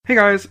Hey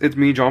guys, it's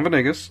me, John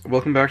Venegas.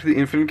 Welcome back to the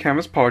Infinite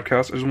Canvas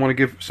podcast. I just want to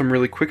give some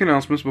really quick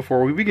announcements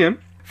before we begin.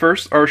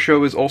 First, our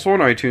show is also on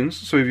iTunes,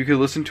 so if you could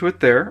listen to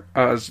it there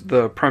as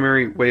the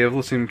primary way of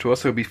listening to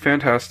us, it would be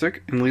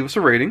fantastic, and leave us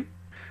a rating.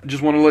 I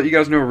just want to let you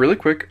guys know really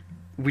quick,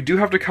 we do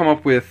have to come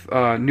up with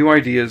new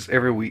ideas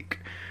every week,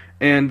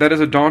 and that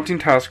is a daunting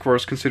task for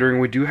us considering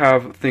we do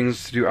have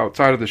things to do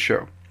outside of the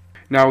show.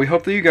 Now, we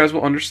hope that you guys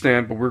will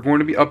understand, but we're going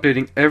to be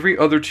updating every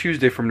other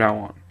Tuesday from now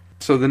on.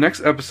 So the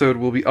next episode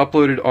will be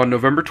uploaded on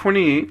November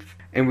 28th,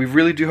 and we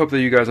really do hope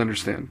that you guys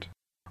understand.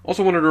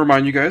 Also wanted to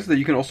remind you guys that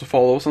you can also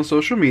follow us on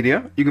social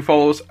media. You can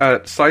follow us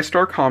at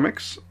SciStar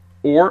Comics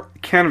or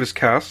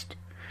CanvasCast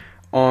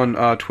on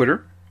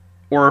Twitter,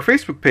 or our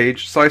Facebook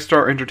page,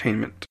 SciStar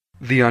Entertainment.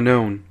 The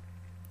Unknown.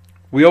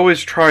 We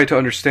always try to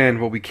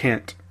understand what we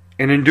can't,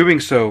 and in doing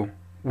so,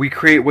 we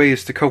create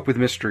ways to cope with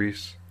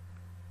mysteries.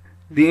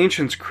 The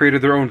ancients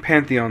created their own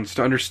pantheons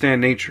to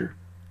understand nature.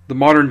 The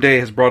modern day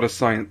has brought us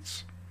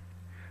science.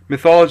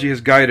 Mythology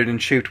has guided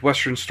and shaped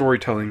Western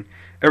storytelling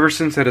ever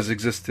since it has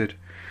existed.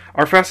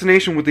 Our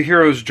fascination with the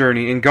hero's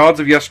journey and gods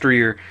of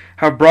yesteryear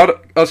have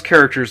brought us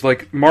characters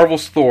like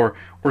Marvel's Thor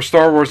or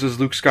Star Wars'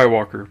 Luke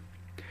Skywalker.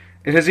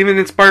 It has even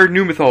inspired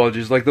new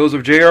mythologies like those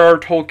of J.R.R.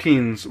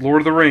 Tolkien's Lord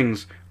of the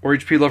Rings or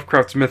H.P.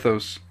 Lovecraft's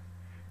Mythos.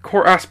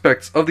 Core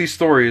aspects of these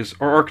stories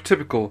are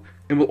archetypical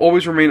and will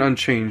always remain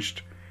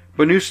unchanged,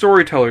 but new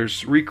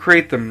storytellers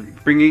recreate them,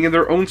 bringing in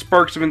their own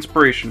sparks of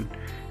inspiration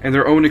and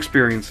their own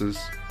experiences.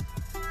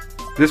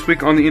 This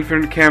week on the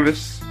Infinite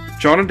Canvas,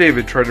 John and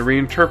David try to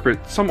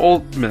reinterpret some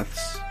old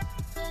myths.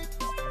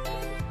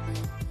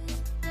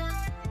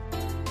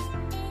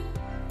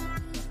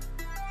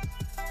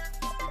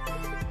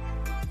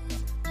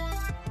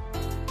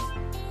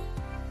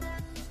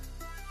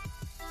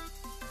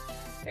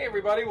 Hey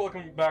everybody,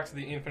 welcome back to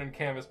the Infinite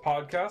Canvas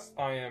podcast.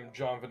 I am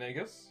John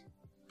Venegas.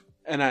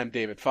 And I'm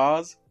David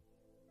Foz.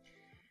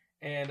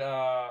 And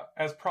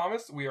as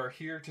promised, we are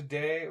here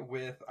today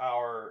with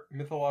our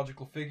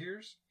mythological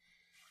figures.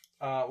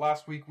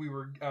 Last week we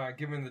were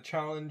given the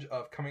challenge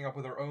of coming up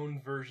with our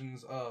own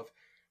versions of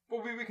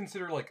what we would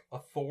consider like a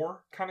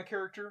Thor kind of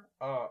character.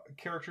 A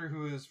character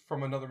who is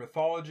from another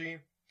mythology.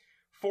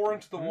 Four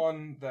into the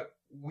one that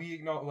we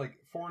acknowledge, like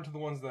four into the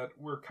ones that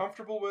we're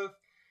comfortable with.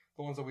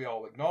 The ones that we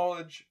all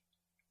acknowledge.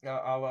 A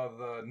la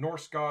the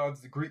Norse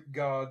gods, the Greek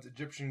gods,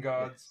 Egyptian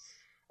gods.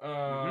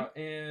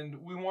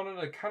 And we wanted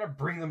to kind of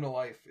bring them to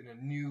life in a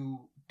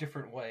new,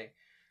 different way.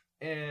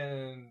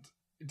 And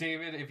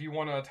David, if you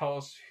want to tell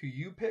us who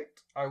you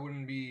picked, I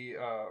wouldn't be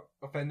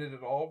offended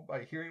at all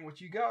by hearing what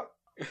you got.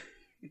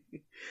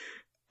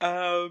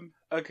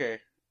 Okay.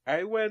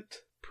 I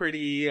went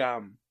pretty,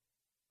 I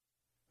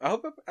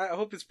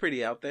hope it's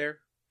pretty out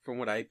there from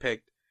what I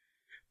picked.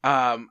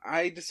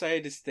 I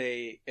decided to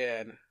stay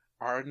in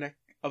our neck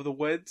of the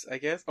woods, I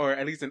guess, or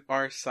at least in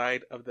our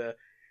side of the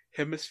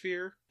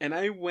hemisphere, and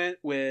I went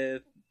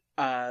with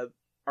our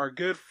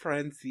good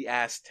friends, the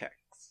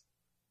Aztecs.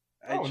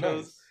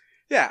 Nice.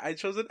 Yeah, I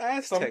chose an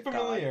Aztec Some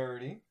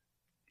familiarity.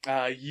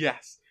 God.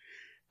 Yes.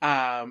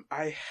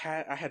 I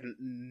had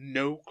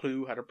no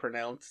clue how to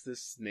pronounce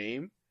this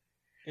name.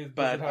 Does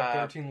it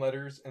have 13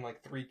 letters and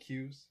like 3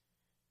 Qs?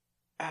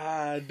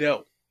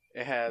 No.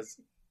 It has,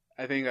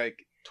 I think,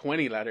 like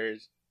 20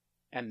 letters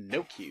and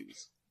no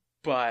Qs.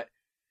 But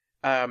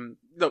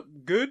no,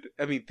 good.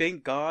 I mean,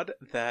 thank God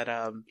that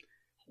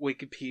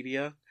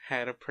Wikipedia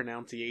had a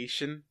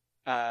pronunciation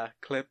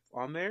clip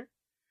on there.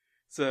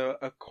 So,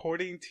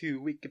 according to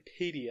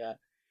Wikipedia,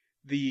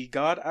 the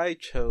god I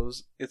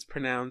chose is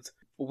pronounced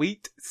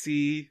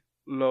Huitzilopochtli?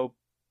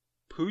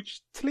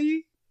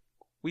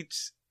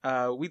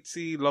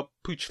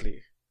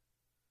 Huitzilopochtli.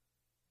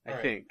 I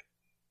think.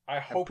 I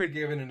hope you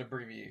gave it an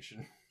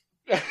abbreviation.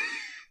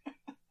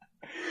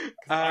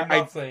 I'm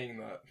not saying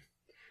that.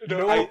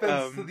 No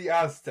offense to the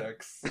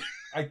Aztecs.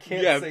 I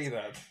can't say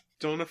that.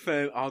 Don't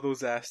offend all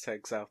those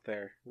Aztecs out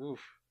there.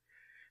 Oof.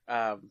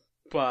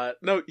 But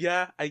no,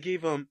 yeah, I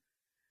did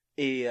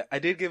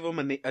give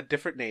him a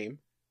different name.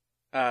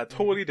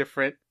 Totally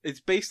different. It's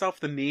based off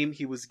the name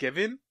he was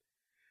given,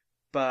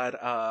 but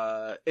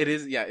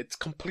it's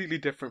completely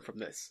different from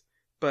this.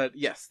 But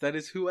yes, that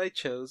is who I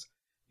chose.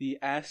 The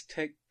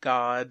Aztec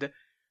god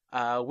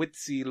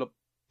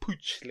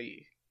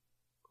Huitzilopochtli,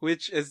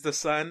 which is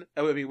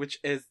which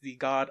is the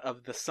god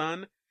of the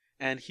sun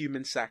and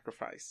human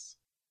sacrifice.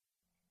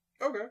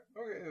 Okay.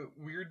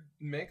 Weird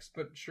mix,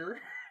 but sure.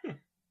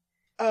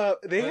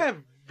 They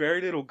have very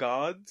little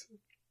gods,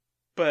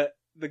 but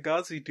the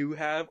gods they do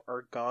have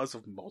are gods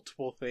of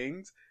multiple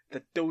things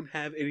that don't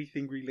have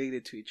anything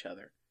related to each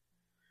other.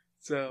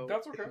 So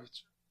that's okay.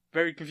 It's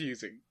very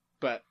confusing,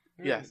 but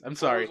yes, I'm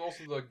sorry. There's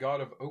also the god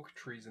of oak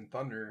trees and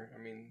thunder. I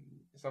mean,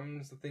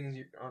 some of the things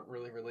aren't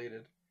really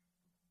related.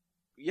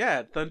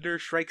 Yeah, thunder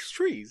strikes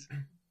trees.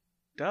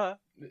 Duh.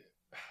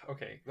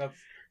 Okay,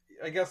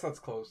 I guess that's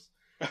close.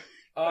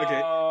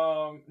 Okay.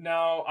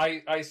 Now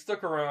I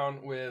stuck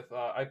around with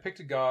I picked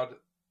a god.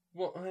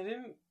 Well, I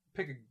didn't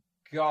pick a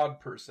god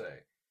per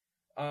se.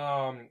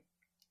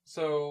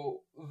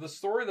 So the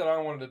story that I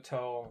wanted to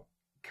tell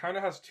kind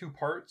of has two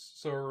parts,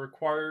 so it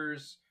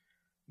requires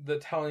the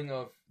telling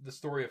of the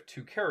story of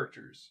two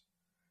characters.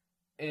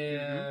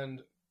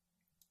 And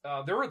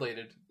they're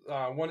related.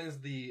 One is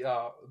the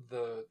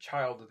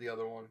child of the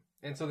other one.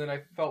 And so then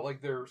I felt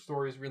like their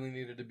stories really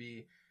needed to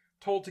be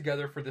told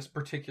together for this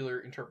particular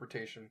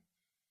interpretation.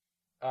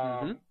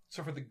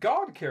 So for the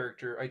god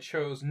character, I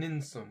chose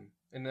Ninsun.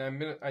 And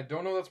I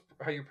don't know that's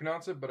how you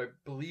pronounce it, but I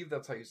believe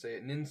that's how you say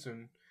it,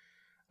 Ninsun.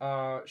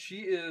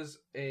 She is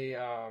a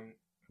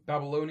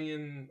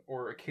Babylonian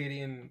or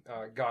Akkadian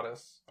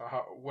goddess,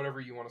 whatever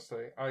you want to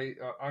say.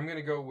 I'm going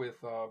to go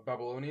with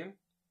Babylonian.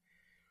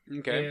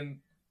 Okay. And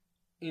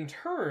in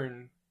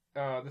turn,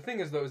 the thing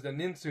is though is that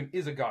Ninsun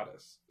is a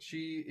goddess.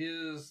 She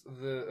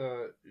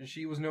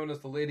was known as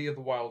the Lady of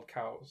the Wild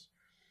Cows.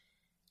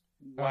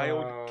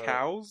 Wild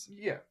cows?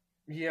 Yeah.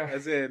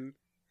 As in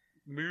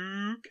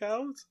moo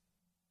cows?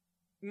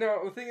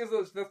 No, the thing is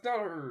though,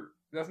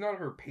 that's not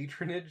her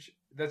patronage.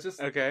 That's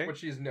just what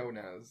she's known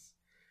as.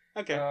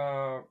 Okay.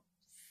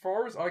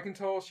 Far as I can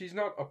tell, she's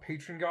not a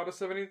patron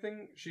goddess of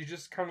anything. She's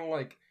just kind of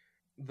like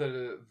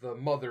the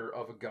mother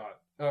of a god.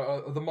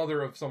 The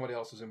mother of somebody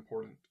else is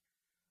important.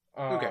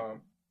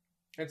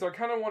 And so I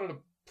kind of wanted to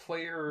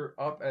play her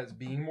up as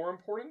being more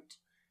important.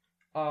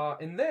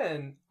 And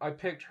then I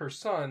picked her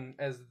son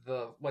as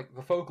the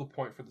focal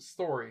point for the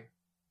story.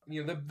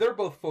 You know, they're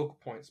both focal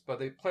points, but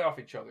they play off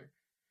each other.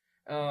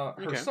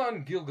 Her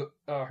son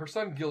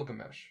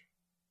Gilgamesh.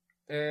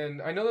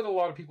 And I know that a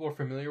lot of people are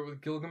familiar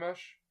with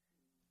Gilgamesh.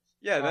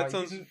 Yeah, that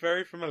sounds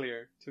very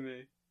familiar to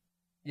me.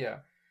 Yeah.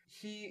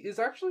 He is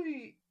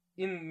actually,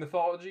 in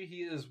mythology,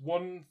 he is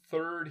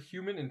 1/3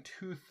 human and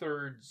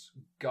 2/3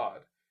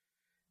 god.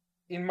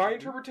 In my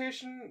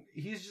interpretation,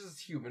 he's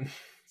just human.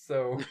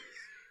 So...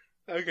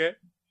 Okay.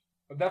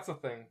 That's the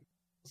thing.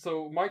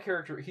 So my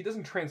character, he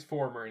doesn't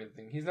transform or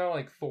anything. He's not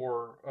like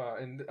Thor,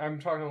 and I'm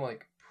talking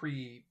like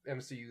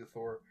pre-MCU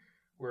Thor,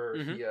 where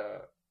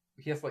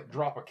he has to like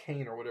drop a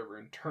cane or whatever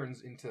and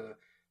turns into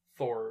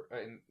Thor,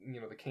 and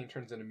the cane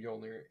turns into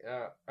Mjolnir.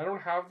 I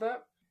don't have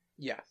that.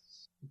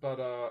 Yes.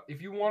 But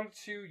if you wanted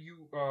to,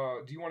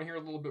 do you want to hear a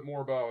little bit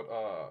more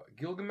about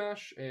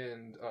Gilgamesh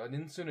and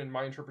Ninsun and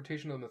my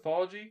interpretation of the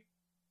mythology?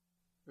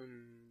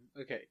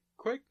 Okay.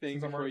 Quick thing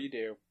before you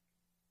do.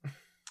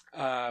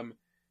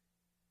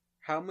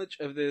 How much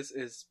of this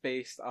is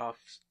based off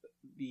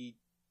the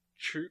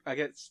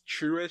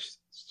truest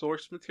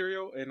source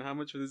material, and how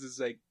much of this is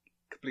like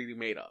completely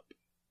made up?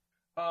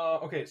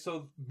 Okay,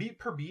 so beat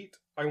per beat,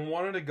 I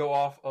wanted to go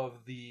off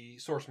of the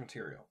source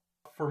material.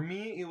 For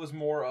me, it was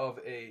more of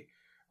a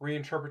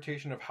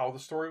reinterpretation of how the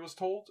story was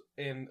told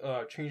and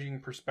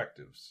changing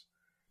perspectives.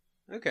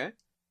 Okay.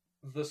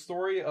 The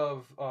story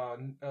of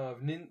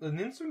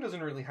Ninsun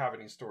doesn't really have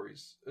any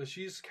stories.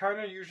 She's kind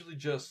of usually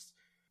just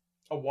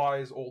a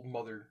wise old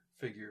mother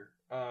figure.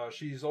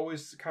 She's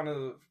always kind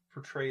of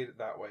portrayed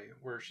that way,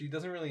 where she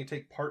doesn't really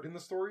take part in the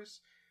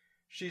stories.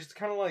 She's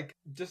kind of like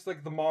just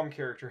like the mom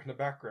character in the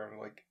background.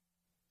 Like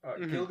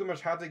Gilgamesh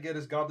had to get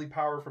his godly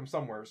power from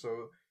somewhere,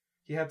 so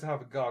he had to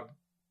have a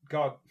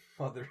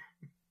godmother.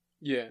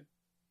 Yeah.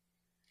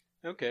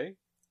 Okay.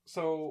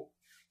 So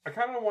I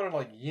kind of want to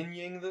like yin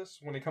yang this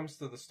when it comes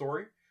to the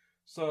story.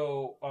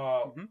 So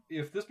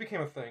if this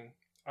became a thing,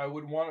 I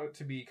would want it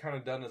to be kind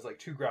of done as like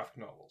 2 graphic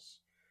novels.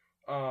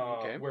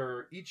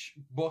 Where each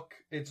book,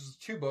 it's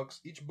 2 books,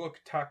 each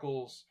book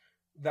tackles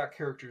that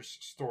character's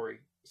story.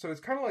 So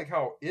it's kind of like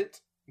how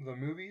It, the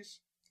movies,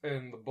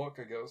 and the book,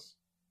 I guess,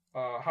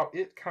 how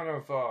It kind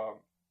of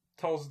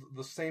tells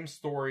the same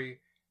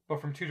story,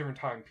 but from 2 different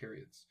time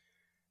periods.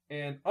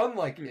 And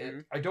unlike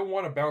It, I don't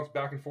want to bounce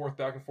back and forth,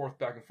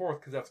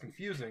 because that's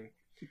confusing.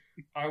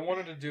 I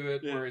wanted to do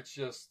it where it's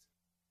just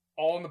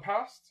all in the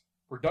past,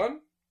 we're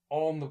done,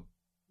 all in the,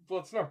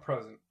 it's not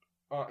present,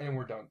 and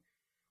we're done.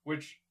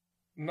 Which...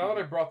 Now that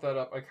I brought that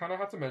up, I kind of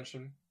have to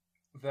mention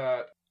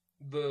that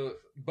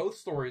both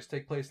stories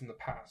take place in the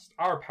past.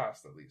 Our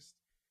past, at least.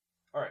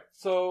 Alright,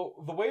 so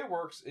the way it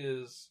works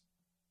is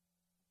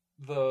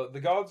the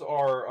gods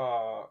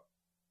are...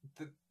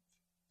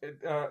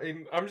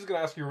 I'm just going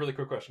to ask you a really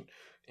quick question.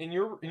 In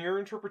your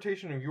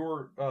interpretation of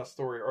your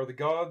story, are the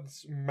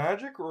gods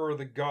magic or are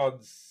the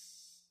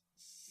gods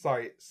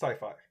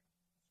sci-fi?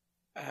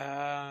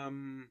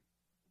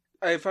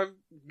 If I'm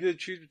going to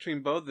choose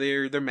between both,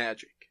 they're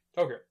magic.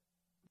 Okay.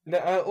 Now,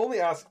 I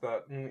only ask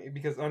that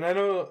because, and I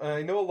know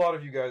a lot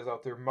of you guys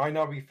out there might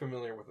not be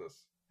familiar with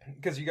this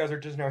because you guys are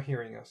just now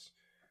hearing us.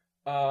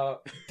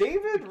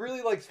 David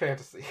really likes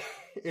fantasy.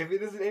 If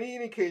it is any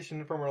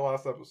indication from our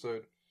last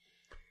episode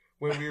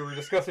when we were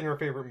discussing our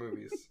favorite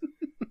movies,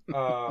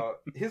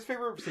 his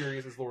favorite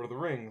series is Lord of the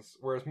Rings,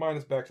 whereas mine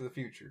is Back to the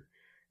Future.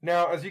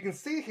 Now, as you can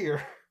see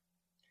here,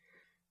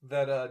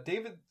 that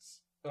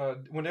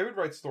when David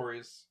writes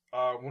stories,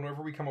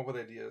 whenever we come up with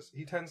ideas,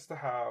 he tends to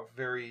have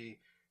very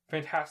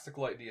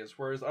fantastical ideas,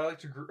 whereas I like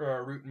to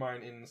root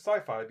mine in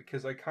sci-fi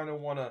because I kind of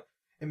want to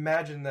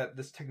imagine that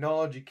this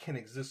technology can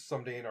exist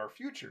someday in our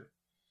future.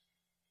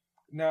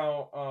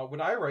 Now, when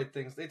I write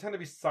things, they tend to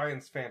be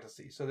science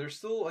fantasy, so there's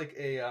still like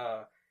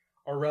a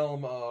a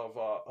realm of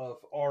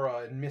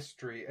aura and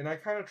mystery, and I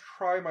kind of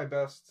try my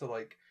best to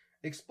like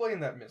explain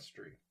that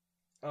mystery,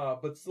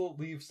 but still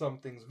leave some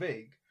things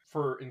vague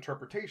for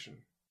interpretation.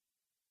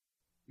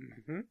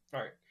 Mm-hmm.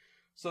 All right.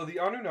 So the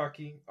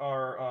Anunnaki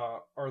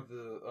are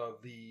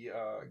the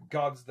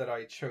gods that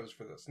I chose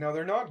for this. Now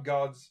they're not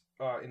gods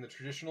in the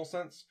traditional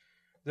sense.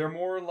 They're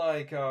more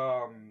like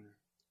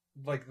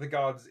the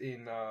gods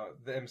in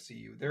the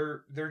MCU.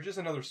 They're just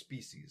another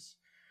species.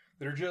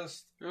 They're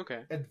just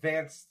Okay.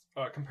 advanced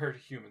compared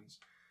to humans.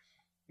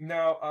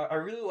 Now I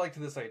really liked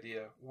this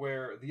idea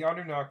where the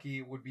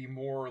Anunnaki would be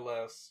more or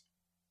less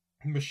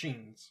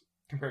machines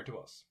compared to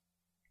us.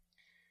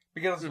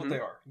 Because that's what they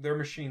are. They're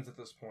machines at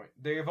this point.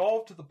 They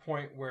evolved to the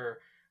point where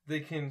they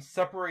can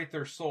separate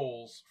their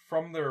souls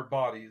from their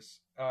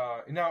bodies.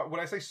 Now, when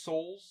I say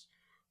souls,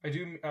 I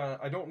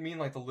don't mean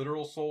like the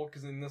literal soul,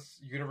 because in this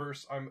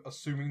universe, I'm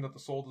assuming that the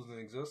soul doesn't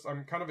exist.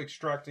 I'm kind of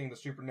extracting the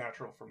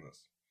supernatural from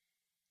this.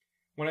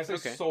 When I say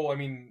soul, I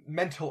mean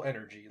mental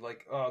energy,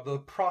 like the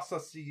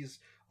processes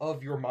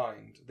of your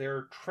mind.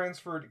 They're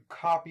transferred,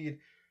 copied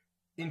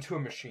into a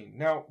machine.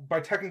 Now, by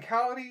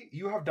technicality,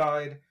 you have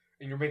died,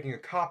 and you're making a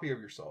copy of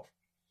yourself.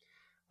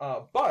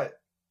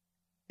 But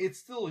it's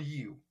still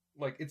you.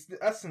 Like, it's the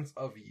essence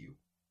of you.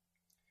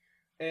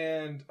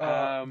 And,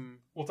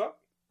 what's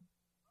up?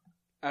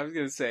 I was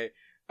gonna say,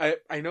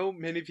 I know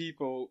many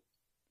people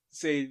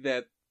say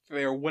that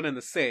they're one and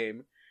the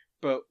same,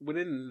 but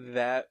wouldn't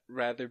that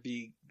rather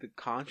be the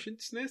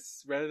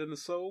consciousness rather than the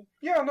soul?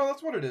 Yeah, no,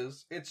 that's what it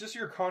is. It's just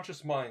your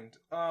conscious mind.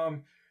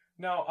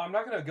 Now, I'm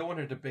not going to go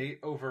into debate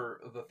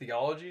over the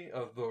theology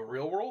of the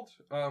real world,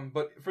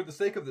 but for the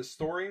sake of this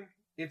story,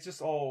 it's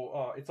just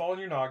all, it's all in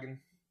your noggin.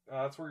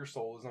 That's where your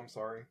soul is, I'm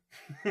sorry.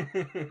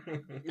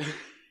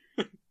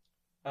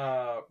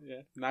 Yeah,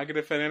 not going to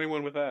offend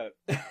anyone with that.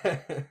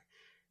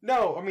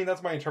 No, I mean,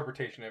 that's my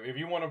interpretation of it. If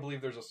you want to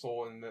believe there's a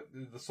soul and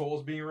the soul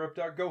is being ripped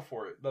out, go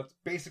for it. That's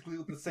basically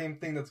the same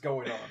thing that's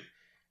going on.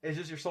 It's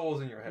just your soul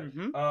is in your head.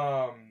 Mm-hmm.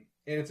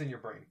 And it's in your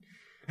brain.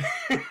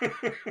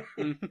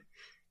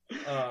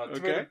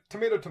 Okay.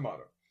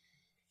 Tomato.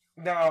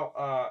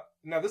 Now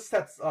this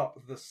sets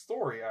up the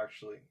story,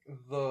 actually.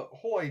 The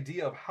whole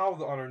idea of how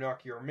the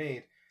Anunnaki are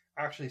made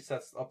actually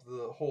sets up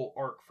the whole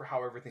arc for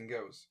how everything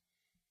goes.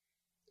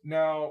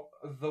 Now,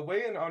 the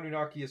way an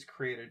Anunnaki is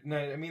created,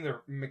 I mean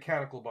their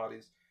mechanical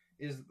bodies,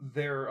 is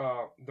their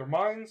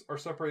minds are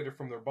separated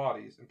from their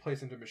bodies and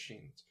placed into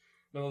machines.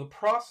 Now, the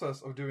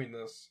process of doing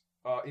this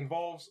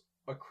involves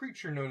a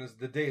creature known as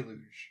the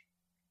Deluge.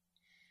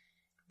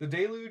 The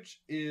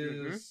Deluge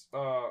is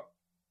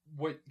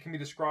what can be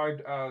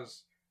described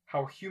as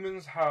how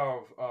humans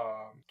have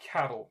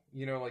cattle,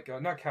 like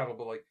not cattle,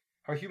 but like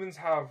how humans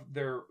have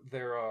their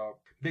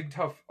big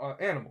tough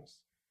animals.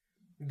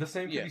 The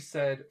same can be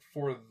said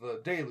for the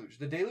Deluge.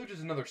 The Deluge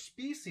is another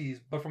species,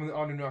 but from the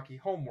Anunnaki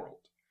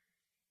homeworld.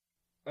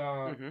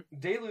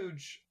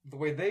 Deluge, the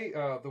way they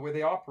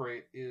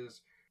operate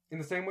is in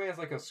the same way as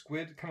like a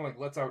squid kind of like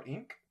lets out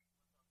ink.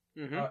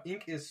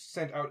 Ink is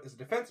sent out as a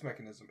defense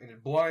mechanism, and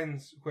it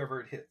blinds whoever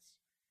it hits.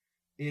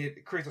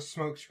 It creates a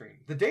smoke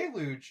screen. The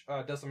Deluge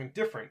does something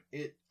different.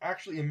 It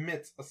actually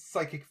emits a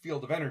psychic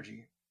field of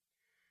energy.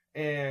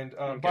 And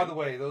by the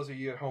way, those of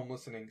you at home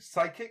listening,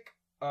 psychic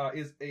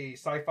is a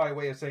sci-fi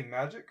way of saying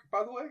magic,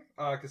 by the way,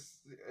 because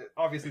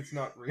obviously it's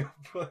not real,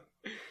 but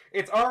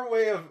it's our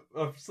way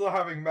of still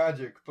having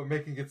magic, but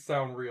making it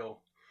sound real.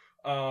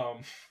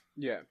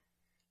 It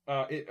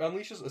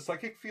unleashes a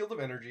psychic field of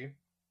energy,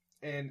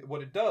 and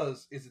what it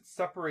does is it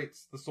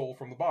separates the soul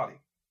from the body.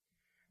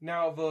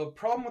 Now, the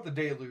problem with the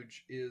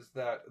Deluge is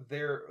that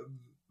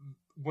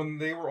when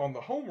they were on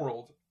the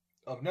homeworld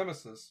of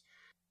Nemesis,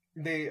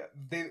 they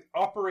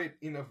operate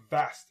in a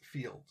vast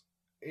field,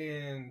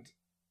 and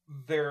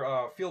their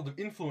field of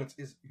influence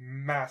is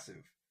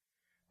massive,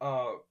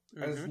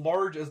 as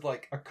large as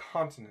like a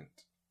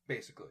continent,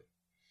 basically.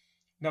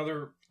 Now,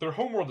 their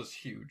homeworld is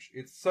huge;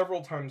 it's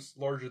several times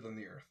larger than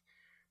the Earth.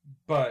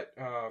 But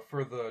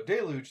for the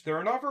Deluge, there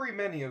are not very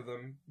many of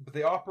them, but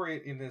they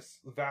operate in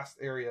this vast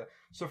area.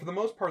 So for the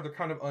most part, they're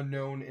kind of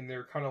unknown, and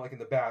they're kind of like in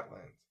the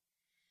Badlands.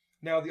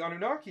 Now, the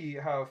Anunnaki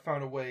have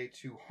found a way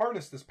to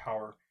harness this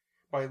power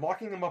by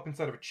locking them up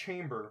inside of a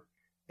chamber.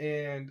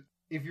 And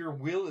if your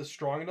will is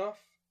strong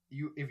enough,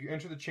 if you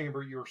enter the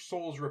chamber, your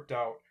soul is ripped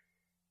out,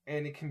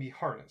 and it can be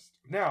harnessed.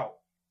 Now,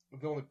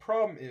 the only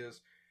problem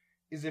is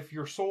if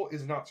your soul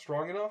is not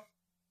strong enough,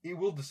 it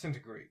will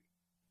disintegrate.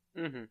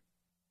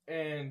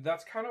 And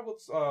that's kind of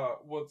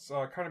what's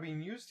kind of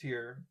being used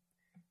here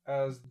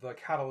as the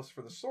catalyst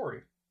for the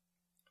story.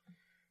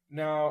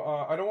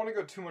 Now, I don't want to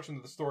go too much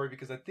into the story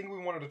because I think we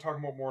wanted to talk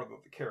more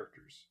about the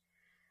characters.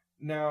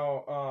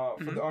 Now,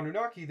 for the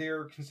Anunnaki,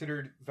 they're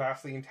considered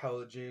vastly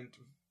intelligent,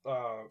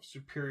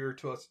 superior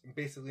to us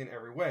basically in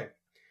every way.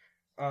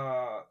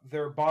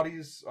 Their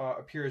bodies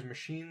appear as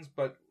machines,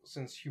 but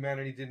since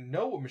humanity didn't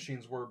know what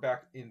machines were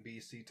back in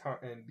BC time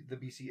and the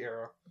BC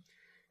era,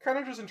 kind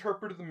of just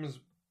interpreted them as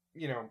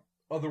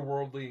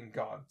otherworldly and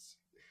gods.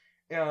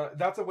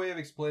 that's a way of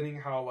explaining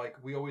how, like,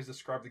 we always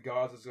describe the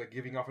gods as, like,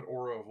 giving off an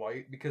aura of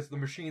light, because the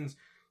machines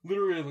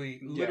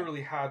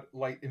literally had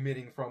light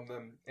emitting from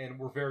them and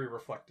were very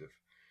reflective.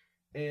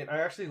 And I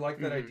actually like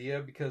that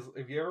idea, because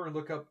if you ever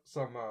look up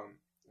some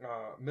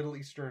Middle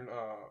Eastern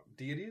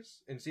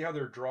deities and see how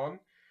they're drawn,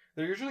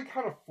 they're usually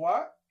kind of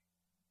flat,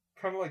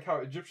 kind of like how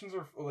the Egyptian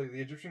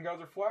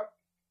gods are flat,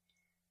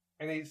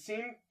 and they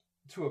seem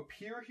to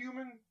appear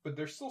human, but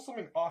there's still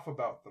something off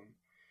about them.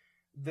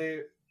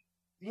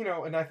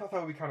 And I thought that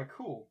would be kind of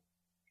cool.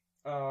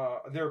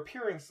 Their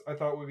appearance, I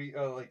thought, would be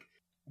like,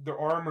 their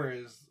armor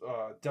is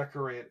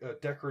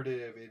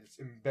decorative. It's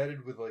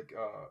embedded with like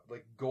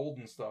gold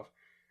and stuff,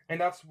 and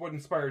that's what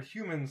inspired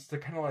humans to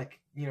kind of like,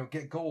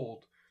 get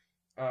gold.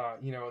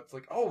 It's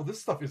like, oh,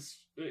 this stuff is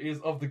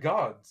of the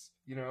gods.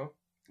 We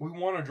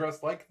want to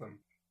dress like them.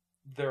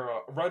 They're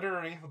right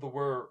underneath of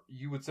where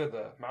you would say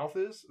the mouth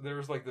is.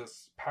 There's like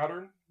this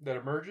pattern that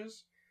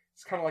emerges.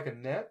 It's kind of like a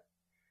net.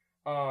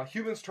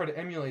 Humans try to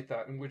emulate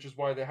that, and which is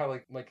why they have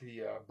like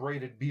the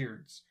braided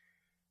beards,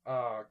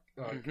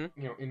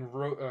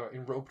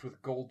 enroped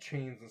with gold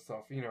chains and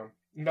stuff. And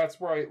that's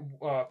where I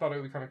thought it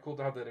would be kind of cool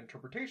to have that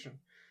interpretation.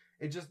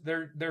 It just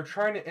they're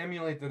trying to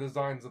emulate the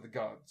designs of the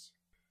gods,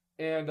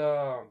 and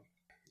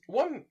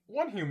one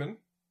human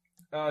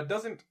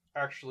doesn't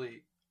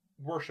actually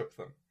worship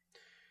them.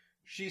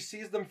 She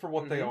sees them for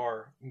what they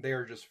are. They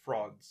are just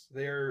frauds.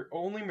 They are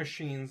only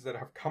machines that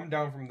have come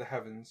down from the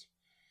heavens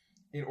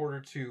in order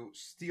to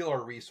steal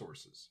our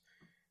resources.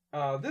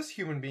 This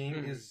human being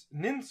is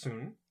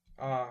Ninsun,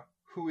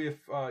 who,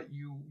 if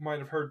you might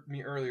have heard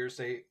me earlier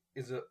say,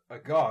 is a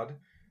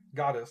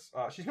goddess.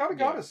 She's not a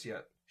goddess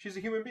yet. She's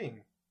a human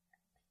being.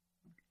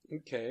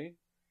 Okay.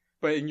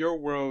 But in your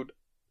world,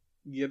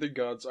 the other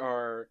gods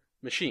are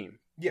machine.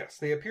 Yes,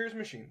 they appear as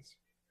machines.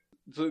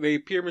 So they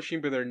appear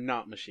machine, but they're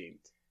not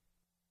machines.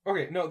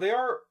 Okay, no, they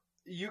are...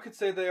 You could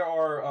say they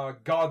are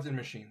gods and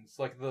machines.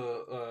 Like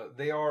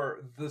they are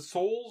the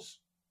souls.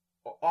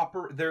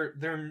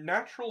 They're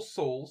natural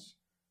souls,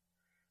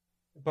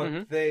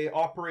 but they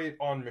operate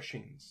on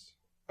machines.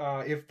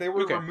 If they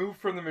were removed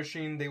from the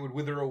machine, they would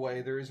wither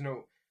away. There is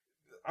no.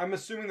 I'm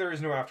assuming there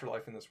is no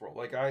afterlife in this world.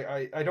 Like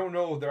I don't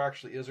know if there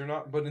actually is or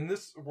not. But in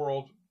this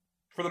world,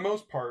 for the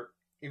most part,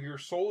 if your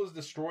soul is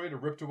destroyed or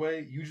ripped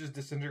away, you just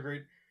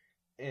disintegrate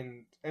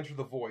and enter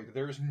the void.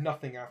 There is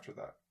nothing after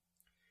that.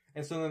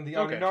 And so then the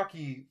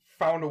Anunnaki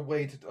found a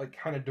way to like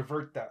kind of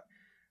divert that.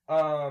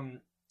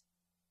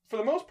 For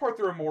the most part,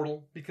 they're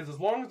immortal, because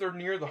as long as they're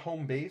near the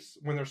home base,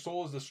 when their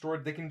soul is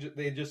destroyed,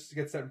 they just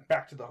get sent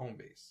back to the home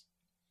base.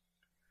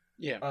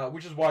 Yeah.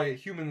 Which is why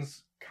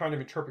humans kind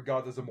of interpret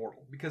gods as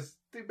immortal, because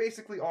they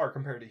basically are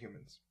compared to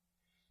humans.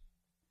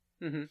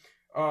 In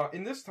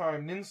this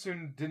time,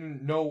 Ninsun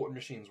didn't know what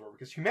machines were,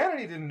 because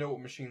humanity didn't know what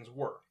machines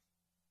were.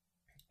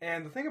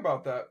 And the thing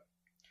about that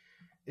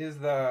is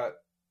that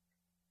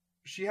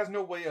she has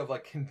no way of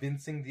like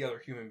convincing the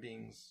other human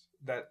beings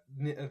that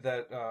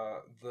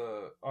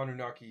the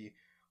Anunnaki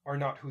are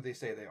not who they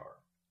say they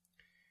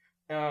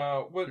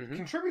are. What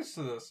contributes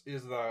to this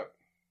is that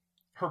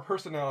her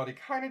personality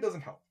kind of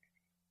doesn't help.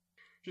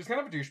 She's kind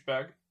of a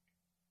douchebag.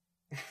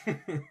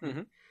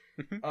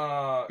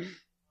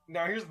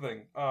 Now here's the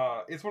thing.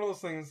 It's one of those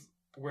things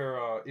where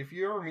if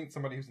you ever meet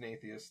somebody who's an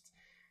atheist,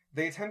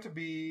 they tend to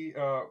be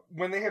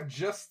when they have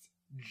just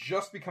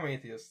become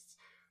atheists,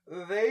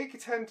 they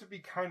tend to be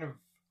kind of,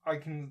 I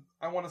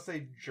want to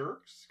say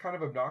jerks, kind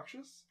of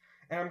obnoxious,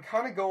 and I'm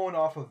kind of going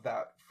off of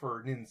that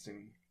for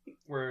Ninsun,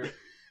 where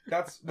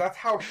that's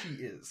how she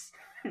is.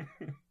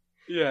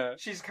 Yeah.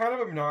 She's kind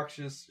of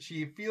obnoxious.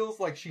 She feels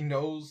like she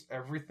knows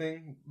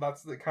everything.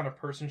 That's the kind of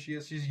person she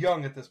is. She's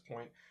young at this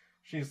point.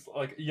 She's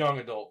like a young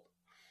adult.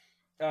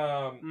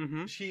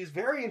 She's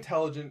very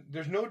intelligent.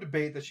 There's no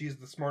debate that she's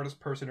the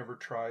smartest person of her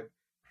tribe.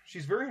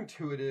 She's very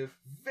intuitive,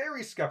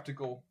 very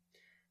skeptical,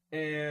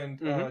 and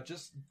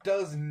just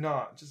does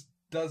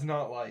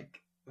not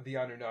like the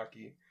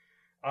Anunnaki.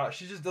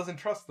 She just doesn't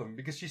trust them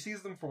because she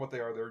sees them for what they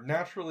are. They're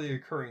naturally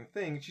occurring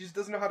things. She just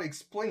doesn't know how to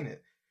explain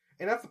it.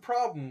 And that's the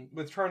problem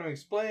with trying to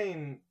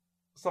explain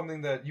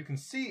something that you can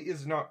see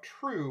is not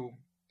true,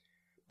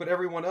 but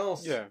everyone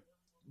else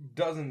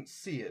doesn't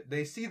see it.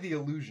 They see the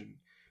illusion.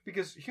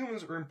 Because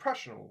humans are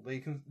impressionable.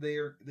 They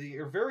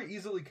are very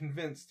easily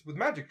convinced with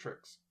magic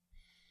tricks.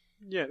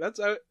 Yeah, that's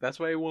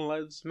why everyone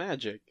loves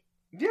magic.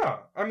 Yeah,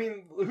 I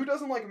mean, who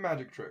doesn't like a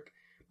magic trick?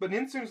 But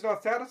Ninsun's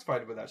not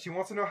satisfied with that. She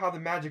wants to know how the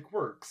magic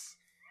works.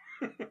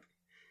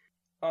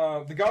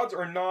 The gods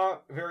are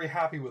not very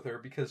happy with her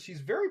because she's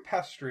very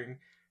pestering.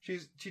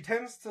 She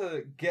tends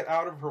to get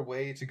out of her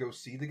way to go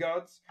see the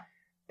gods.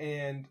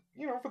 And,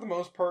 for the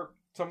most part,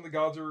 some of the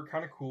gods are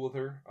kind of cool with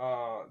her.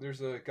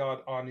 There's a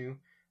god, Anu.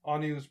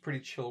 Anu is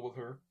pretty chill with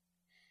her.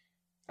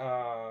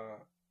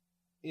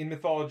 In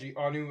mythology,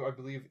 Anu, I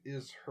believe,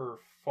 is her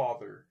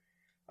father.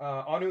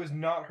 Anu is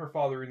not her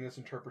father in this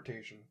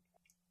interpretation.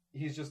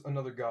 He's just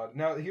another god.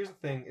 Now, here's the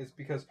thing, is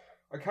because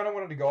I kind of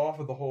wanted to go off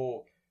of the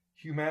whole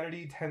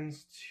humanity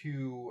tends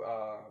to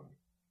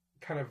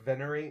kind of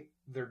venerate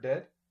their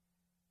dead.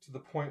 to the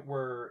point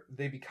where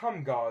they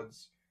become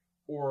gods,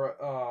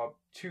 or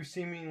two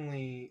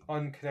seemingly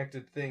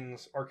unconnected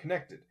things are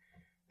connected.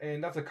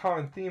 And that's a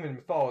common theme in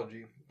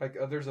mythology. Like,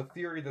 there's a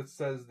theory that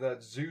says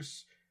that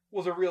Zeus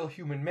was a real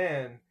human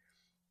man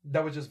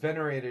that was just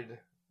venerated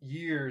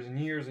years and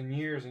years and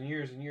years and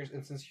years and years.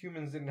 And since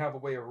humans didn't have a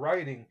way of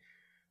writing,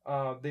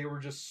 they were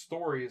just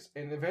stories.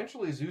 And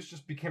eventually Zeus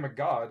just became a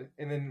god.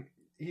 And then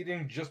he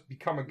didn't just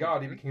become a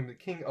god, he became the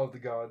king of the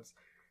gods.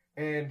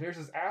 And there's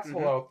this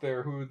asshole out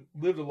there who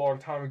lived a long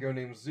time ago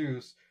named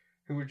Zeus,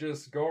 who would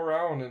just go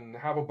around and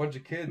have a bunch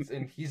of kids,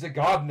 and he's a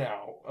god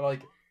now.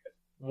 Like,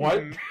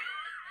 what?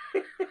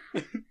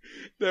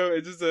 No,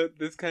 it's just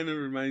this kind of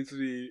reminds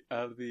me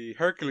of the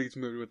Hercules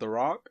movie with The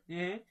Rock.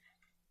 Mm-hmm.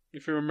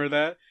 If you remember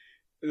that.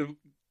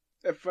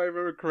 If I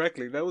remember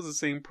correctly, that was the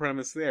same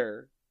premise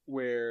there,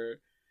 where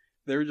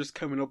they were just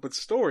coming up with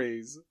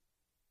stories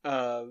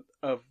of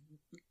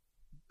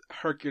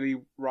Hercules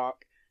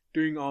Rock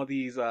doing all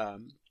these,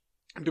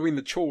 doing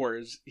the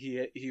chores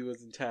he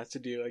was tasked to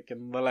do, like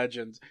in the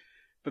legends,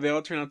 but they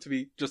all turn out to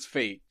be just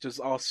fake, just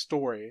all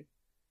story.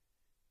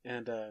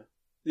 And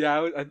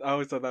yeah, I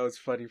always thought that was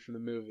funny from the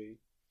movie.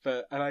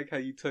 But I like how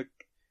you took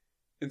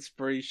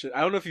inspiration.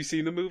 I don't know if you've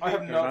seen the movie. I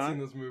have not seen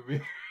this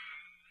movie.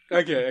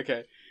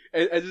 Okay.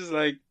 I just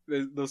like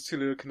those two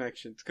little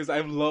connections, because I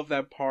love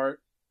that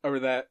part or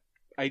that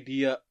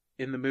idea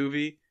in the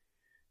movie,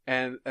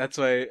 and that's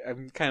why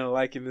I'm kind of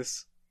liking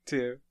this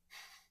too.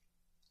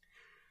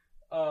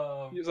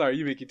 Sorry,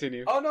 you may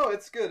continue. Oh no,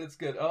 it's good. It's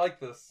good. I like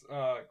this.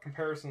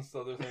 Comparisons to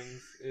other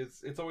things.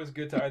 It's always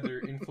good to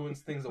either influence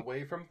things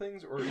away from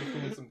things or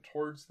influence them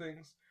towards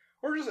things,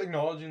 or just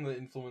acknowledging the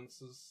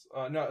influences,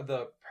 not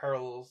the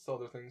parallels to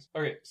other things.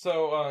 Okay,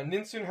 so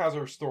Ninsun has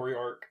her story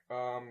arc.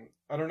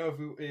 I don't know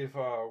if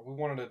we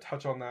wanted to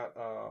touch on that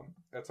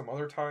at some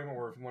other time,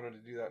 or if we wanted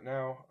to do that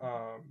now.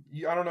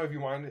 I don't know if you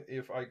mind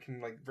if I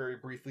can like very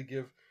briefly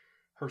give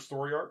her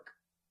story arc.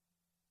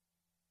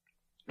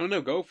 Oh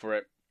no, go for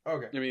it.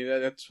 Okay. I mean,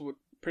 that's what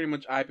pretty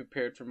much I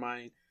prepared for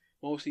mine.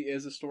 Mostly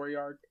is a story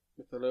arc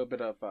with a little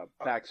bit of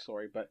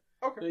backstory, but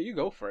okay, yeah, you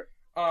go for it.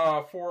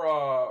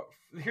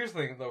 Here's the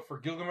thing though, for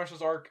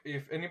Gilgamesh's arc,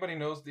 if anybody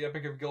knows the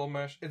Epic of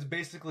Gilgamesh, it's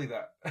basically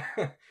that.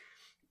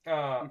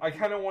 I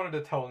kind of wanted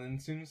to tell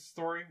Ninsun's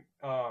story,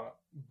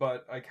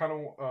 but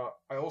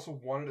I also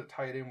wanted to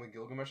tie it in with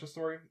Gilgamesh's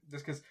story,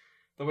 just because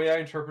the way I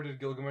interpreted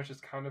Gilgamesh is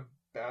kind of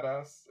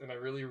badass, and I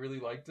really, really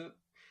liked it.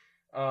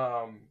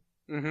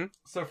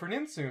 So for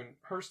Ninsun,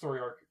 her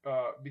story arc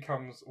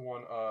becomes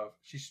one of,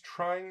 she's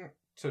trying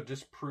to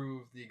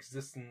disprove the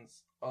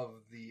existence of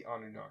the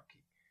Anunnaki.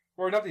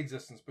 Or not the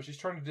existence, but she's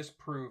trying to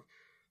disprove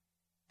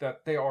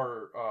that they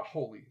are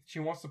holy. She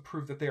wants to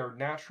prove that they are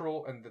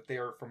natural and that they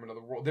are from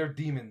another world. They're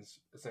demons,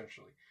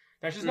 essentially.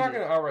 Now, she's not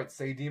going to outright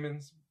say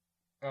demons,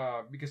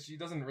 because she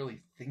doesn't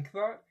really think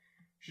that.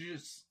 She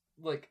just,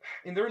 like,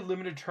 in their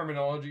limited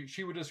terminology,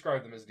 she would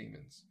describe them as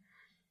demons.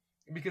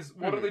 Because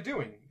what are they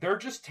doing? They're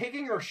just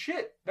taking her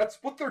shit. That's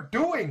what they're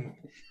doing.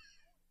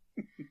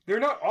 They're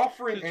not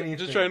offering anything.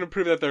 Just trying to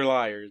prove that they're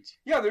liars.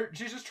 Yeah,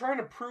 she's just trying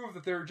to prove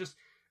that they're just...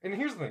 And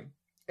here's the thing.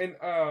 And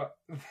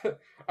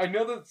I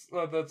know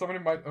that somebody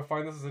might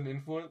find this as an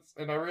influence,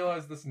 and I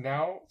realize this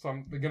now, so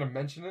I'm going to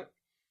mention it.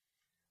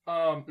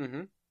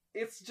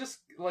 It's just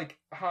like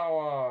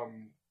how...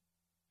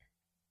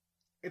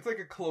 it's like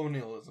a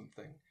colonialism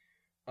thing.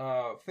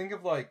 Think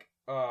of like...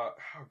 oh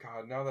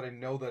god! Now that I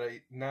know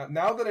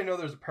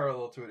there's a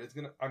parallel to it,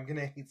 I'm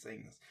gonna hate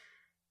saying this.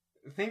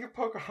 Think of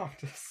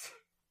Pocahontas.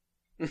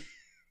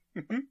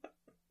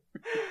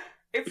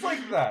 It's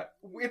like that.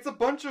 It's a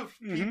bunch of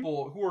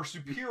people who are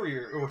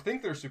superior or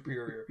think they're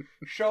superior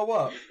show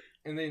up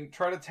and then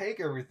try to take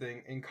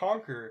everything and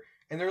conquer,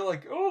 and they're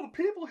like, "Oh,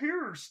 the people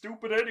here are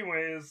stupid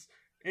anyways.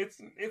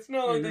 It's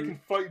not like they can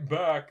fight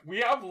back. We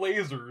have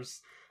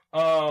lasers."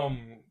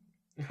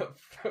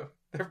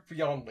 They're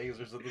beyond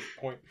lasers at this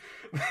point.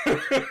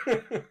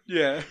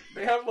 Yeah.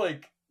 They have,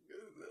 like...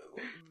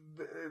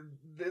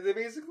 They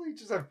basically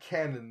just have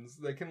cannons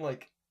that can,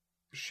 like,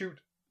 shoot,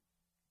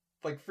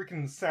 like,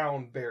 freaking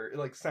sound.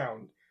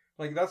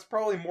 Like, that's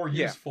probably more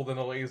useful than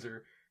a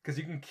laser, because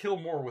you can kill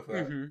more with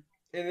that. And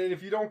then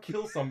if you don't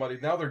kill somebody,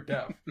 now they're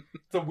deaf.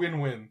 It's a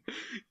win-win.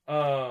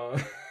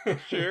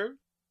 Sure.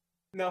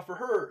 Now, for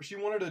her, she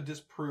wanted to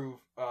disprove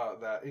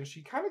that, and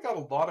she kind of got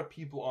a lot of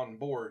people on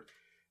board.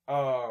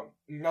 Now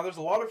there's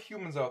a lot of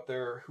humans out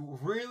there who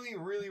really,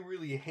 really,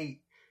 really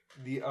hate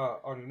the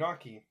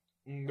Anunnaki.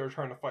 They're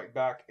trying to fight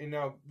back, and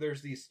now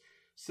there's these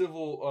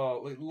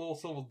civil, like little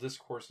civil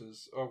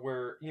discourses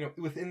where, you know,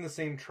 within the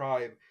same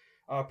tribe,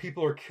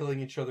 people are killing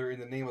each other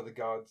in the name of the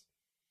gods,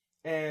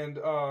 and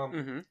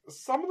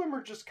some of them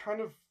are just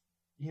kind of,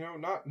 you know,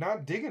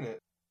 not digging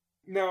it.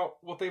 Now,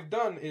 what they've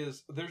done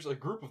is there's a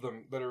group of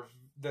them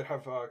that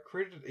have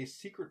created a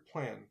secret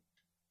plan.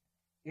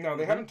 Now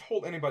they haven't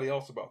told anybody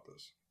else about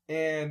this.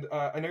 And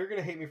I know you're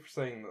going to hate me for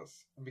saying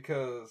this,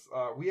 because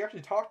we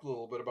actually talked a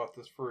little bit about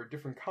this for a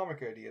different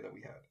comic idea that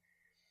we had.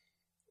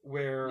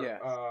 Where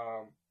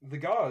the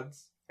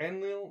gods,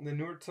 Enlil,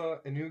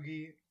 Ninurta,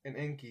 Enugi, and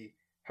Enki,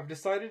 have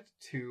decided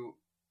to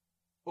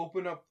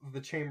open up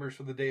the chambers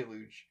for the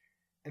deluge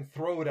and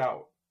throw it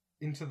out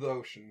into the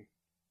ocean.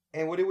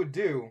 And what it would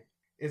do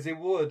is it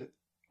would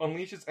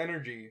unleash its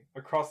energy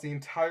across the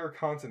entire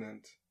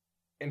continent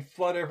and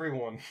flood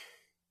everyone.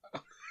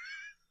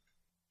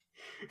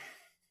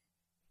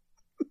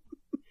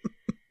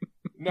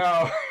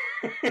 Now,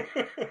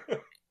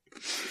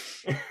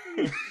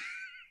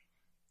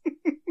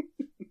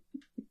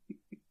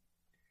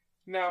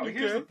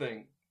 here's the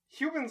thing.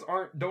 Humans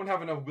don't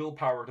have enough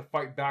willpower to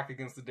fight back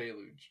against the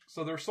deluge,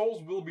 so their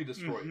souls will be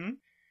destroyed. Mm-hmm.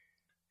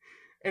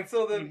 And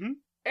so then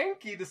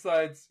Enki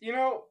decides,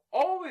 not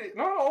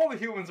all the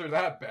humans are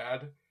that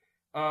bad.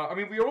 I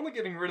mean, we're only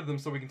getting rid of them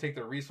so we can take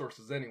their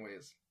resources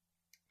anyways.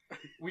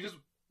 We just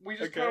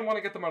kind of want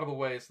to get them out of the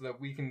way so that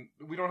we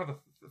don't have to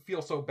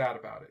feel so bad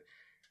about it.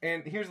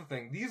 And here's the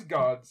thing. These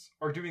gods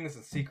are doing this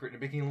in secret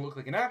and making it look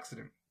like an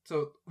accident.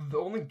 So the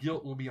only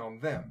guilt will be on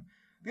them.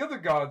 The other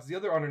gods, the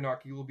other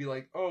Anunnaki, will be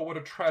like, oh, what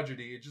a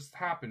tragedy. It just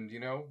happened,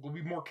 We'll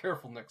be more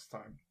careful next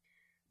time.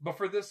 But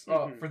for this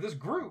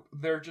group,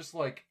 they're just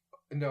like,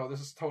 no, this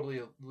is totally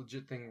a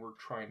legit thing we're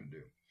trying to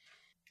do.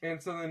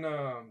 And so then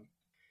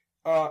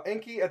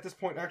Enki, at this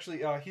point,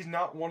 actually, he's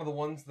not one of the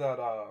ones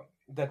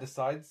that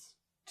decides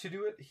to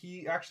do it.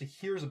 He actually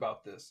hears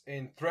about this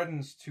and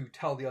threatens to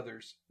tell the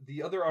others.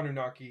 The other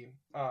Anunnaki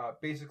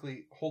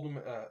basically hold him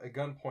at a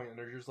gunpoint, and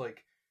they're just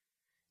like,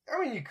 I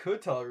mean, you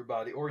could tell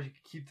everybody, or you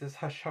could keep this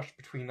hush-hush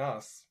between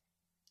us.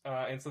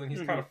 And so then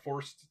he's kind of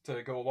forced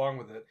to go along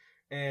with it.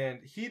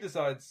 And he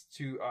decides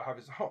to have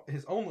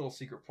his own little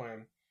secret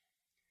plan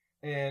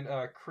and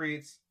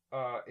creates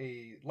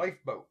a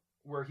lifeboat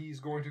where he's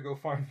going to go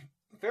find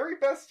the very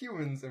best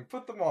humans and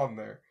put them on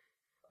there.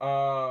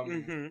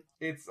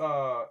 It's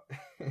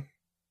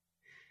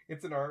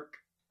it's an ark.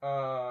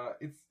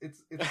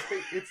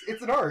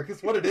 It's an ark.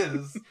 It's what it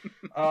is.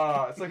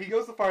 So he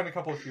goes to find a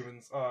couple of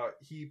humans.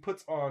 He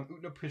puts on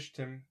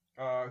Utnapishtim,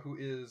 who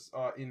is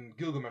in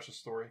Gilgamesh's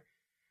story.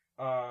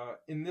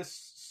 In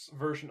this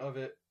version of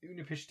it,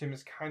 Utnapishtim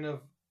is kind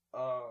of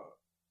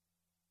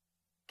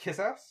kiss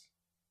ass.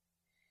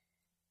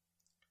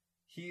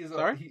 He's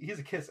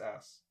a kiss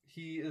ass.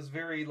 He is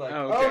very like,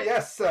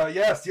 yes,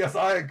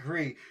 I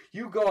agree.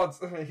 You gods,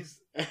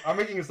 I'm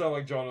making it sound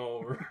like John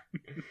Oliver.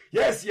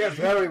 yes,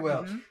 very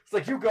well. Mm-hmm. It's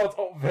like, you gods,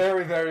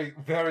 very, very,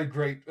 very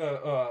great.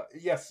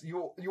 Yes,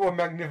 you are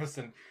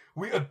magnificent.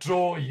 We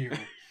adore you.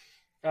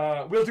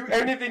 We'll do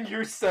anything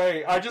you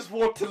say. I just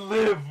want to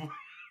live.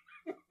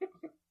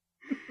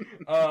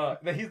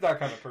 He's that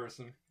kind of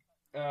person.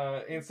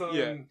 And so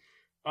then,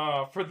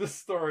 for this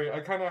story, I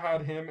kind of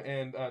had him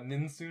and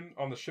Ninsun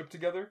on the ship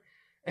together.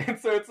 And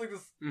so it's like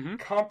this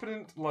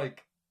competent,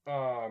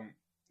 Ninsun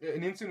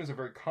is a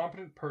very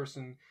competent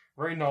person,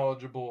 very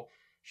knowledgeable.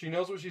 She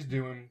knows what she's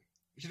doing.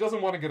 She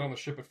doesn't want to get on the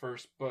ship at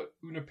first, but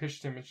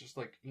Utnapishtim is just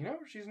like,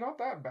 she's not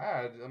that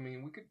bad. I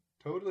mean, we could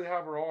totally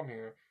have her on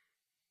here.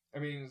 I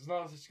mean, it's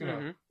not just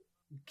gonna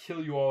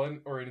kill you all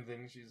or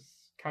anything.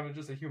 She's kind of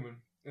just a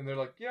human. And they're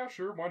like, yeah,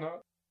 sure, why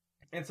not?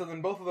 And so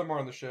then both of them are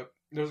on the ship.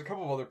 There's a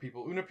couple of other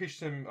people.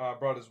 Utnapishtim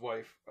brought his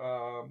wife,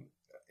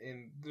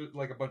 and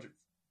like a bunch of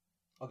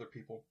other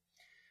people.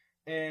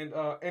 And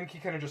Enki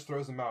kind of just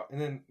throws them out. And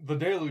then the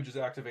deluge is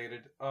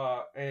activated,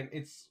 and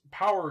its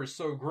power is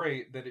so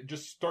great that it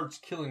just starts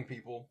killing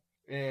people.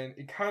 And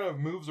it kind of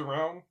moves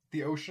around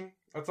the ocean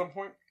at some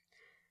point.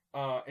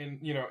 And,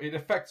 it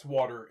affects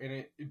water, and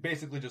it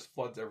basically just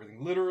floods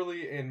everything.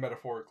 Literally and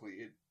metaphorically.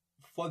 It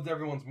floods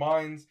everyone's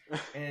minds,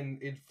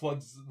 and it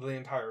floods the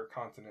entire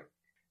continent.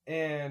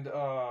 And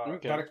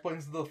that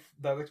explains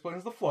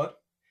the flood.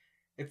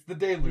 It's the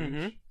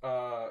deluge,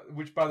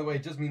 which, by the way,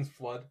 just means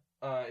flood.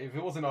 If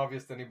it wasn't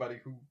obvious to anybody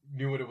who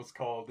knew what it was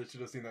called, they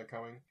should have seen that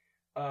coming.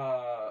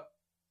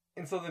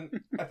 And so then,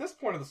 at this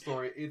point of the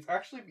story, it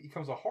actually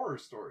becomes a horror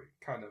story,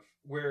 kind of,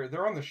 where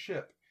they're on the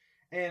ship.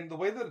 And the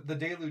way that the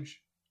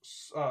deluge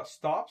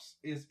stops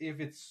is if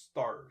it's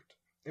starved.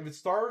 If it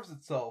starves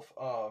itself,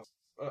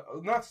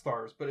 not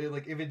starves, but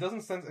if it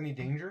doesn't sense any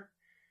danger,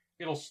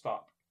 it'll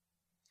stop.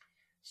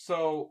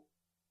 So,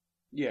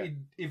 if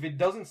it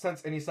doesn't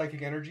sense any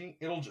psychic energy,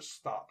 it'll just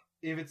stop.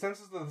 If it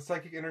senses that the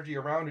psychic energy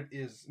around it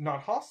is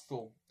not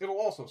hostile, it'll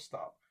also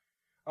stop.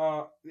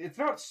 It's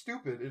not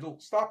stupid. It'll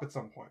stop at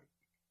some point.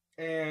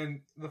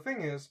 And the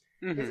thing is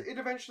it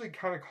eventually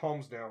kind of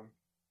calms down.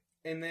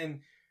 And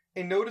then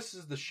it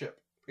notices the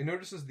ship. It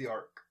notices the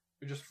ark.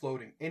 It's just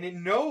floating. And it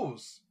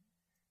knows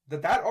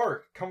that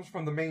ark comes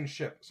from the main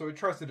ship. So it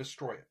tries to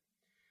destroy it.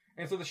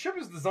 And so the ship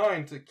is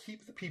designed to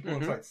keep the people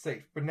inside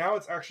safe. But now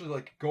it's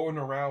actually going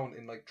around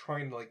and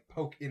trying to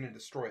poke in and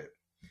destroy it.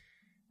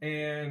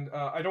 And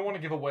I don't want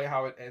to give away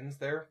how it ends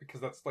there, because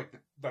that's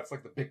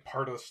the big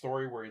part of the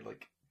story where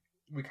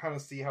we kind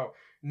of see how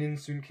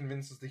Ninsun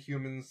convinces the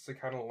humans to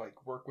kind of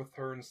work with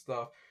her and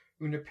stuff.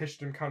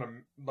 Utnapishtim kind of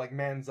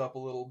mans up a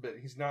little bit.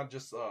 He's not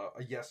just a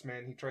yes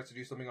man. He tries to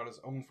do something on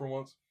his own for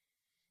once.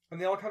 And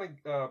they all kind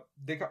of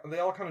they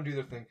all kind of do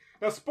their thing.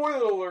 Now,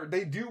 spoiler alert,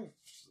 they do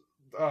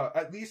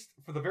at least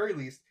for the very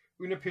least,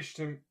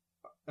 Utnapishtim,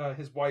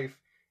 his wife,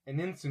 and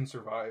Ninsun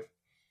survive.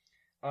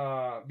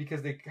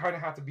 because they kind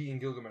of have to be in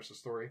Gilgamesh's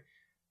story.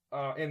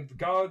 And the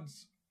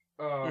gods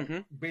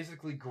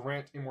basically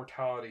grant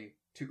immortality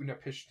to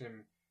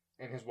Utnapishtim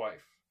and his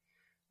wife.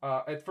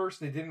 At first,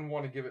 they didn't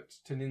want to give it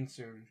to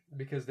Ninsun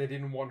because they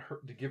didn't want her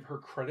to give her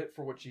credit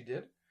for what she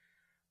did.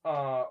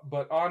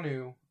 But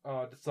Anu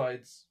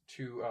decides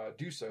to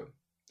do so.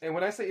 And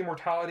when I say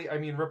immortality, I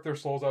mean rip their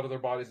souls out of their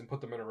bodies and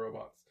put them into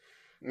robots.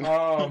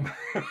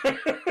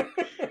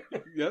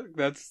 Yeah,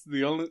 that's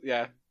the only.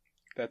 Yeah,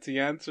 that's the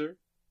answer.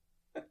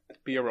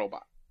 Be a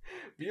robot.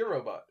 Be a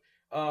robot.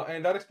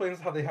 And that explains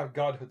how they have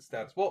godhood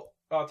status. Well,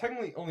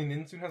 technically, only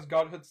Ninsun has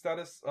godhood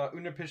status.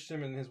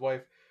 Utnapishtim and his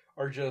wife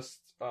are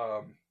just,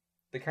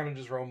 they kind of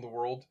just roam the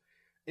world.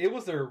 It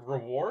was their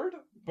reward,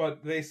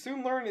 but they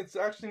soon learn it's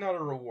actually not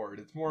a reward.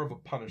 It's more of a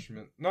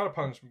punishment. Not a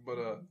punishment, but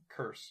a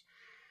curse.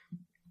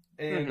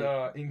 And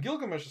in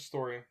Gilgamesh's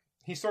story,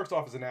 he starts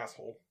off as an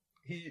asshole.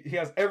 He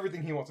has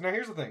everything he wants. Now,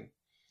 here's the thing.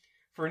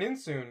 For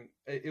Ninsun,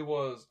 it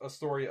was a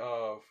story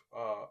of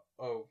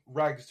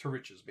rags to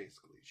riches,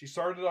 basically. She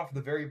started off at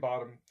the very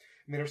bottom and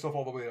made herself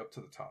all the way up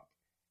to the top.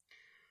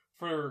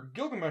 For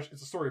Gilgamesh,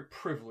 it's a story of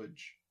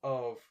privilege,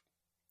 of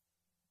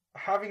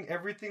having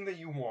everything that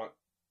you want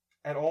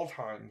at all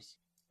times,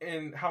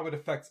 and how it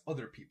affects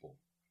other people.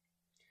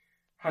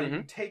 How you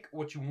can take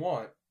what you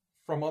want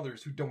from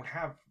others who don't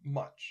have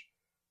much.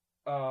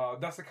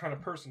 That's the kind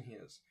of person he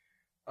is.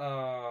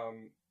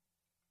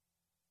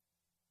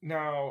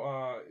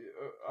 Now,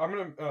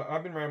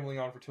 I've been rambling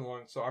on for too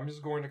long, so I'm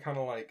just going to kind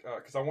of like,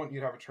 because I want you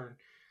to have a turn.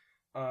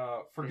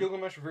 For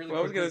Gilgamesh, really quickly,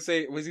 I was gonna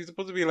say, was he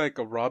supposed to be like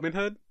a Robin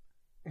Hood?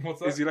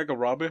 What's that? Is he like a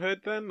Robin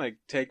Hood then? Like,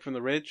 take from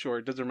the rich, or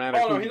it doesn't matter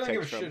Oh, who no, he doesn't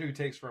give a takes shit from? who he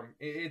takes from.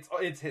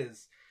 It's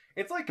his.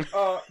 It's like,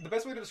 the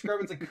best way to describe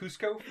it's like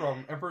Cusco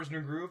from Emperor's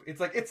New Groove. It's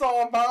like, it's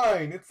all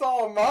mine! It's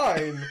all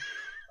mine!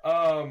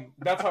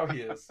 That's how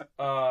he is.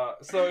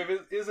 So if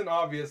it isn't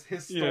obvious,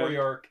 his story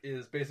arc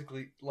is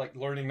basically like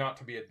learning not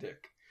to be a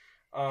dick.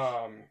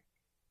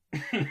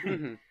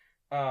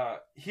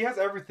 He has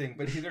everything,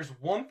 but there's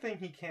one thing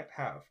he can't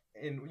have.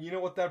 And you know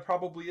what that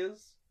probably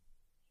is?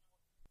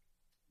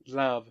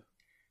 Love.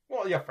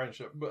 Well, yeah,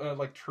 friendship. But,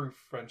 like true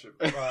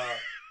friendship.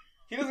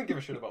 He doesn't give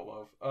a shit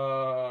about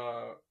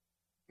love.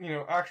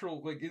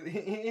 Actual, like,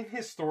 in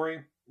his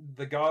story,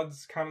 the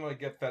gods kind of like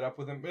get fed up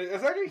with him. But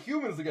it's actually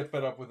humans that get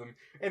fed up with him.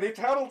 And they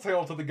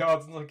tattletale to the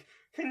gods and like,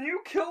 can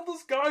you kill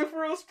this guy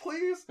for us,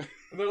 please?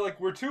 And they're like,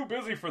 we're too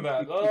busy for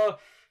that.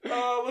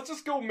 Let's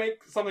just go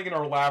make something in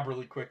our lab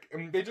really quick.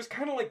 And they just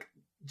kind of like,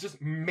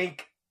 just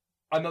make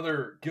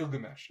another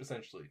Gilgamesh,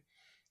 essentially.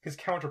 His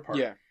counterpart.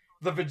 Yeah.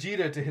 The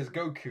Vegeta to his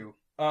Goku.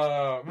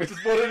 Which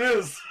is what it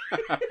is.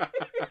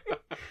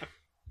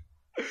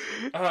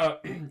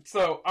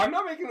 So, I'm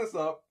not making this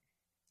up,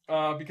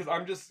 because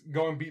I'm just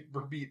going beat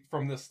for beat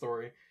from this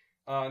story.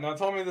 Now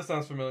tell me if this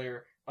sounds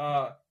familiar.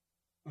 The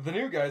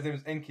new guy, his name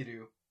is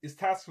Enkidu, is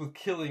tasked with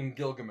killing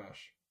Gilgamesh.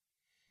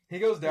 He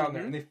goes down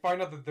there, and they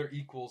find out that they're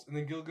equals, and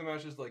then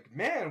Gilgamesh is like,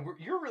 man,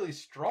 you're really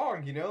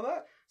strong, you know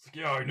that? It's like,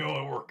 yeah, I know,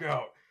 I work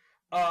out.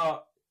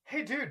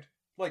 Hey dude,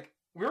 like,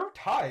 we're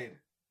tied.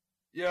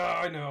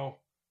 Yeah, I know.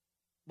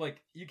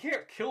 Like, you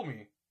can't kill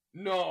me.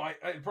 No, I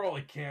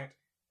probably can't.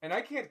 And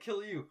I can't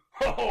kill you.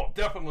 Oh,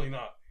 definitely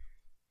not.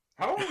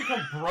 How about we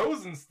become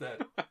bros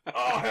instead?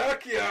 Oh,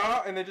 heck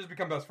yeah! And they just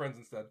become best friends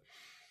instead.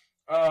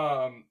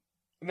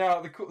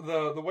 Now,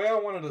 the way I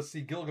wanted to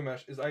see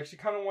Gilgamesh is I actually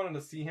kind of wanted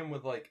to see him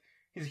with, like,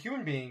 he's a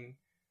human being,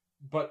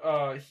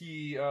 but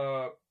he,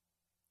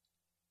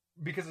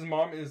 because his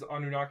mom is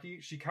Anunnaki,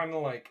 she kind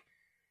of, like,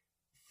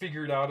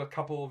 figured out a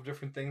couple of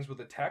different things with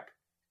the tech,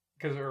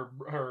 because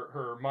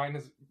her mind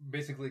has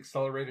basically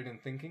accelerated in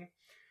thinking.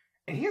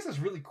 And he has this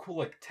really cool,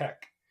 like,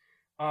 tech.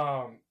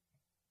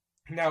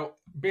 Now,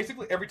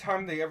 basically every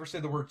time they ever say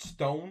the word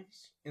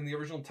stones in the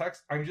original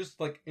text, I'm just,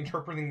 like,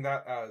 interpreting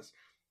that as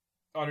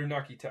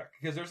Anunnaki tech.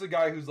 Because there's a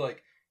guy who's,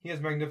 like, he has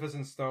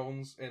magnificent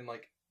stones, and,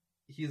 like,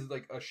 he's,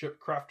 like, a ship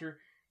crafter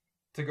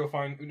to go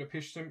find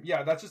Utnapishtim.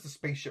 Yeah, that's just a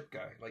spaceship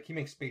guy. Like, he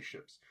makes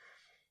spaceships.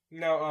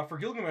 Now, for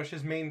Gilgamesh,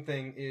 his main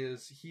thing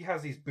is he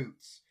has these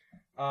boots.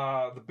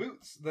 The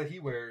boots that he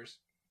wears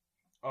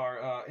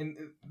are, he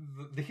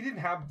didn't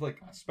have,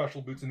 like,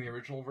 special boots in the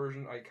original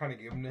version. I kind of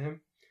gave them to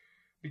him.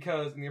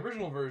 Because in the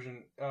original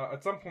version,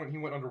 at some point he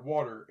went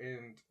underwater,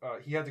 and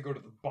he had to go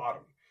to the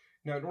bottom.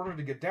 Now, in order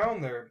to get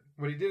down there,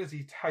 what he did is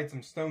he tied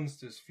some stones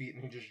to his feet,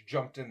 and he just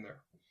jumped in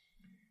there.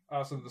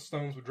 So the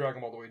stones would drag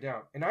him all the way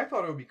down. And I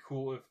thought it would be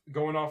cool if,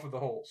 going off of the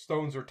whole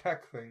stones or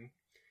tech thing,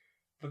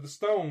 that the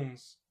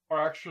stones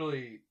are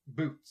actually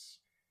boots.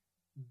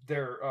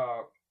 They're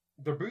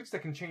boots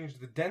that can change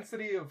the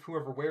density of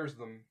whoever wears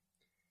them,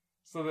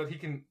 so that he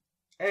can,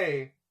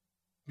 A,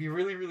 be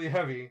really, really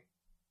heavy,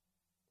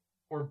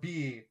 or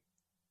B,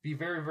 be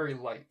very, very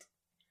light.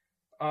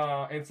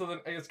 And so then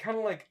it's kind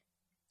of like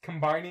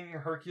combining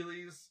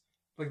Hercules,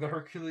 like the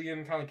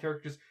Herculean kind of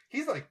characters.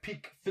 He's like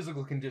peak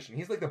physical condition.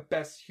 He's like the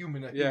best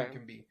human a human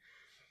can be.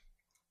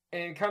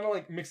 And kind of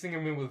like mixing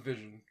him in with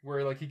Vision,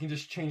 where like he can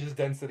just change his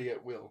density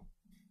at will.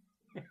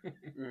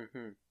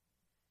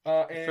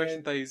 First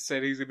I thought you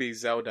said he's gonna be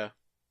Zelda.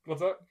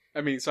 What's that?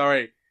 I mean,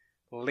 sorry,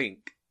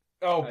 Link.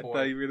 Oh, I boy.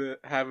 thought you were going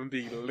to have him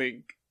be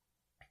Link.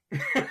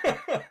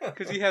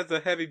 Because he has the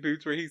heavy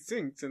boots where he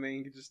sinks, and then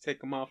you can just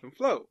take them off and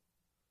float.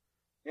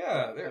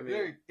 Yeah,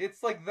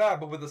 it's like that,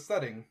 but with a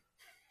setting.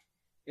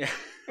 Yeah.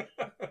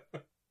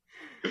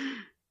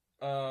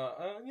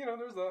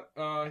 There's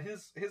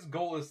that. His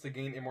goal is to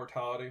gain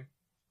immortality.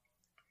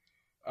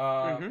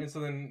 And so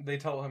then they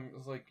tell him,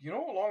 it's like, a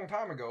long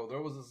time ago,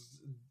 there was this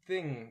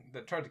thing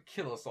that tried to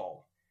kill us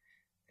all.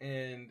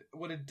 And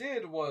what it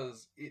did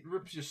was, it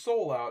rips your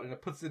soul out and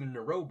it puts it in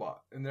a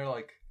robot. And they're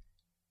like,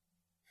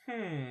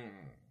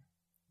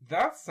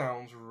 that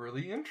sounds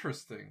really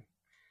interesting.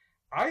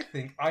 I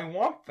think I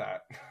want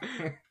that.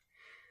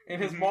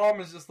 And his mom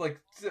is just like,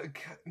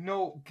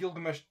 no,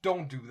 Gilgamesh,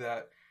 don't do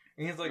that.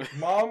 And he's like,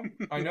 Mom,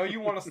 I know you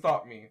want to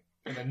stop me.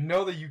 And I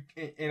know that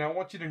and I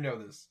want you to know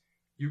this.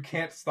 You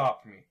can't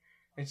stop me.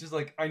 And she's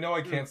like, I know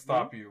I can't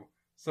stop you.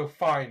 So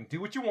fine,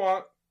 do what you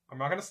want. I'm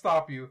not going to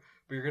stop you.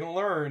 But you're going to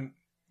learn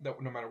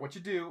that no matter what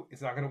you do,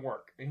 it's not going to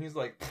work. And he's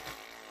like,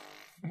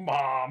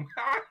 Mom.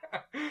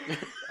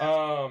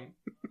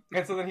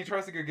 And so then he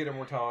tries to go get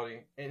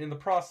immortality. And in the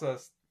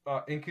process,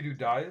 Enkidu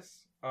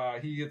dies.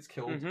 He gets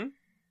killed. And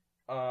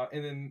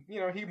then,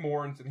 he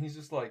mourns and he's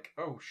just like,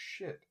 oh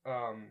shit.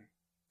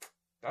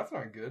 That's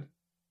not good.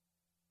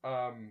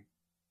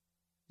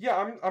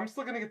 Yeah, I'm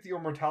still gonna get the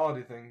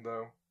immortality thing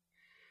though.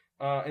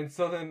 And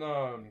so then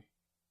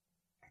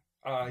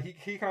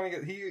he kind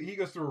of he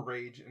goes through a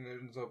rage and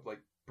ends up like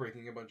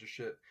breaking a bunch of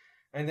shit.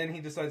 And then he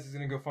decides he's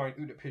gonna go find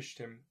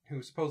Utnapishtim,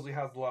 who supposedly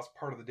has the last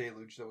part of the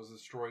deluge that was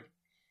destroyed.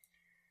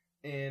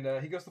 And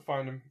he goes to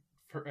find him.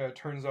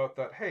 Turns out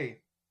that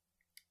hey,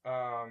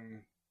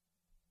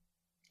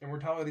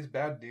 immortality's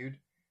bad, dude.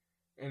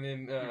 And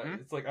then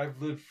it's like,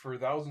 I've lived for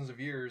thousands of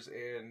years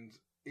and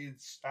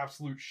it's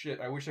absolute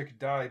shit. I wish I could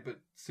die, but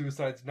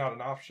suicide's not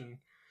an option.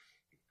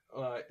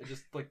 It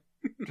just like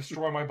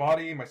destroy my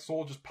body. My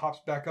soul just pops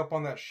back up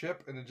on that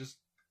ship and it just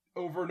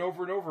over and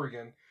over and over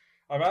again.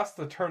 I've asked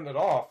to turn it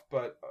off,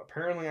 but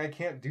apparently I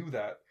can't do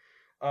that.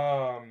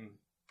 And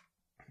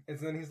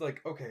then he's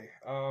like, okay,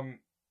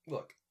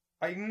 look,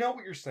 I know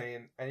what you're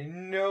saying. I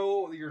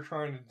know that you're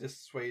trying to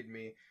dissuade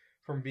me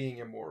from being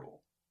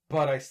immortal,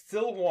 but I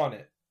still want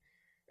it.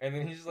 And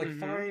then he's just like,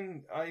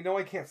 fine, I know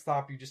I can't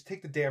stop you, just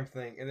take the damn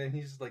thing. And then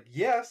he's just like,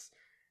 yes,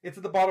 it's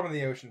at the bottom of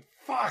the ocean.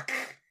 Fuck!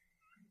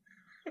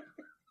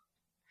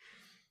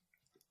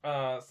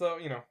 So,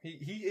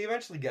 he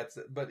eventually gets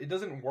it, but it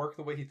doesn't work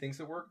the way he thinks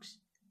it works.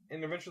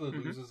 And eventually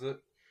loses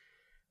it.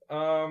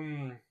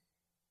 Bummer.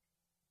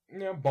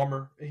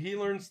 He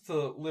learns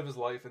to live his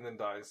life and then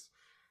dies.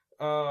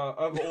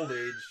 Of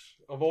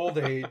old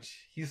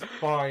age. He's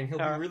fine. He'll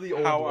be really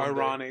old. How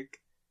ironic.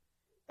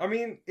 I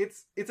mean,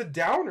 it's a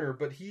downer,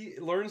 but he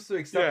learns to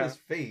accept his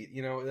fate.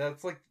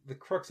 That's like the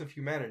crux of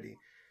humanity.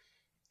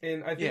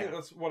 And I think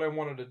that's what I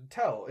wanted to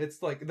tell.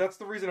 It's like, that's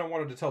the reason I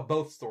wanted to tell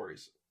both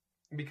stories.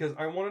 Because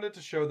I wanted it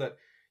to show that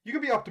you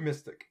can be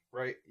optimistic,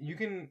 right? You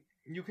can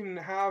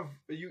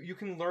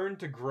learn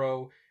to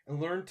grow and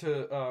learn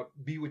to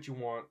be what you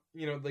want.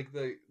 Like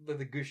the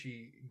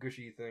gushy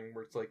thing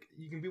where it's like,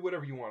 you can be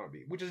whatever you want to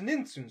be, which is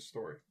Ninsun's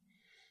story.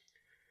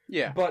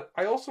 Yeah. But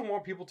I also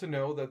want people to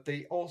know that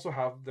they also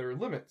have their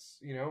limits,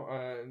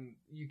 and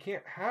you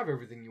can't have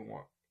everything you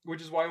want.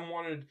 Which is why I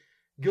wanted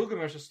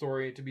Gilgamesh's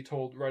story to be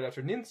told right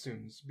after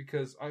Ninsun's,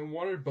 because I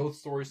wanted both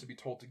stories to be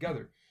told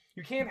together.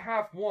 You can't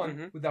have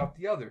one without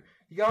the other.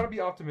 You gotta be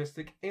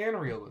optimistic and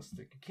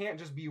realistic. You can't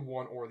just be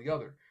one or the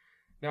other.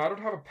 Now, I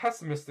don't have a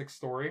pessimistic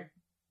story,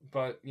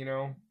 but,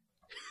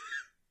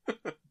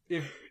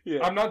 if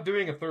I'm not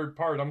doing a third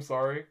part, I'm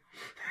sorry.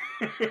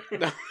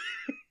 No.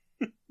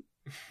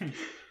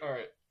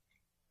 Alright.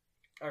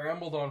 I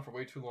rambled on for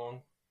way too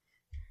long.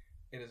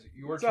 It is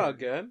your It's turn. all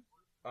good.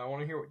 I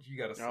want to hear what you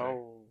gotta say.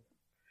 Oh.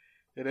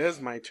 It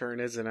is my turn,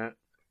 isn't it?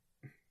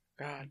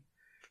 God.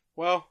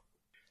 Well,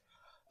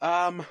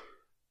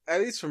 at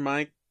least for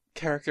my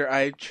character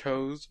I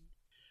chose,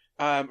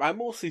 I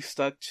mostly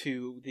stuck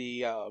to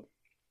the,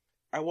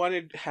 I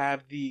wanted to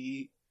have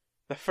the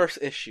first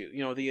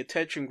issue, the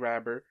attention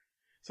grabber,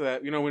 so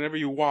that, whenever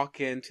you walk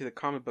into the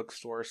comic book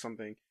store or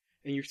something,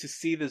 and you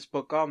see this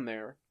book on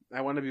there,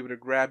 I want to be able to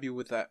grab you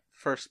with that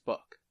first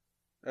book,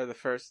 or the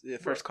first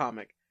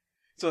comic.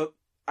 So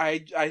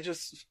I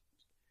just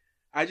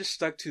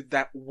stuck to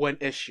that one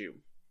issue.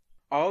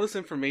 All this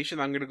information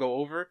I'm going to go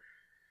over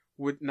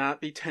would not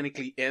be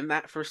technically in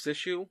that first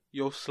issue.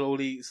 You'll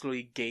slowly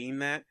gain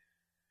that.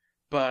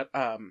 But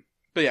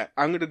yeah,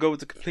 I'm going to go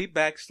with the complete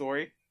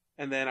backstory,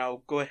 and then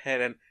I'll go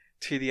ahead and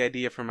to the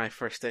idea for my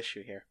first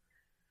issue here.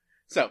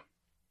 So,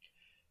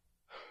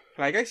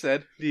 like I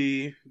said,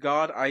 the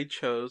god I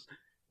chose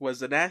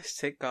was an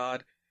Aztec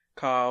god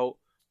called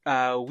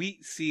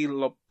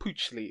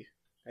Huitzilopochtli,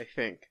 I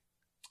think.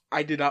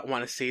 I did not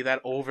want to say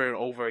that over and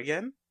over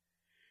again,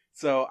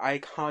 so I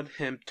called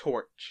him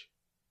Torch.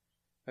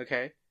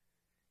 Okay?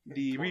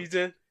 The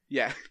reason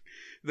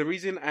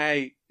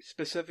I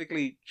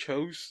specifically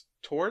chose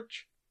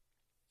Torch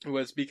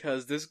was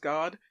because this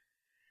god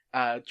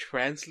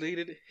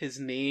translated, his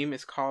name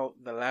is called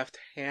the Left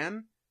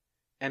Hand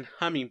and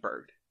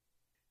Hummingbird.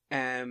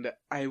 And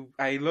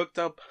I looked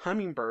up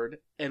Hummingbird,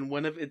 and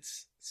one of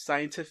its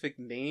scientific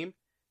name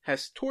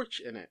has torch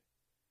in it.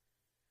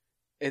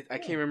 I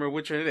can't remember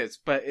which one it is,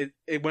 but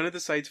one of the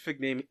scientific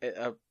name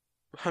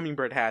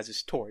Hummingbird has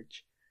is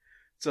Torch.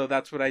 So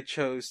that's what I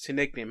chose to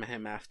nickname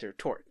him after,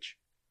 Torch.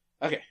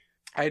 Okay,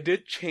 I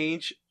did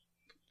change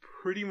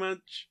pretty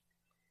much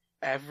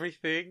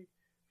everything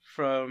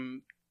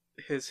from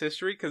his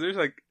history, because there's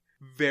like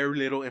very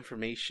little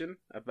information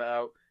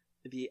about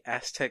the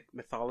Aztec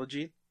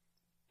mythology.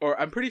 Or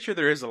I'm pretty sure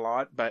there is a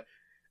lot, but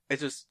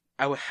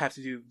I would have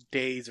to do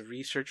days of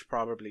research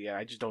probably, and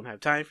I just don't have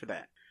time for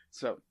that.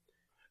 So,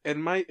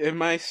 in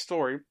my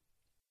story,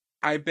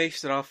 I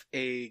based it off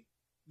the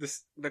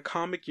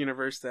comic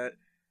universe that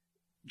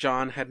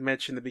John had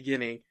mentioned in the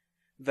beginning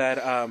that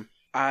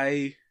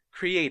I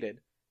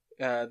created.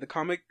 The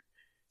comic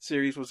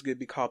series was going to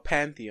be called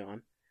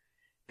Pantheon,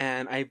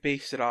 and I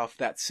based it off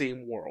that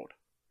same world,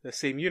 the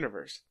same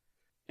universe.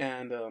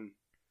 And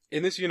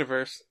in this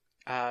universe,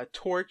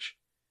 Torch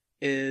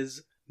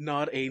is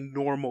not a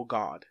normal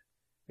god.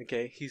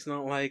 Okay, he's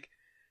not like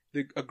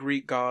a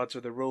Greek gods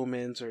or the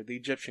Romans or the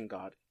Egyptian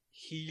god.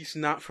 He's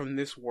not from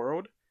this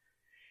world.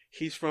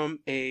 He's from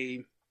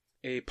a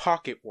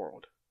pocket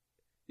world.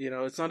 You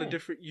know, it's not a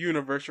different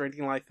universe or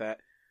anything like that.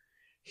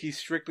 He's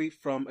strictly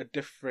from a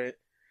different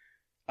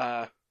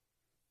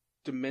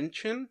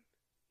dimension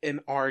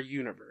in our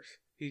universe.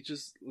 He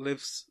just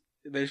lives.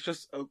 There's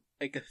just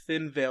a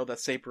thin veil that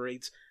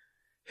separates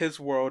his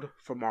world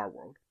from our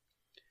world.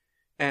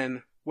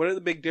 And one of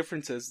the big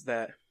differences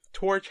that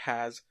Torch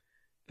has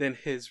than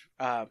his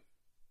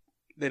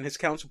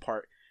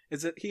counterpart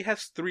is that he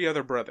has 3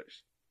 other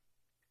brothers.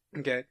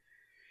 Okay,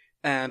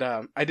 and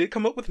I did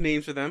come up with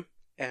names for them,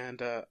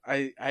 and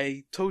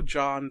I told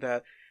John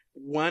that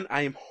one,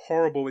 I am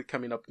horrible with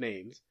coming up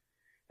names,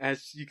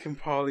 as you can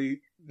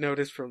probably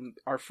notice from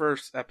our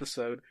first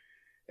episode,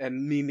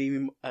 and me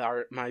naming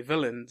my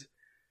villains.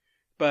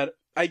 But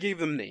I gave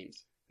them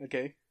names.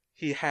 Okay,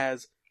 he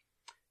has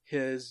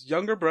his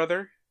younger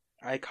brother.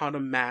 I called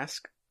him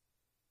Mask.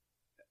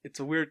 It's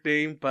a weird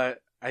name,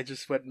 but I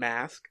just went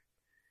Mask.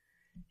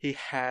 He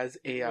has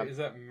a... Wait, is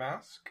that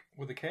Mask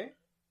with a K?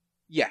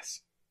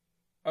 Yes.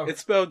 Okay. It's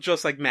spelled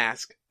just like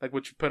mask, like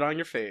what you put on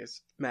your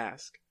face.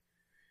 Mask.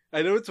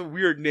 I know it's a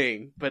weird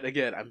name, but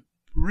again, I'm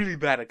really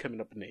bad at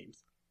coming up with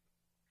names.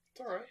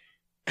 It's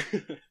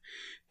alright.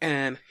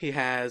 And he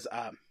has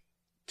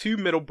 2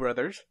 middle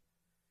brothers.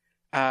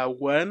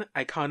 One,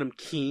 I called him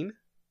Keen,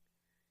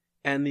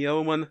 and the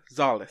other one,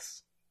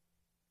 Zalis.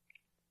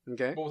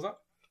 Okay? What was that?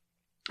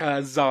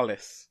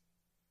 Zalis.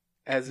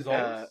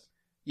 Zalis?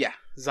 Yeah,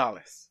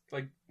 Zalis.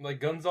 Like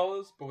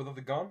Gonzalez, but without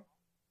the gun?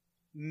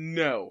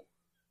 No.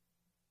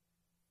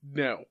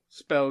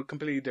 Spelled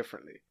completely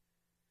differently.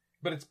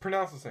 But it's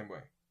pronounced the same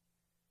way.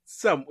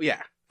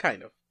 Yeah,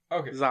 kind of.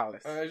 Okay.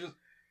 Zalis.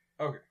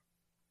 Okay.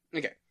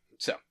 Okay,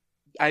 so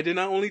I did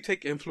not only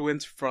take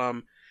influence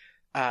from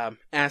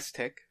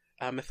Aztec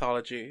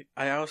mythology,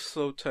 I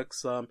also took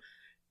some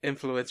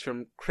influence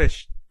from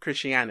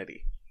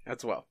Christianity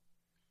as well.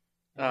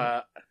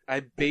 I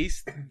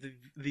based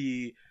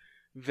the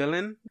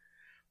villain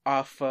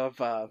off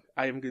of,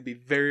 I am going to be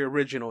very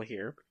original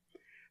here.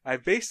 I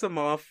based them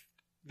off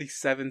the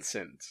 7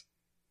 sins.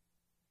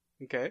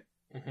 Okay?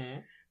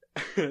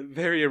 Mm-hmm.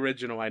 Very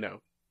original, I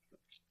know.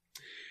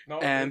 No,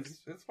 and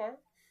it's fine.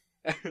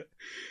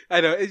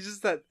 I know, it's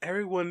just that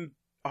everyone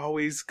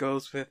always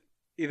goes with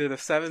either the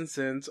 7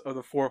 sins or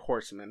the 4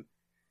 horsemen.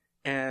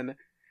 And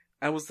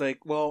I was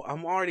like, well,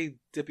 I'm already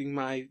dipping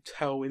my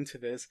toe into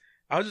this.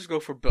 I'll just go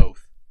for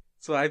both.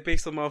 So I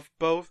based them off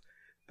both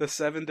the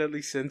 7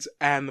 deadly sins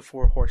and the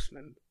 4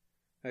 horsemen.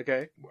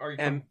 Okay? Are you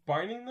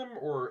combining them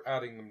or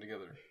adding them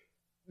together?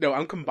 No,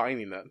 I'm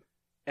combining them.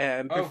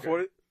 And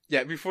before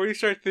you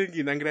start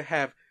thinking I'm gonna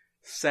have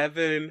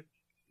 7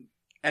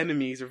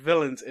 enemies or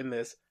villains in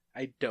this,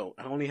 I don't.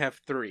 I only have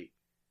 3.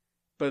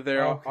 But they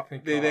all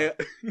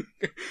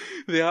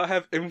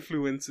have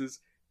influences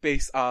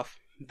based off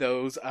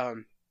those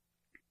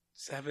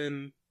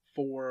 7,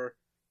 4,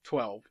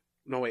 12.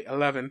 No wait,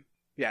 11.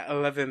 Yeah,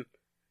 11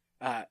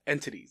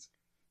 entities.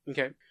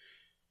 Okay.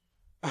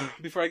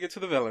 Before I get to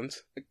the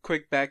villains, a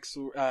quick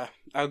backstory.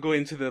 I'll go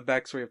into the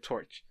backstory of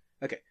Torch.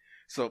 Okay,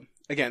 so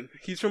again,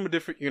 he's from a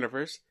different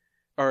universe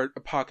or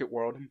a pocket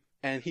world,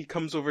 and he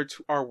comes over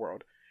to our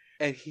world,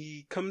 and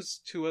he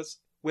comes to us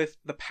with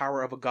the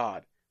power of a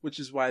god, which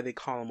is why they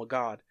call him a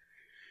god.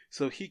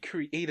 So he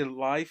created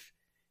life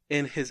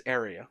in his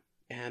area,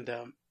 and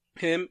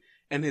him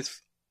and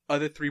his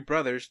other 3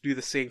 brothers do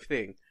the same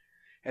thing,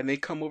 and they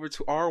come over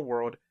to our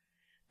world,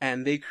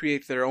 and they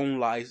create their own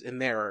lives in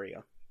their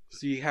area.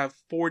 So you have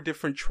 4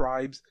 different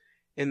tribes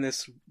in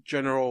this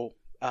general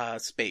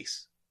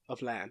space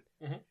of land.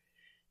 Mm-hmm.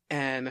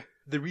 And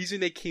the reason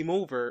they came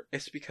over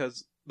is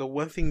because the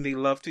one thing they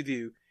love to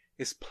do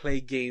is play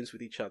games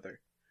with each other.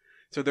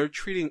 So they're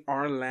treating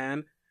our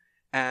land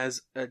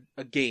as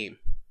a game,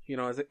 you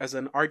know, as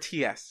an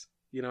RTS.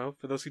 You know,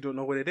 for those who don't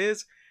know what it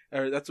is,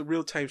 that's a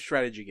real-time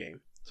strategy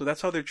game. So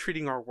that's how they're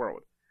treating our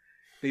world.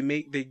 They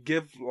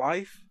give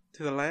life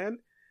to the land,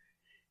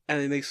 and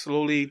then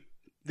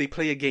they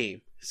play a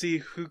game. See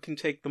who can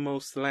take the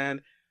most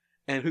land,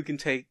 and who can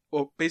take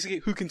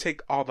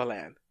all the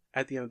land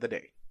at the end of the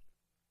day.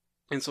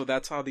 And so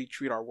that's how they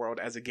treat our world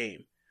as a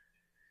game.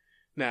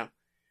 Now,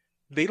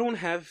 they don't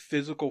have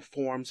physical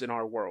forms in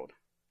our world.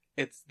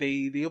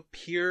 They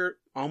appear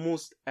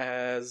almost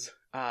as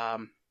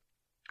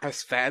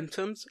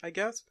phantoms, I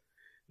guess.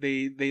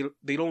 They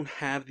don't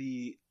have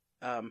the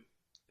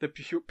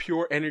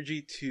pure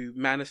energy to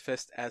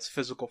manifest as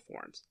physical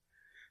forms.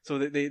 So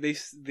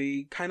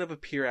they kind of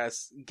appear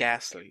as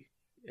ghastly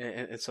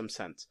in some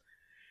sense.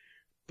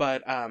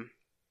 But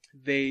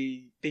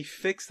they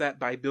fix that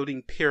by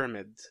building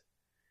pyramids,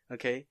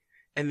 okay?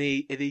 And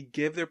they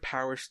give their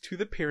powers to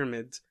the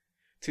pyramids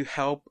to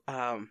help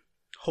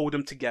hold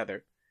them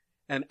together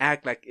and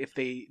act like if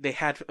they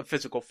had a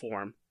physical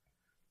form.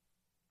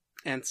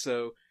 And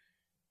so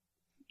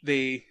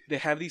they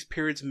have these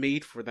pyramids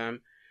made for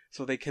them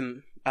so they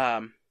can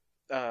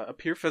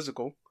appear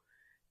physical,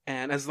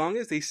 and as long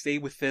as they stay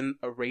within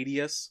a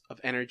radius of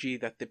energy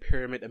that the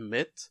pyramid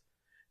emits,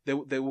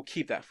 they will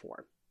keep that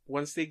form.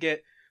 Once they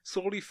get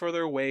slowly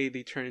further away,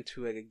 they turn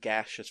into a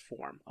gaseous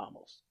form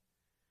almost.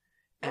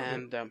 Okay.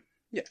 And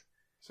yeah.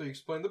 So you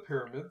explained the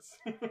pyramids.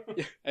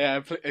 Yeah,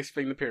 I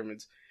explained the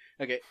pyramids.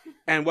 Okay,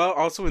 and well,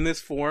 also in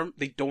this form,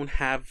 they don't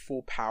have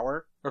full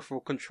power or full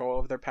control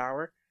of their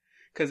power,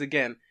 because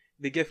again,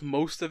 they give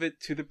most of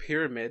it to the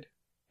pyramid,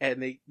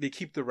 and they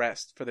keep the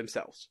rest for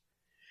themselves.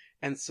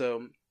 And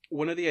so,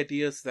 one of the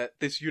ideas that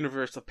this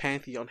universe of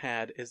Pantheon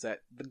had is that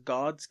the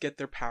gods get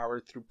their power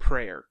through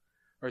prayer,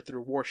 or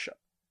through worship.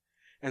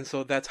 And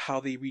so that's how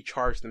they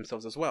recharge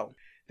themselves as well.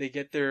 They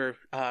get their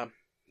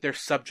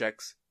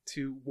subjects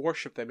to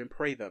worship them and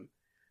pray them.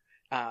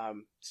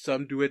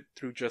 Some do it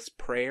through just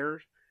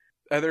prayer.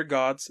 Other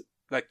gods,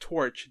 like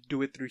Torch,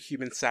 do it through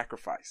human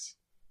sacrifice.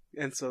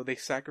 And so they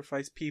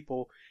sacrifice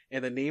people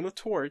in the name of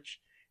Torch,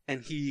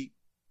 and he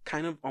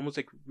kind of almost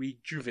like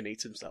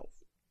rejuvenates himself.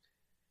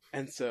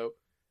 And so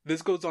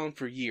this goes on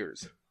for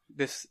years.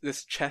 This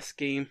chess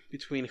game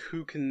between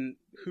who can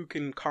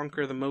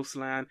conquer the most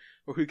land,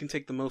 or who can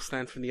take the most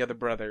land from the other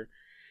brother,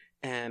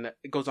 and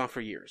it goes on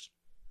for years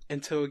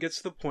until it gets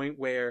to the point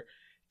where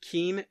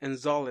Keen and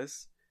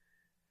Zolas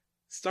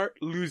start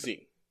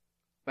losing,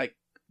 like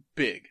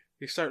big.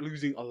 They start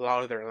losing a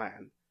lot of their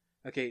land.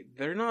 Okay,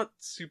 they're not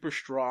super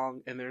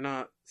strong and they're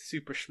not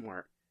super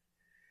smart.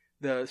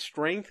 The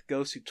strength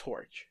goes to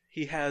Torch.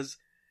 He has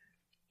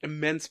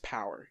immense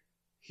power.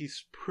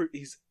 He's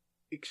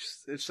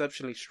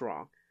exceptionally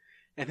strong.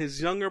 And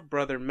his younger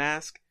brother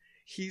Mask,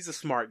 he's a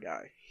smart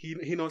guy.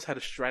 He knows how to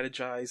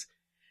strategize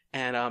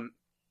and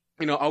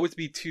always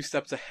be 2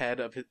 steps ahead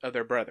of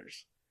their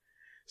brothers.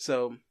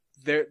 So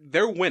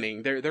they're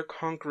winning. They're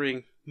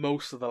conquering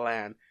most of the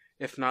land,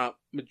 if not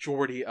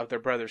majority of their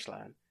brother's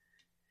land.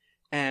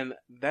 And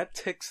that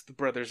ticks the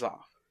brothers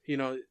off.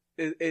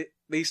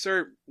 They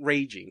start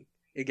raging,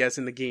 I guess,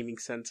 in the gaming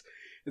sense.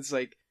 It's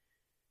like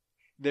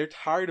they're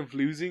tired of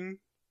losing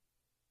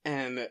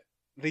and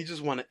they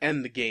just want to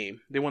end the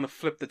game. They want to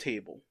flip the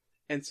table.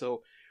 And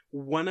so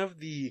one of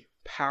the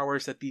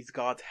powers that these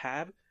gods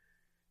have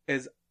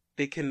is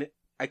they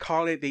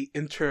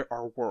enter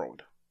our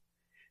world,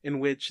 in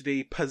which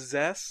they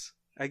possess,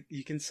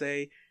 you can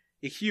say,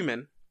 a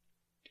human,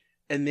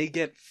 and they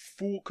get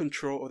full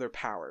control of their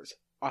powers,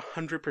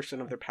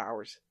 100% of their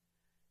powers.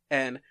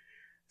 And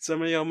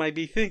some of y'all might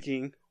be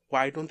thinking,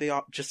 why don't they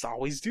just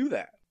always do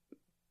that?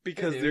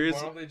 Because there is.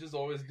 Why don't they just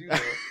always do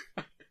that?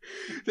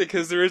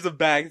 Because there is a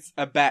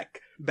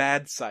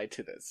bad side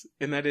to this,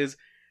 and that is,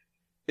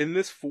 in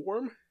this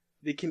form,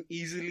 they can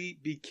easily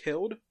be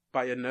killed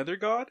by another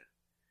god,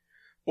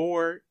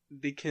 or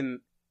they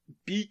can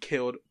be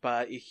killed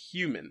by a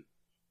human.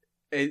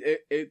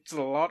 It's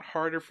a lot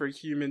harder for a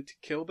human to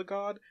kill the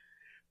god,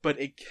 but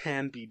it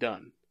can be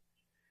done.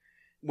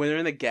 When they're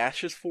in the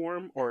gaseous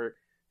form or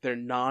their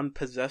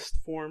non-possessed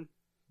form,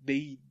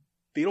 they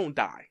don't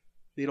die.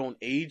 They don't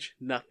age,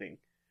 nothing.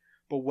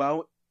 But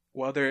while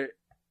they're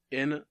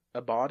in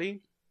a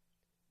body,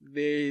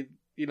 they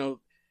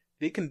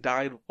can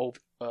die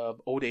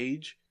of old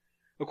age.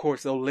 Of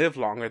course, they'll live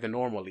longer than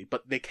normally,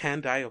 but they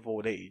can die of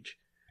old age.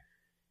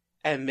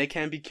 And they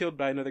can be killed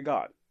by another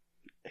god.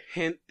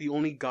 Hint, the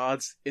only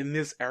gods in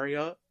this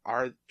area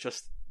are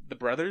just the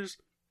brothers.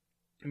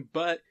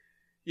 But,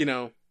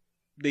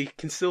 they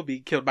can still be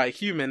killed by a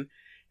human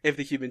if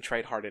the human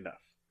tried hard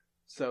enough.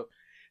 So,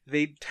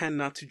 they tend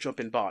not to jump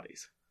in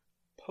bodies.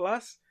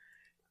 Plus,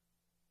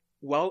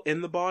 while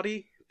in the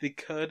body, they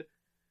could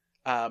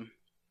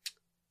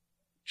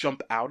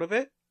jump out of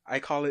it. I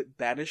call it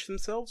banish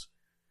themselves.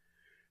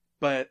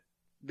 But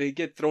they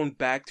get thrown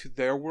back to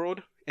their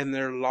world, and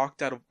they're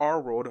locked out of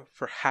our world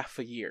for half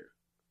a year.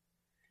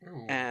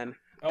 Ooh. And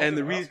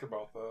the reason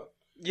about that.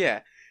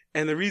 Yeah,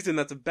 and the reason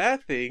that's a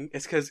bad thing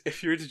is because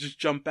if you were to just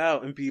jump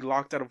out and be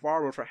locked out of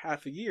our world for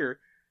half a year,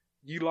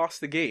 you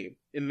lost the game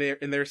in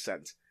their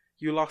sense.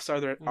 You lost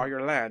all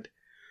your land.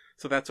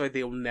 So that's why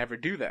they'll never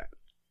do that.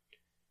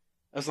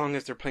 As long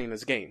as they're playing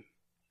this game.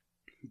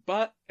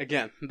 But,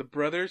 again, the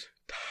brothers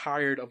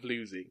tired of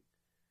losing.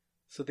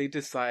 So they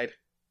decide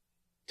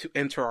to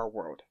enter our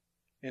world.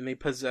 And they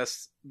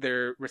possess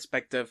their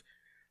respective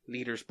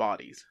leaders'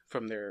 bodies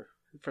from their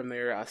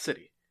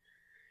city.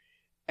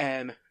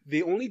 And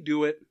they only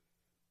do it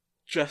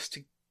just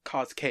to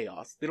cause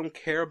chaos. They don't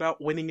care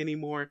about winning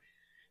anymore.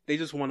 They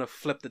just want to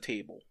flip the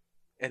table.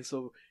 And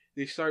so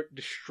they start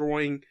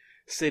destroying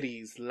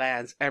cities,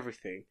 lands,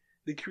 everything.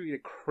 They create a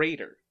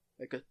crater,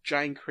 like a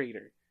giant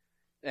crater.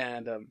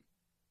 And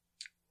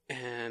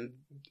again,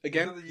 is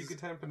that the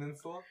Yucatan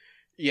Peninsula?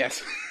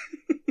 Yes.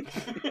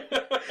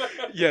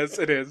 Yes,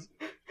 it is.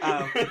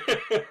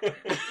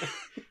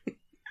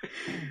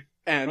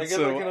 And I guess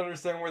I can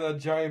understand where that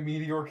giant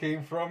meteor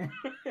came from.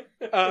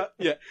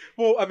 Yeah.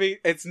 Well, I mean,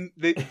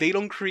 they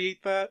don't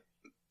create that.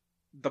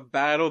 The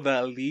battle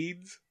that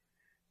leads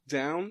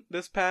down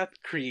this path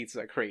creates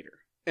that crater.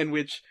 In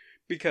which,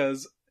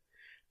 because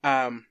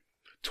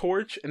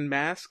Torch and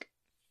Mask,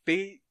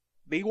 they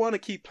want to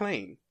keep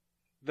playing.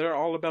 They're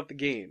all about the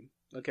game.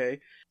 Okay?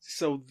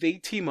 So they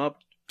team up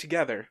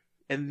together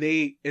and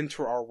they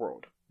enter our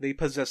world. They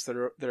possess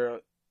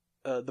the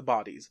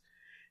bodies.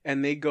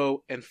 And they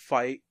go and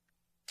fight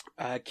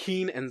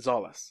Keen and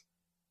Zolas.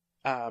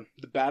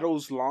 The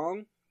battle's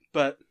long,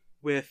 but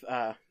with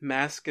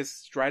Mask's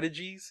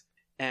strategies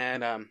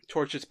and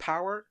Torch's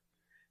power,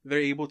 they're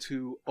able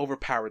to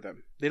overpower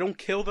them. They don't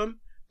kill them,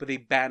 but they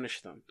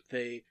banish them.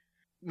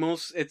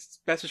 It's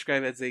best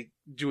described as they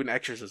do an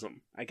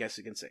exorcism, I guess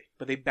you can say.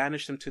 But they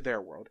banish them to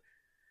their world.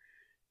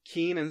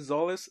 Keen and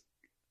Zolas,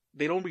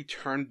 they don't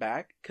return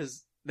back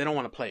because they don't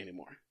want to play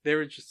anymore.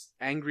 They're just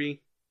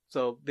angry,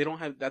 so they don't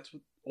have. That's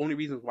the only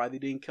reason why they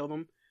didn't kill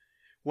them.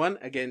 One,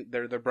 again,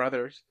 they're their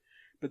brothers.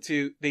 But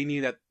two, they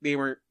knew that they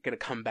weren't going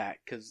to come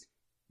back because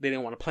they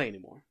didn't want to play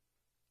anymore.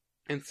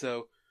 And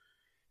so,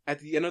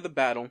 at the end of the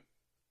battle,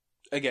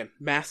 again,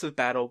 massive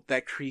battle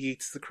that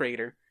creates the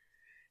crater,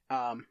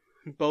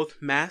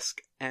 both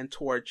Mask and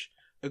Torch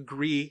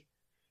agree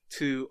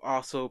to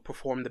also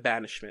perform the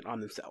banishment on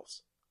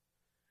themselves.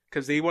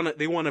 Because they want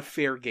a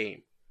fair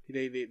game.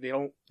 They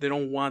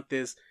don't want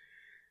this,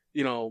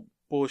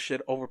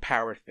 bullshit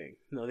overpower thing.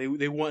 No,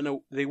 they want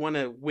to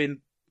win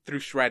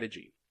through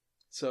strategy.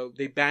 So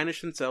they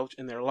banish themselves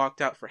and they're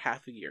locked out for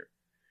half a year.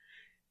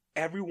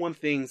 Everyone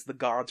thinks the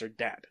gods are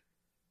dead.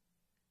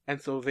 And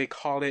so they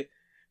call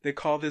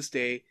this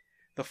day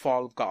the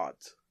Fall of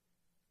Gods.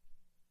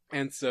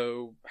 And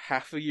so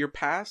half a year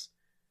pass,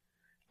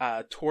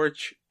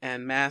 Torch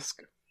and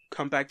Mask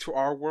come back to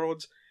our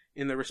worlds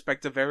in their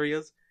respective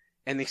areas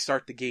and they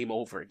start the game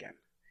over again.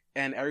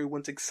 And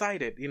everyone's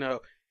excited,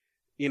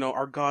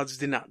 our gods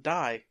did not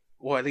die.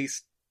 Well, at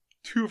least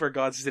two of our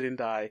gods didn't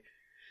die.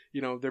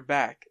 They're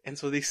back. And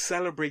so they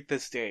celebrate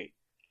this day.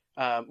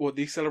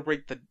 They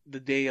celebrate the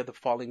day of the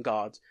fallen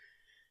gods.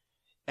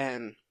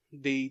 And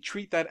they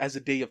treat that as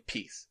a day of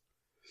peace.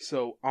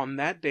 So on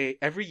that day,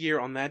 every year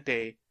on that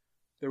day,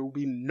 there will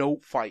be no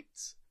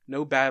fights,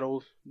 no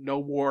battles, no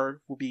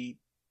war will be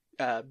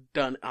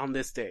done on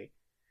this day.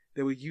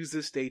 They will use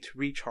this day to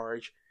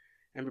recharge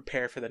and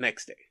prepare for the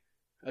next day.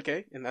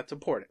 Okay? And that's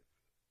important.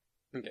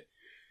 Okay.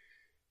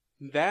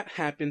 That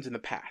happens in the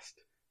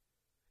past.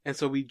 And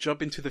so we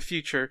jump into the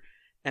future,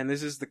 and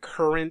this is the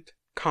current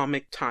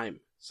comic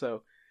time.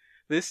 So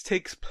this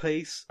takes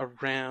place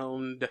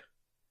around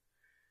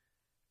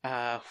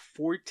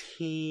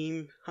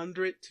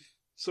 1400,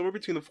 somewhere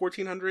between the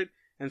 1400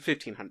 and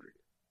 1500.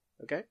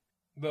 Okay?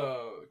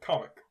 The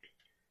comic.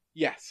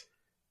 Yes.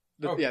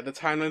 The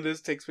timeline of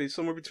this takes place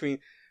somewhere between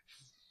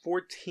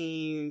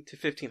 14 to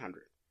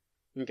 1500.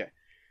 Okay.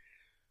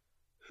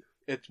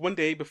 It's one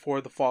day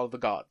before the Fall of the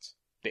Gods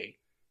Day,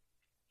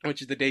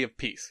 which is the day of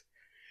peace.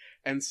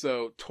 And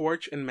so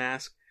Torch and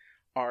Mask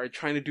are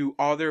trying to do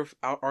all their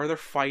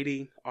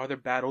fighting, all their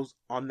battles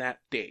on that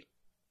day.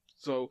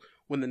 So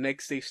when the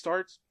next day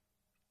starts,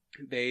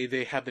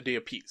 they have the day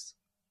of peace.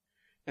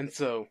 And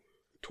so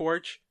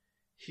Torch,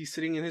 he's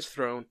sitting in his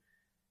throne,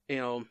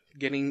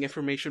 getting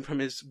information from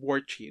his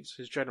war chiefs,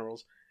 his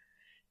generals.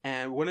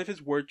 And one of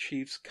his war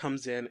chiefs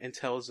comes in and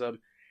tells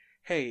them,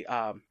 "Hey,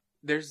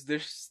 there's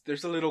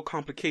a little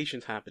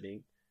complications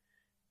happening."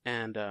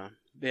 And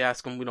they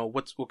ask him,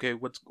 what's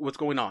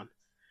going on?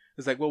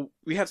 It's like, well,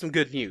 we have some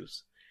good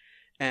news.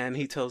 And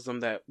he tells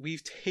them that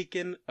we've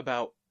taken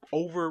about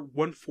over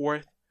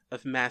 1/4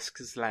 of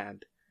Mask's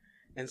land.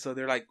 And so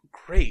they're like,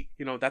 great,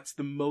 that's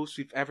the most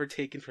we've ever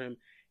taken from him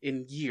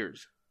in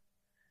years.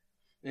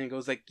 And he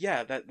goes like,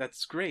 yeah,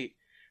 that's great.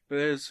 But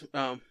there's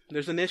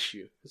an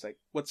issue. It's like,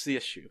 what's the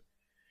issue?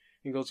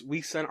 He goes,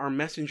 we sent our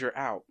messenger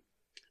out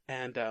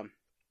and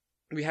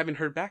we haven't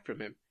heard back from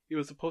him. He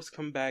was supposed to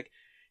come back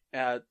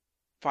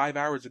 5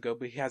 hours ago,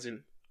 but he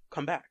hasn't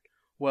come back.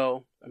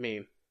 Well, I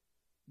mean,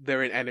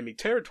 they're in enemy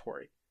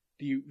territory.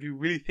 Do you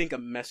really think a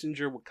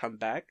messenger would come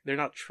back? They're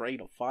not trained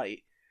to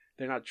fight.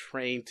 They're not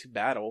trained to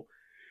battle.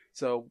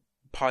 So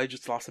probably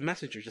just lost a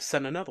messenger. Just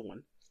send another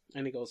one.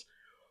 And he goes,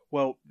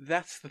 well,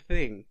 that's the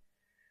thing.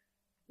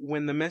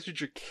 when the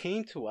messenger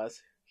came to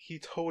us, he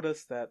told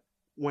us that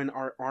when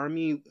our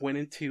army went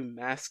into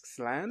Mask's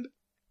land,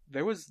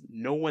 there was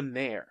no one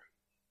there.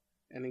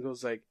 And he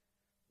goes like,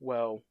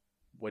 well,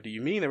 what do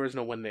you mean there was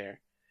no one there?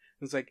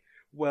 It's like,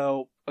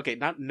 well, okay,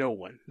 not no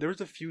one. There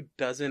was a few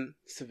dozen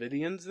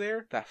civilians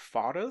there that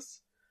fought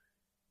us.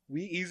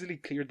 We easily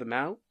cleared them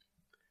out,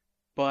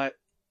 but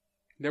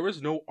there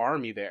was no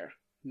army there.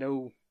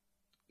 No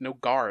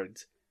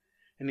guards.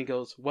 And he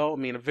goes, well, I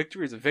mean, a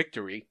victory is a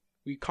victory.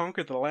 We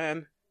conquered the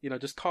land,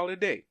 just call it a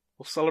day.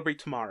 We'll celebrate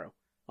tomorrow,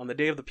 on the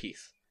day of the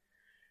peace.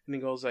 And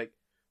he goes like,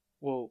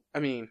 well, I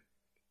mean,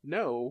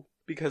 no,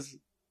 because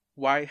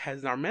why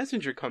hasn't our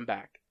messenger come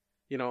back?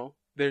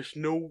 There's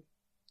no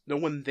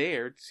one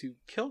there to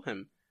kill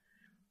him.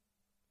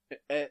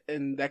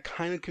 And that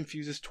kind of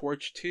confuses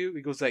Torch too.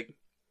 He goes like,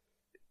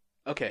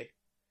 okay,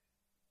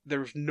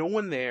 there's no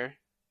one there,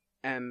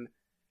 and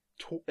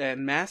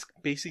Mask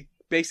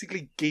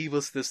basically gave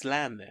us this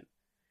land then.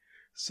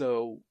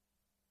 So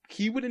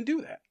he wouldn't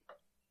do that.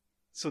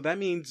 So that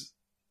means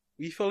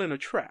we fell in a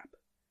trap.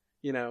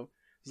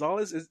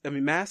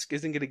 Mask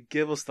isn't going to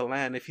give us the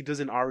land if he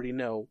doesn't already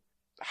know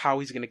how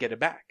he's going to get it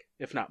back,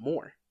 if not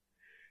more.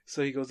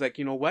 So he goes like,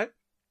 you know what?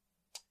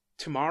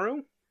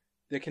 Tomorrow,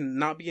 there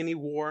cannot be any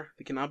war.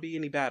 There cannot be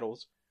any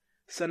battles.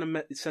 Send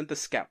the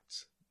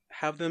scouts.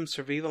 Have them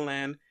survey the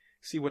land,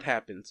 see what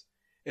happens.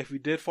 If we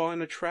did fall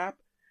in a trap,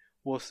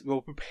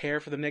 we'll prepare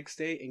for the next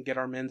day and get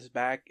our men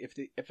back,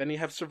 if any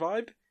have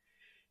survived,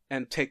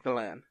 and take the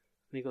land.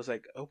 And he goes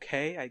like,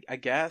 okay, I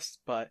guess,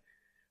 but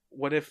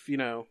what if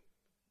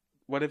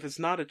it's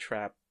not a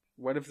trap?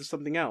 What if there's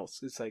something else?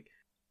 It's like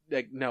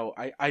no,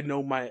 I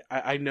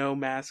know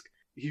Mask.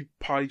 He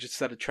probably just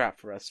set a trap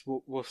for us.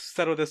 We'll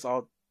settle this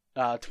all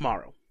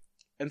tomorrow.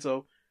 And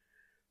so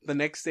the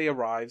next day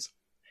arrives,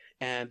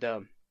 and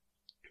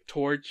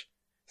Torch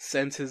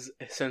sends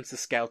the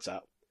scouts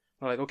out.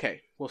 We're like,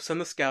 okay, we'll send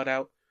the scout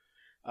out.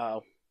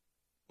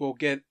 We'll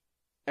get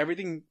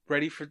everything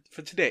ready for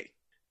today.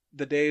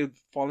 The day of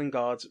fallen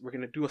gods. We're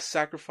going to do a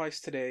sacrifice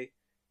today.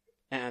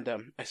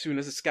 And as soon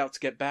as the scouts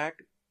get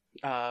back,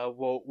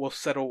 we'll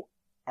settle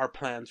our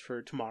plans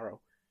for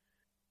tomorrow.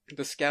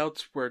 The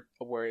scouts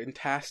were in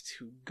task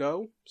to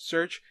go,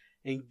 search,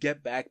 and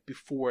get back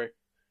before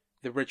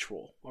the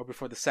ritual, or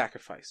before the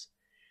sacrifice.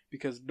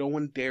 Because no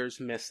one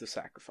dares miss the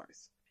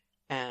sacrifice.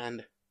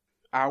 And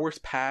hours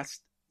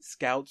passed,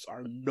 scouts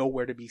are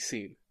nowhere to be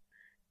seen.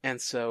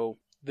 And so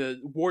the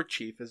war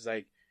chief is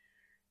like,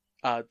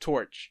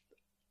 Torch,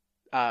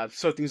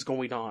 something's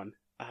going on.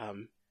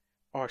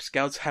 Our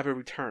scouts haven't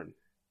returned.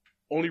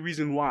 Only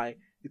reason why is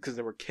because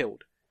they were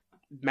killed.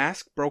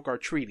 Mask broke our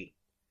treaty.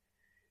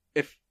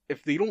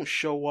 If they don't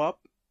show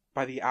up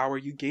by the hour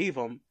you gave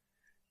them,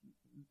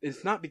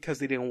 it's not because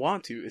they didn't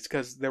want to. It's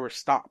because they were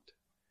stopped.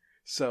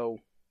 So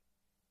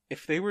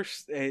if they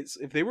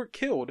were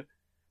killed,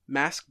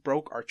 Mask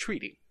broke our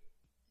treaty.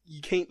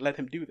 You can't let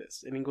him do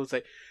this. And he goes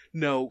like,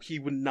 no, he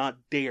would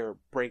not dare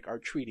break our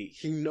treaty.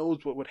 He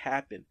knows what would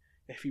happen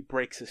if he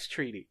breaks his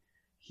treaty.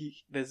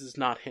 This is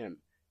not him.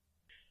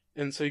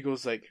 And so he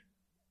goes like,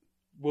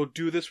 we'll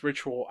do this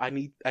ritual. I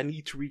need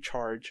to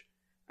recharge.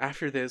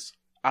 After this,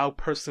 I'll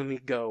personally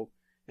go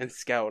and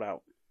scout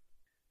out.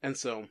 And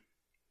so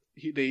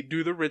they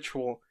do the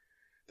ritual.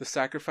 They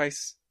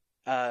sacrifice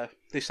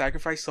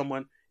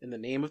someone in the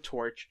name of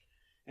Torch,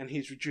 and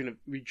he's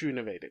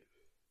rejuvenated.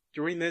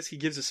 During this, he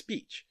gives a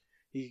speech.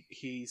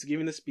 He's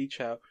giving a speech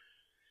out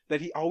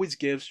that he always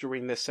gives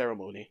during this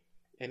ceremony,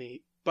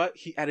 but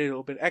he added a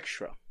little bit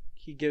extra.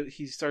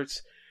 He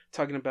starts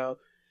talking about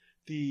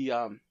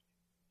the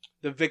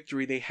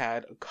victory they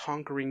had,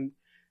 conquering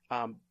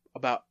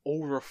about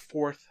over a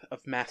fourth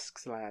of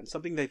Mask's land,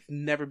 something they've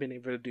never been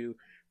able to do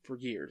for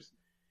years,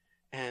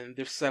 and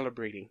they're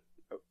celebrating.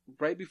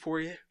 Right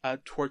before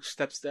Torch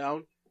steps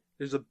down,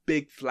 there's a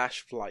big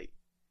flash of light,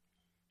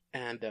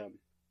 and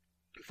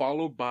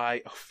followed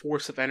by a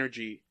force of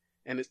energy,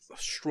 and it's a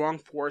strong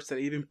force that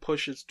even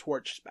pushes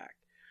Torch back,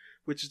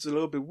 which is a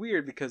little bit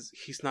weird because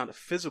he's not a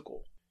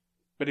physical,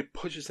 but it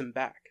pushes him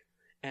back.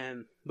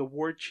 And the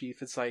war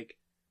chief is like,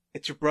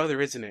 it's your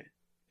brother, isn't it?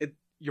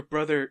 Your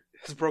brother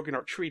has broken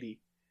our treaty.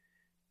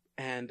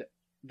 And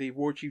the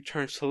war chief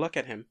turns to look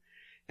at him,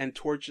 and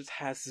Torch just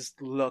has this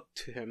look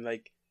to him,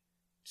 like,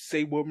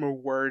 say one more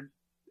word,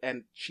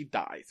 and she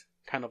dies,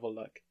 kind of a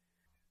look.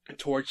 And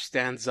Torch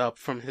stands up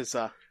from his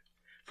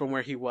from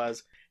where he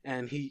was,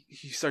 and he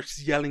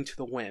starts yelling to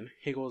the wind.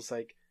 He goes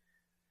like,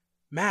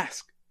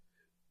 Mask,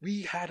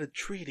 we had a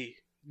treaty.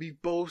 We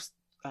both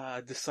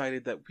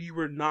decided that we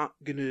were not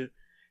gonna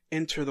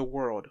enter the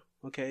world,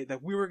 okay?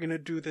 That we were gonna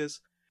do this,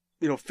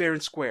 fair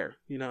and square,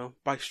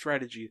 by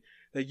strategy.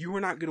 That you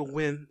were not gonna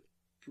win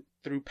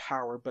through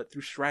power, but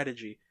through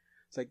strategy.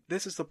 It's like,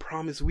 this is the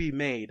promise we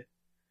made.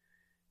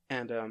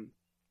 And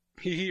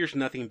he hears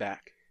nothing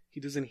back. He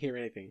doesn't hear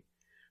anything,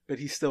 but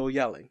he's still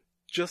yelling.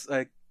 Just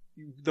like,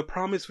 the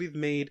promise we've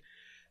made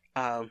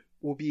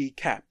will be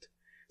kept.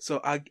 So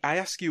I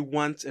ask you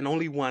once and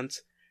only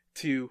once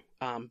to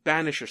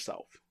banish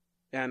yourself,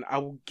 and I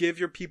will give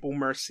your people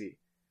mercy.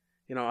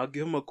 I'll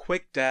give him a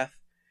quick death.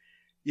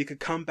 You could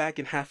come back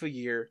in half a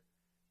year,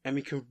 and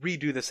we can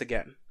redo this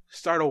again.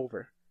 Start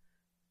over.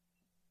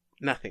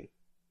 Nothing.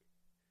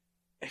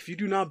 If you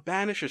do not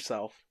banish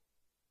yourself,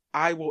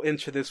 I will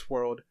enter this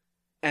world,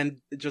 and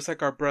just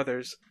like our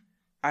brothers,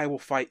 I will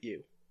fight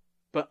you.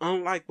 But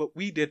unlike what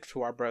we did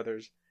to our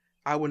brothers,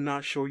 I will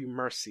not show you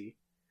mercy.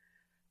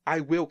 I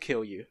will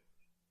kill you,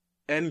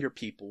 and your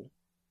people,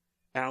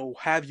 and I will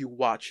have you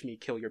watch me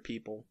kill your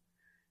people.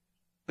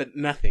 But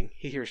nothing.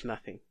 He hears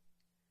nothing.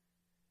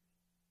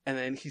 And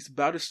then he's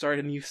about to start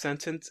a new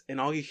sentence, and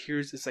all he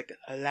hears is like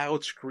a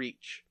loud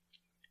screech.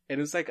 And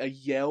it's like a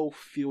yell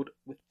filled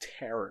with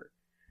terror.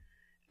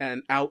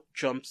 And out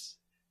jumps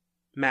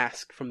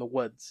Mask from the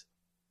woods.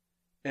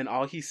 And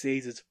all he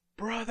says is,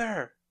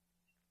 "Brother!"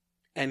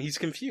 And he's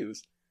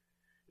confused.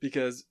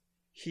 Because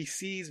he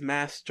sees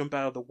Mask jump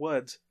out of the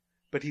woods,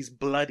 but he's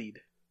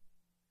bloodied.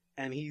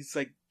 And he's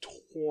like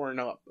torn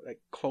up,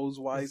 like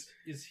clothes-wise.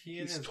 Is he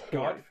in his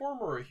god form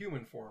or a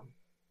human form?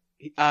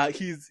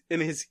 He's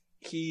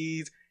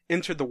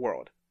entered the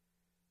world.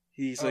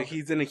 He's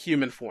in a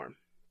human form.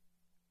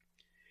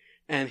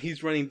 And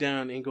he's running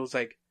down and goes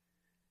like,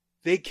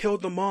 "They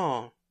killed them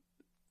all.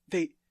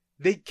 They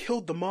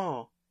killed them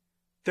all.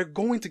 They're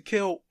going to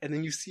kill." And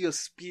then you see a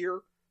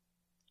spear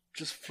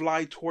just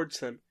fly towards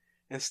him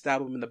and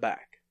stab him in the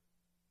back.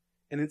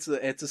 And it's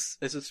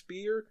a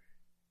spear.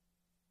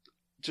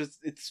 Just,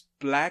 it's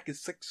black.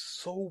 It's like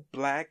so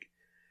black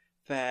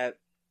that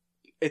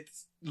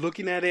it's,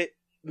 looking at it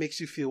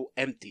makes you feel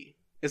empty.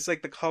 It's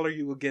like the color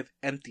you would give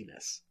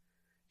emptiness.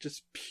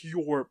 Just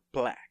pure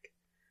black.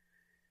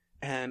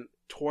 And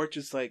Torch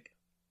is like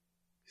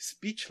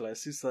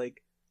speechless. He's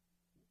like,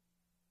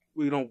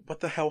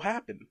 what the hell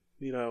happened?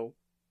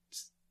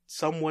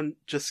 Someone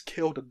just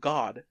killed a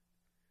god,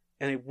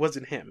 and it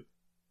wasn't him.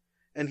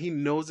 And he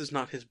knows it's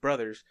not his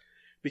brothers,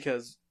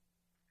 because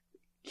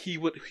he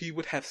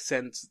would have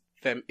sensed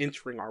them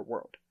entering our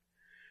world.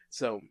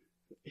 So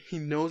he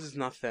knows it's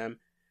not them,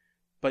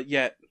 but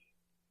yet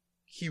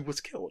he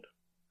was killed.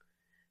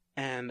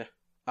 And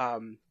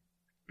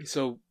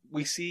so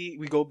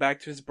we go back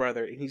to his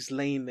brother, and he's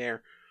laying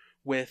there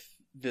with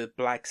the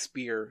black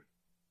spear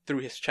through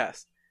his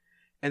chest.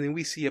 And then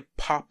we see it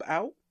pop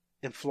out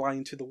and fly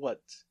into the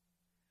woods.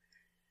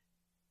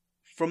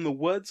 From the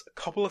woods, a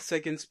couple of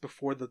seconds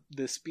before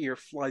the spear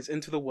flies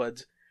into the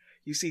woods,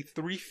 you see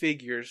 3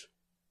 figures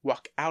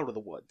walk out of the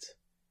woods.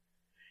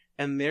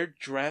 And they're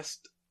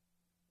dressed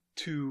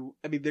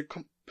they're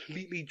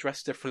completely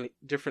dressed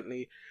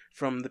differently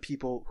from the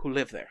people who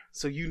live there.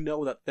 So you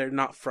know that they're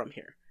not from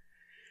here.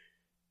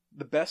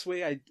 The best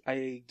way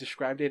I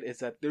described it is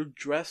that they're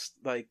dressed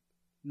like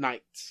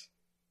knights.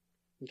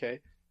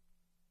 Okay?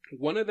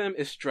 One of them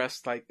is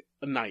dressed like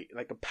a knight,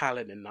 like a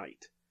paladin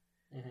knight.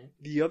 Mm-hmm.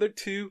 The other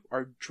 2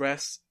 are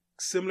dressed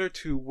similar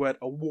to what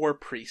a war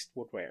priest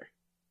would wear.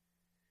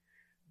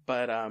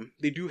 But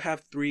they do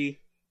have 3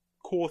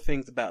 cool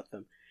things about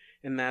them.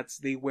 And that's,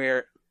 they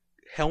wear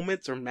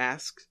helmets or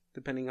masks,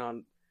 depending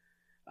on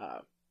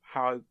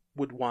how I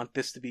would want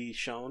this to be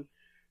shown.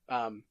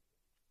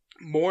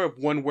 More of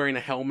one wearing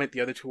a helmet,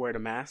 the other 2 wearing a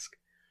mask.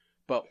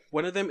 But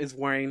one of them is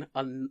wearing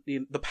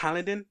the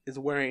paladin is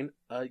wearing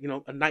a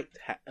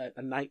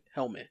knight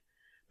helmet,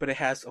 but it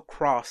has a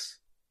cross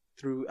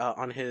through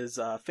on his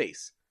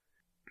face.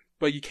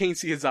 But you can't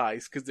see his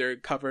eyes because they're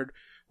covered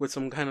with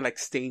some kind of like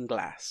stained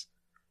glass.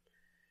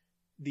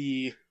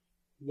 The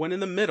one in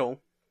the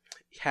middle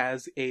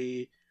has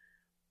is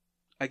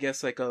it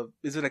like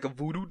a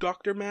voodoo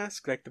doctor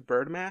mask, like the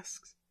bird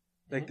masks,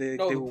 like they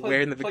wear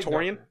in the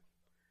Victorian? Doctor.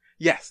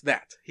 Yes,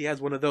 that. He has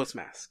one of those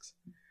masks.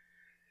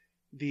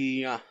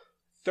 The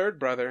third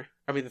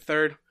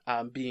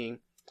being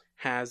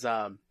has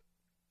a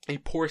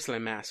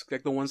porcelain mask,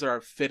 like the ones that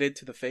are fitted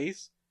to the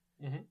face,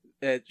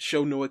 that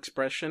show no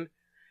expression.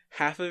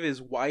 Half of it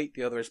is white,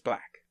 the other is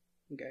black.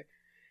 Okay,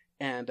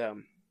 and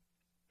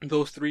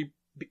those 3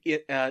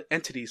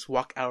 entities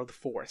walk out of the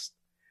forest.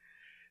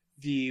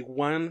 The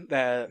one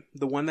that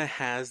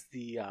has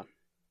the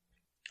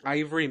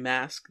ivory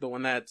mask, the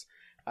one that's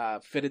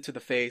fitted to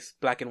the face,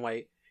 black and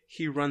white,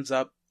 he runs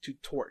up to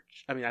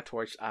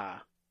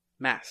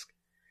Mask,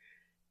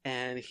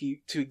 and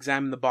to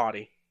examine the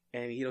body,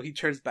 and he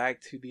turns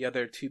back to the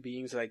other 2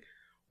 beings like,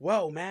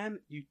 "Whoa, man,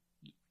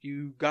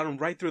 you got him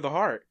right through the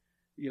heart.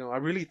 I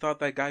really thought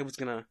that guy was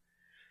gonna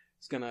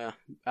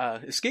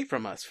escape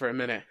from us for a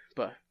minute,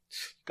 but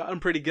got him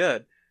pretty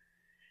good."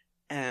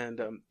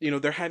 And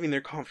they're having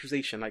their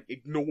conversation, like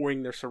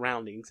ignoring their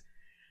surroundings,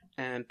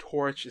 and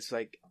Torch is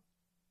like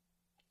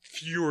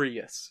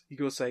furious. He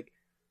goes like,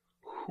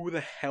 "Who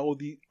the hell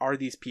are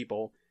these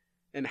people,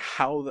 and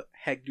how the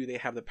heck do they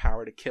have the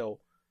power to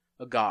kill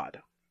a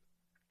god?"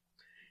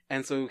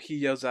 And so he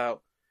yells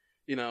out,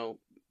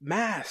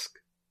 "Mask!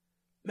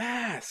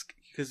 Mask!"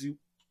 Because he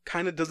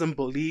kind of doesn't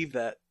believe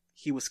that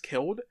he was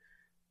killed,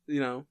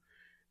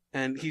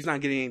 and he's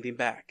not getting anything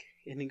back.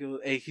 And he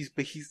goes,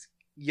 he's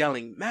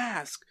yelling,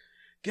 "Mask,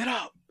 get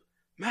up!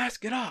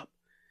 Mask, get up!"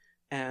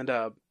 And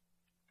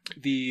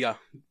the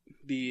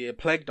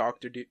plague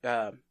doctor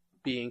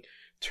being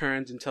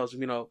turns and tells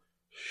him,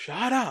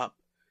 shut up.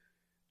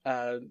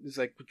 He's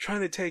like, we're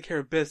trying to take care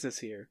of business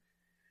here.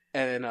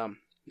 And then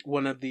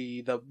one of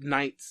the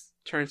knights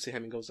turns to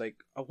him and goes like,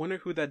 I wonder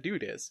who that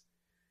dude is.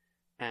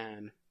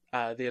 And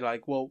they're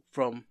like, well,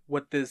 from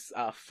what this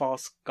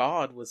false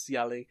god was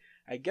yelling,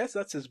 I guess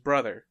that's his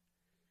brother.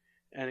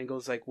 And he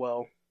goes like,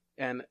 well,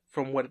 and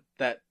from what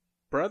that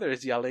brother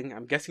is yelling,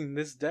 I'm guessing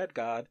this dead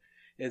god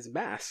is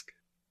Mask.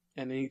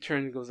 And then he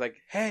turns and goes like,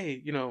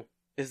 hey,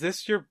 is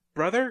this your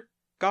brother,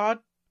 god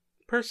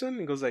person? And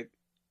he goes like,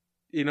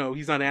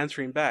 he's not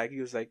answering back. He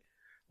goes like,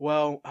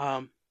 well,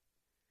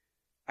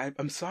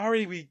 I'm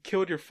sorry we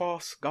killed your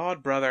false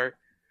god brother,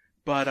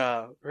 but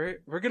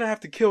we're gonna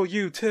have to kill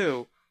you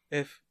too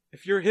if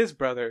you're his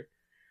brother.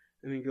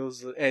 And he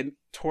goes, and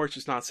Torch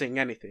is not saying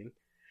anything.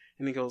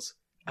 And he goes,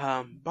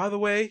 by the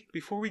way,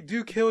 before we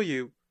do kill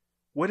you,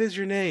 what is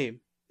your name?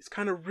 It's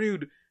kind of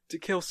rude to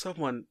kill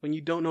someone when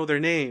you don't know their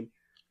name.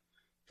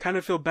 Kind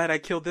of feel bad I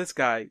killed this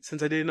guy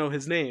since I didn't know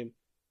his name.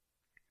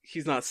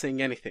 He's not saying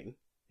anything.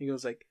 He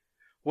goes like,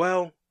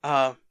 well,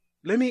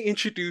 let me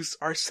introduce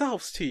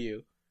ourselves to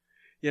you,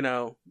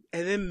 and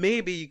then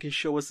maybe you can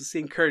show us the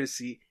same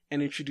courtesy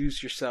and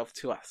introduce yourself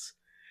to us.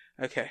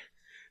 Okay.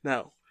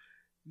 Now,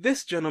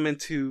 this gentleman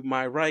to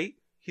my right,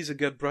 he's a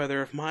good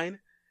brother of mine.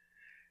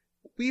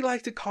 We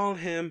like to call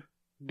him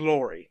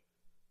Glory.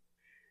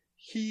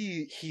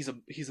 He's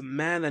a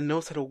man that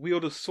knows how to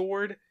wield a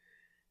sword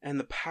and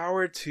the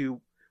power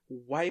to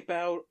wipe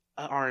out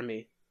an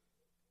army.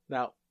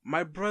 Now,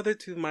 my brother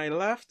to my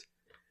left,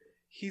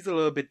 he's a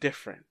little bit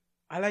different.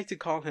 I like to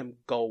call him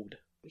Gold.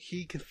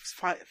 He can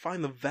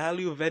find the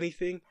value of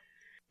anything,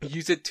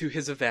 use it to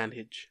his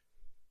advantage.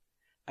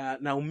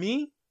 Now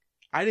me,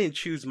 I didn't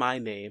choose my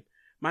name.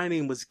 My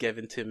name was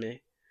given to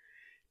me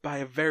by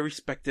a very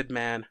respected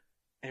man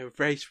and a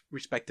very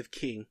respected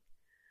king.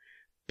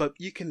 But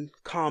you can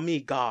call me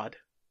God.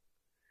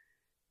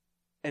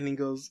 And he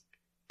goes,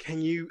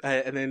 can you,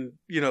 and then,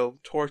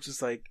 Torch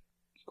is like,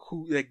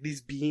 who, like,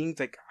 these beings,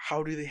 like,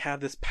 how do they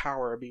have this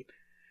power? I mean,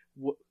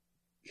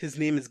 his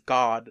name is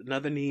God,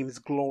 another name is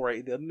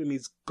Glory, the other name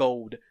is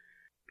Gold.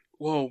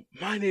 Whoa,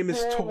 my name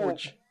is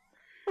Torch.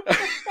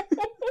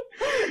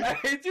 I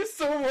hate you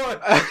so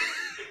much.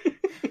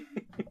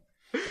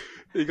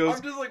 He goes,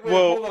 I'm just like, wait,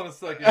 hold on a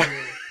second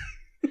here.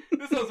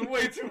 This sounds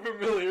way too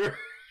familiar.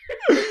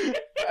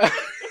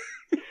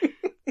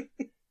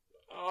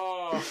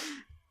 Oh.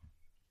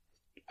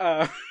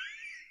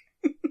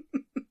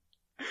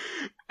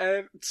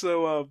 And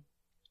so,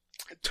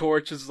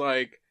 Torch is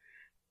like,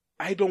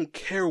 I don't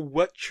care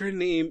what your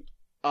name,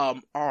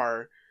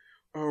 are,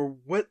 or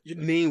what your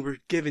name were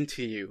given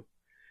to you.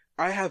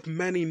 I have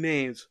many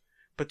names,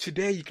 but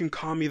today you can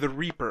call me the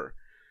Reaper,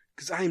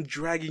 because I am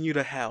dragging you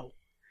to hell.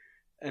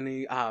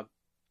 And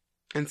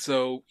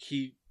so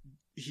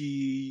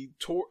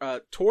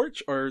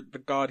Torch, or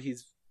the god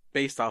he's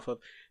based off of,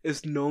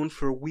 is known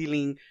for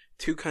wielding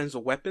two kinds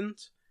of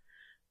weapons.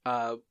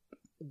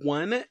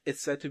 One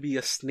is said to be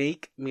a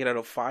snake made out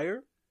of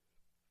fire.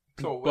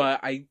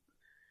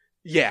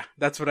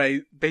 That's what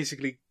I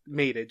basically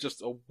made it.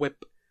 Just a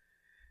whip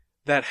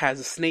that has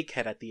a snake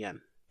head at the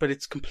end, but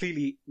it's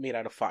completely made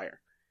out of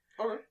fire.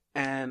 Okay.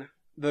 And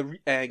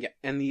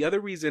the other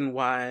reason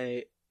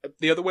why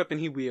the other weapon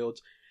he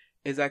wields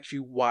is actually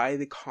why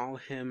they call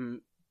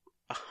him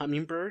a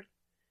hummingbird,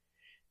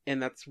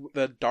 and that's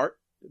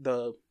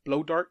the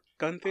blow dart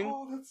gun thing.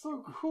 Oh, that's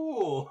so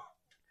cool.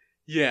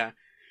 Yeah.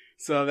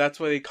 So that's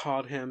why they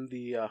called him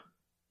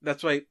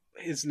that's why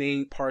his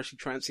name partially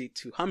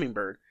translates to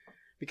hummingbird,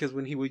 because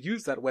when he would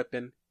use that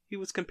weapon, he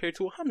was compared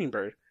to a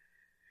hummingbird.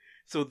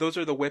 So those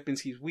are the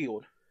weapons he's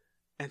wielded.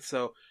 And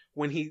so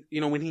when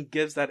he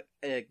gives that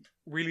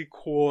really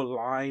cool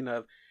line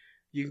of,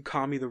 you can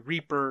call me the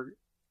Reaper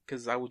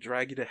because I will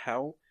drag you to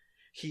hell,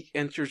 he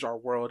enters our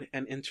world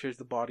and enters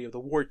the body of the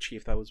war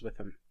chief that was with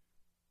him.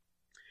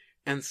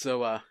 And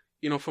so,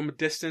 from a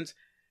distance,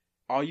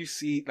 all you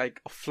see,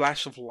 like, a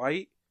flash of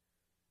light,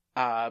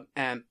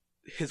 and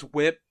his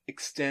whip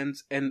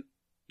extends, and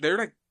they're,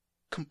 like,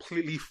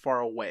 completely far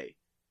away.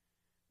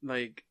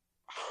 Like,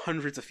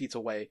 hundreds of feet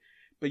away.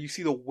 But you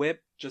see the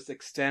whip just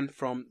extend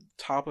from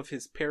top of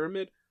his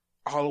pyramid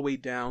all the way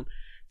down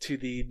to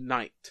the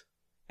knight.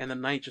 And the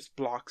knight just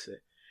blocks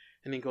it.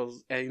 And he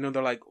goes, and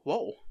they're like,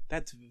 whoa,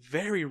 that's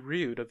very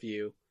rude of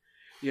you.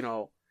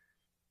 And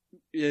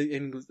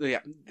he goes, yeah,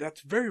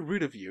 that's very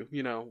rude of you.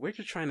 We're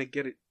just trying to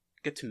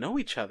get to know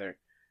each other.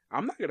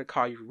 I'm not going to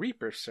call you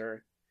Reaper,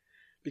 sir.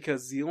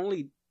 Because the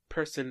only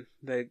person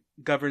that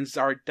governs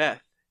our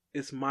death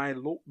is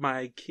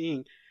my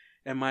king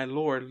and my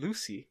lord,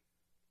 Lucy.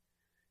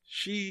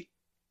 She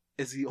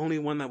is the only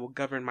one that will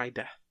govern my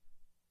death.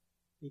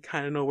 You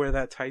kind of know where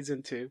that ties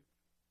into.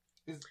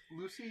 Is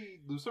Lucy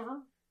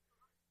Lucifer?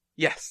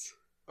 Yes.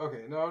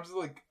 Okay, no, I'm just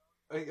like,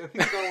 I think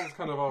that one's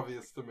kind of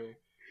obvious to me.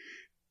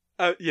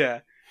 Yeah.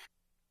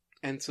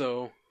 And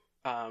so,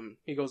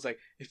 he goes like,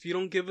 if you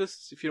don't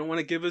want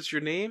to give us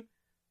your name,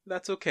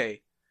 that's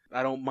okay.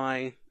 I don't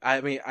mind.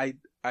 I mean,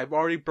 I've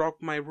already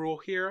broke my rule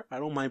here. I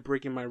don't mind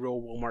breaking my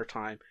rule one more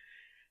time.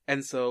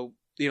 And so,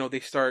 they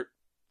start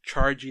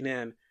charging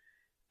in,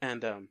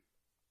 and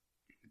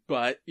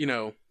but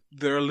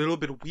they're a little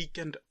bit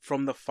weakened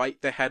from the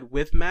fight they had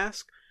with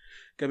Mask.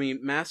 I mean,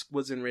 Mask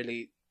wasn't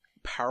really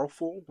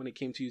powerful when it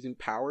came to using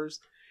powers.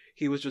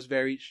 He was just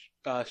very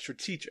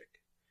strategic.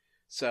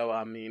 So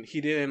I mean,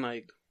 he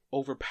didn't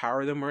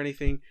overpower them or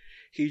anything.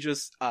 He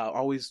just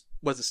always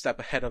was a step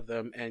ahead of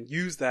them and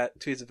used that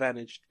to his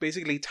advantage,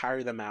 basically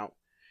tire them out.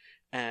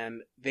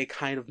 And they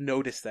kind of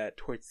noticed that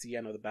towards the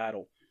end of the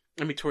battle.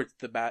 I mean,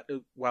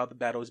 while the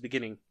battle was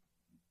beginning.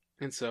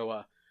 And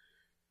so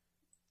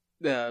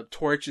the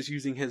Torch is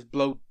using his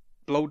blow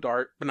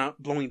dart, but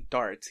not blowing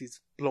darts.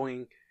 He's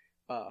blowing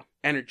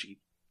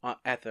energy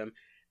at them,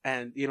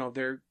 and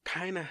they're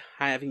kind of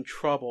having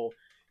trouble,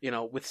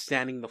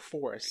 withstanding the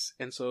force.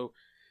 And so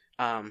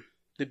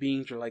the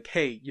beings are like,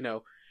 hey,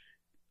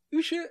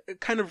 we should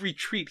kind of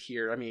retreat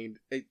here. I mean,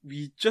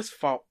 we just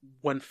fought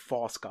one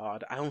false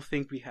god. I don't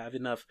think we have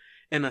enough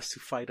in us to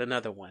fight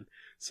another one.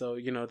 So,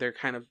 they're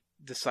kind of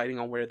deciding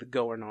on where to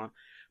go or not.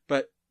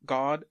 But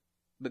God,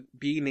 the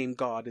being named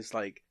God, is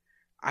like,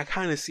 I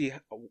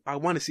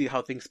want to see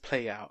how things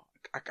play out.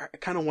 I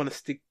kind of want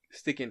to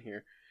stick in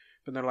here.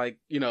 But they're like,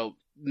 no,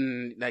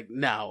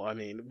 I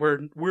mean,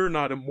 we're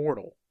not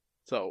immortal.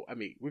 So, I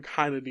mean, we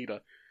kind of need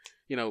to,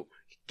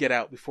 get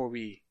out before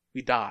we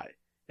die.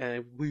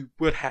 And we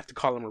would have to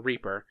call him a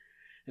Reaper.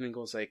 And then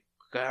goes like,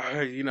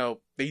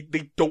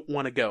 they don't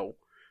want to go.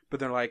 But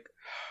they're like,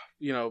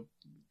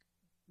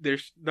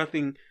 there's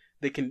nothing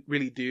they can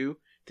really do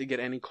to get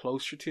any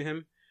closer to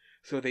him.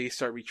 So they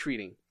start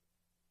retreating.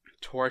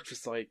 Torch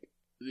is like,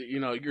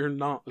 you're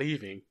not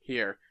leaving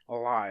here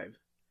alive.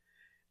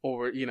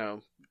 Or,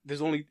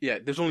 there's only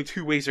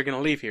two ways they're going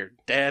to leave here.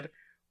 Dead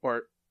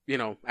or,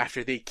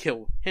 after they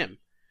kill him.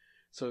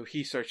 So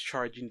he starts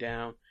charging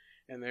down.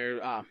 And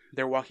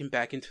they're walking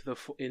back into the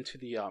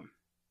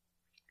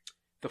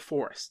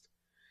forest,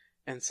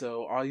 and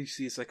so all you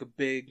see is like a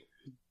big,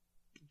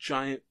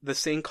 giant, the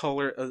same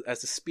color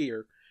as a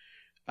spear.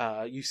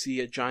 You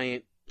see a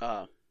giant,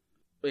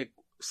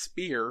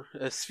 sphere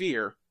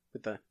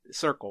with a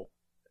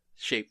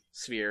circle-shaped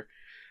sphere,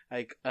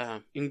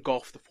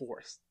 engulf the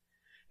forest,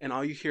 and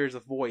all you hear is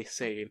a voice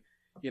saying,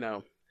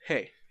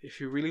 hey,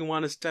 if you really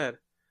want us dead,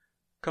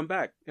 come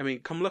back. I mean,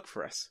 come look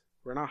for us.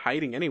 We're not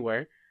hiding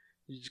anywhere.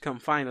 You just come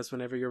find us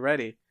whenever you're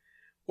ready.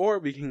 Or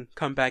we can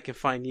come back and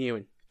find you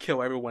and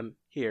kill everyone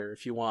here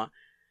if you want.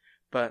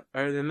 But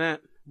other than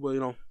that,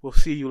 we'll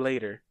see you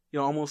later.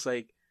 Almost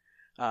like,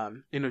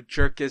 in a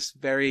jerkish,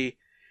 very,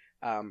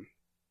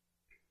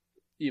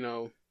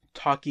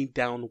 talking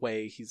down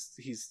way.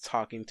 He's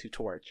talking to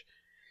Torch.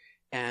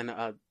 And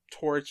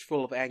Torch,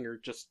 full of anger,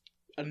 just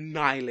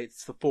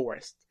annihilates the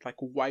forest. Like,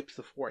 wipes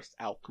the forest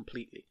out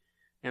completely.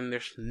 And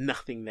there's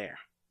nothing there.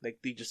 Like,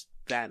 they just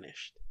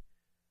vanished.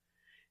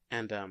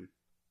 And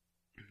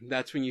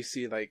that's when you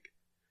see, like,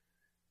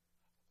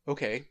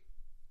 okay,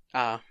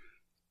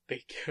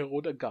 they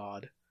killed a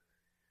god,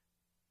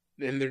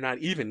 and they're not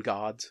even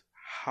gods.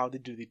 How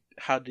did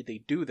they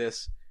do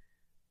this?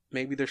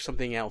 Maybe there's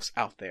something else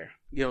out there.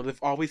 They've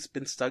always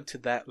been stuck to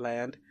that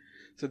land,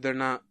 so they're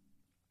not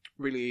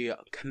really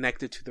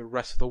connected to the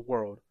rest of the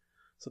world.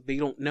 So they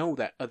don't know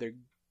that other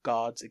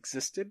gods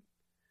existed,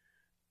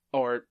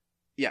 or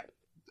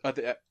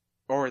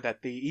that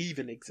they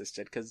even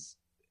existed, because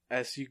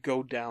as you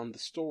go down the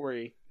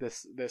story,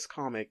 this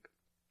comic,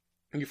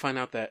 you find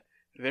out that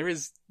there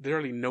is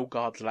literally no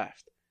gods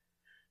left.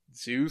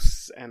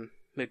 Zeus and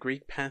the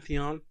Greek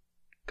pantheon,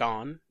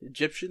 gone.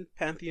 Egyptian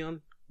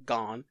pantheon,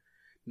 gone.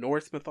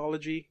 Norse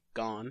mythology,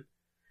 gone.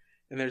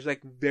 And there's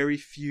like very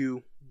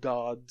few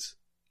gods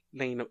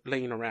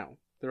laying around.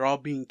 They're all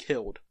being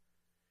killed.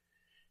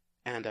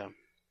 And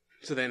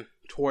so then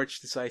Torch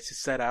decides to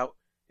set out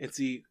and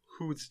see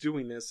who's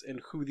doing this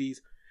and who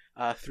these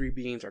three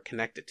beings are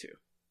connected to.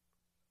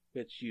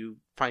 Which you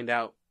find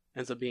out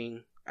ends up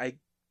being, I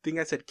think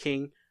I said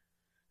king,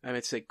 I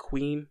meant to say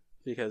queen,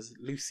 because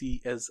Lucy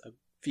is a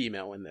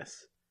female in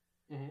this.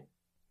 Mm-hmm.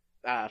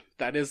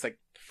 That is like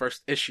the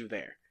first issue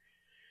there.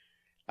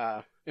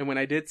 And when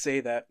I did say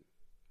that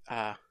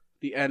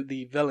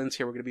the villains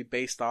here were going to be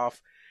based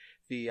off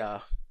the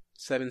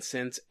Seven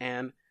Sins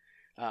and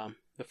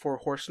the Four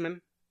Horsemen,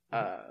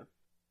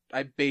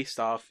 I based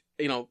off,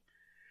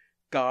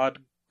 God,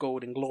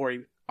 Gold, and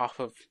Glory off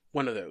of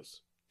one of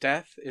those.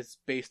 Death is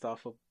based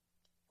off of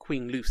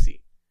Queen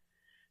Lucy.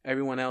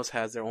 Everyone else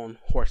has their own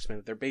horsemen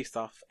that they're based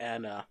off,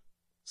 and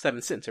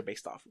Seven Sins are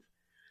based off of.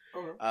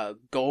 Okay.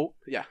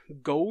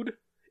 Gold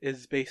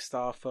is based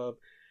off of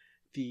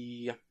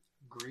the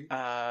Greek.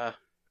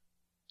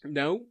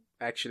 No,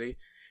 actually,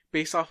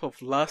 based off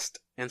of Lust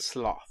and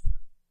Sloth.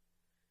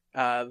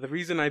 The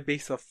reason I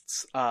based off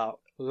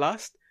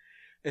Lust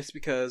is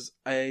because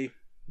I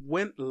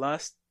went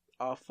Lust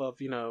off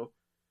of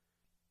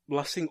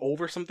lusting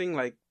over something,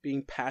 like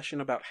being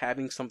passionate about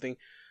having something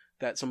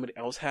that somebody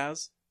else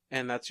has,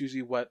 and that's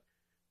usually what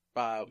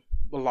a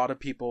lot of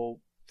people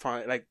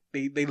find, like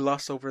they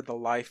lust over the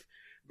life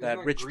that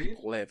rich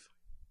people live.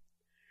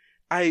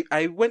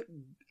 I went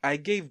I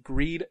gave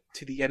greed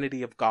to the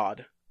entity of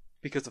God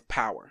because of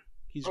power.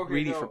 He's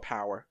greedy for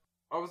power.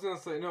 I was gonna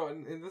say no,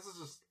 and this is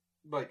just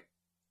like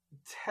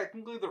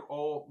technically they're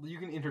all you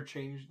can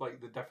interchange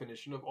like the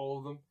definition of all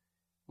of them,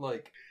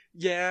 like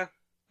yeah,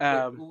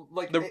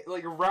 like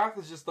wrath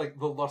is just like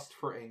the lust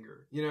for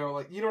anger, you know,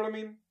 like you know what I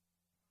mean?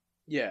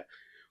 Yeah.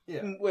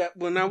 Yeah.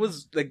 When I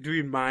was like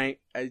doing my,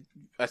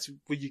 that's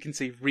what you can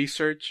say,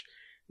 research,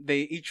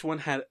 they each one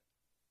had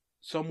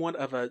somewhat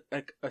of a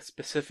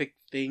specific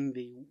thing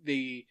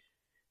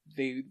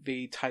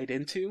they tied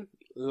into.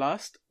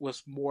 Lust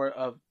was more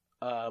of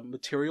a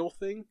material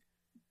thing.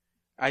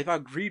 I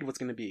thought greed was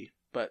going to be,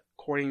 but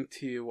according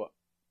to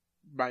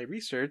my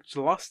research,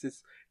 lust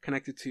is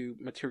connected to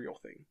material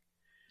thing.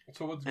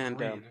 So what's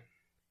greed?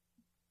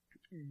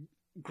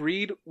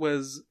 Greed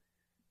was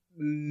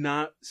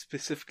not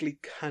specifically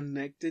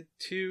connected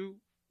to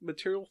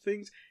material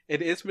things.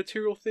 It is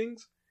material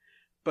things,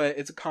 but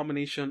it's a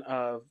combination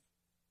of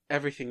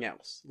everything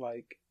else,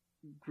 like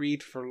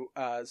greed for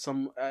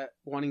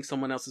wanting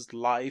someone else's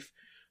life,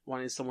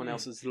 wanting someone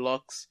else's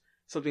looks,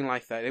 something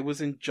like that. It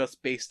wasn't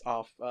just based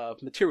off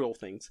of material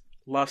things.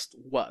 Lust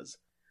was.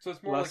 So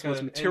it's more Lust like was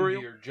an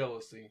material envy or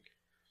jealousy.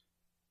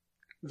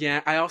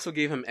 Yeah, I also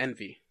gave him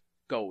envy,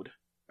 God.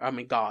 I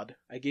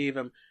gave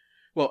him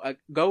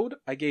gold.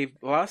 I gave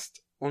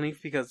lust only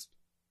because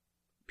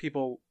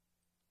people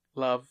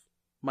love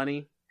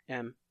money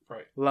and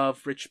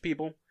love rich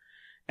people,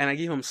 and I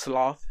gave him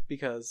sloth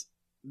because,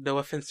 no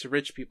offense to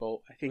rich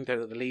people, I think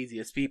they're the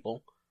laziest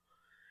people.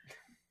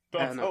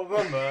 Don't tell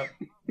them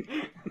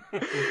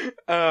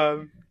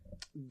that.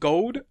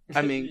 Gold.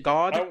 I mean,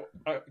 God.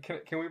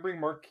 Can we bring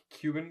Mark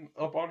Cuban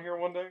up on here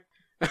one day?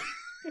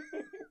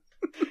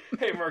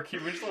 Hey, Mark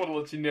Cuban, just want to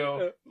let you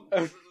know,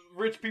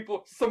 rich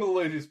people, some of the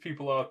laziest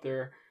people out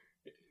there.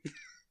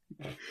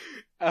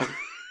 I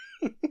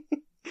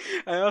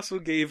also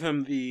gave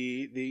him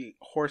the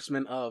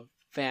Horseman of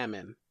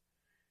Famine.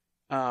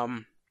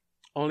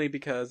 Only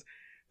because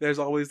there's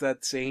always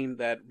that saying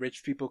that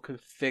rich people can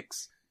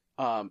fix,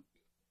 the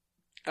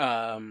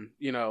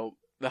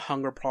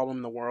hunger problem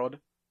in the world,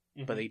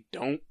 but they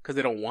don't because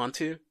they don't want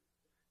to.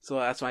 So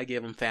that's why I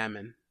gave him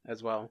Famine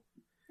as well.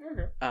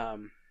 Okay.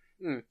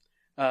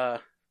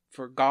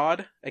 For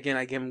God, again,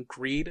 I gave him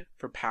greed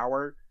for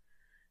power,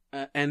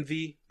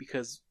 envy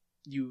because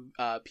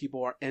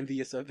people are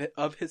envious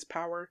of his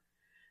power,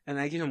 and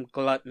I gave him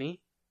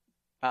gluttony.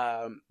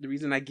 The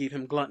reason I gave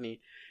him gluttony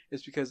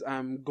is because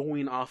I'm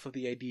going off of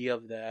the idea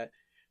of that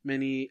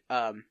many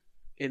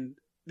in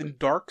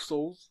Dark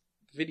Souls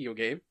video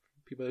game.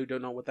 People who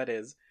don't know what that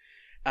is,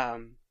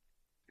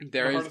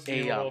 there is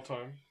a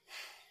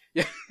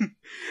yeah,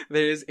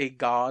 there is a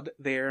god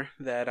there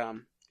that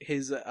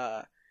his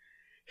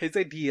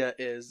idea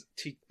is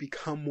to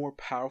become more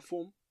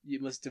powerful. You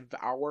must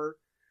devour,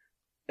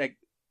 like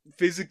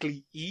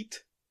physically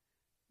eat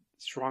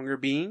stronger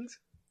beings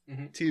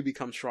to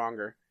become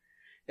stronger.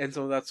 And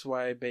so that's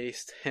why I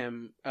based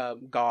him,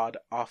 God,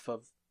 off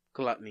of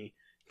gluttony.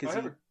 Because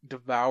he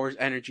devours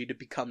energy to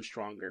become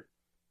stronger.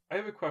 I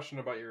have a question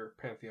about your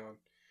pantheon.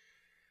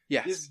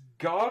 Yes. Is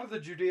God the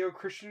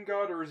Judeo-Christian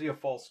God, or is he a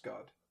false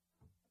god?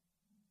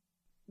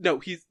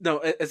 No,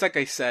 it's like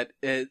I said,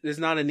 it's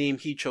not a name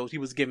he chose. He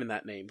was given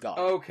that name, God.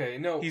 Okay,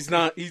 no. He's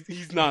not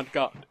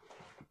God.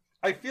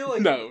 I feel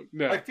like... No.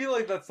 I feel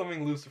like that's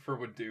something Lucifer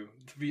would do,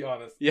 to be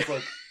honest. Yeah. It's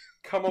like,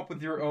 come up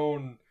with your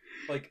own...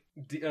 Like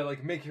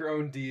make your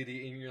own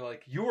deity, and you're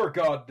like, you are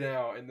God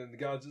now, and then the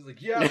God's just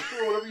like, yeah,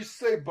 sure, whatever you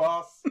say,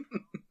 boss.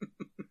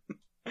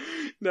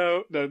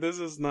 No, this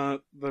is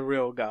not the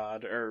real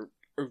God,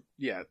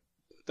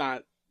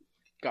 not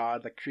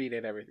God that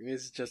created everything.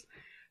 This is just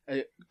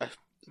a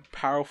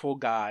powerful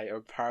guy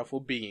or powerful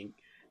being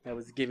that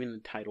was given the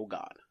title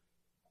God,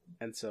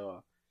 and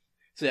so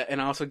yeah, and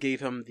I also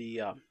gave him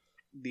the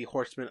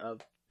Horseman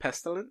of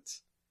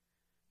Pestilence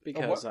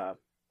because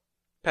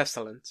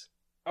pestilence.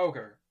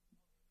 Okay.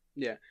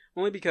 Yeah,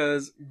 only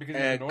because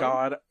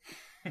God.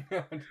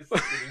 I'm just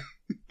kidding.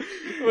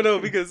 Well, no,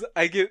 because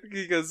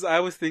I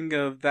was thinking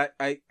of that.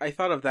 I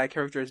thought of that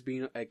character as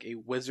being like a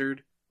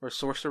wizard or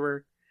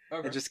sorcerer,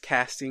 and just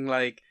casting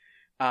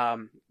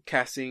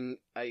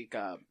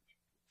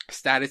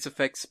status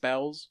effect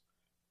spells,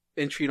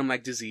 and treat them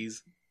like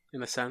disease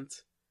in a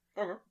sense.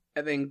 Okay.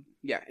 And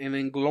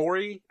then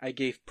glory I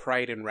gave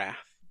pride and wrath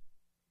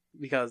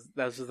because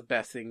those are the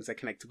best things that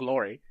connect to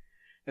glory,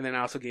 and then I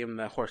also gave him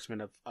the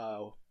Horseman of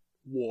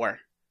war,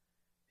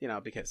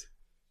 because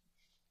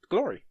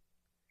glory.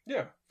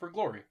 Yeah, for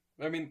glory.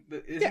 I mean,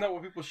 isn't that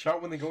what people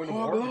shout when they go into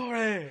war?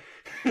 Glory!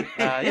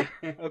 Yeah,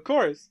 of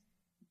course.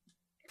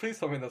 Please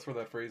tell me that's where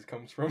that phrase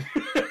comes from.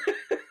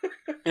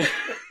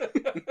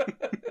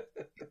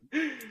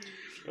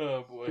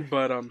 Oh boy.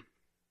 But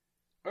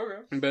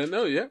okay. But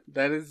no, yeah,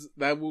 that is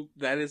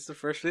the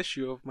first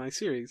issue of my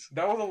series.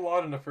 That was a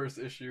lot in the first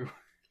issue.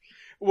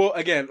 Well,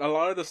 again, a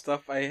lot of the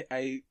stuff I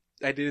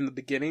did in the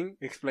beginning,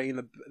 explain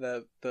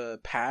the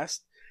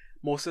past.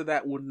 Most of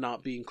that would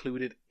not be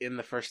included in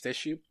the first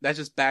issue. That's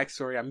just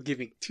backstory I'm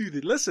giving to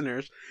the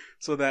listeners,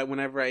 so that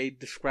whenever I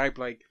describe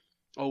like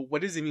oh,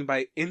 what does it mean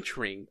by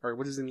entering, or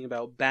what does it mean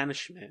about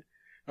banishment,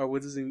 or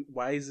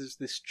why is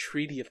this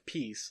treaty of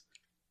peace?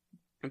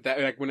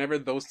 That, like, whenever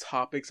those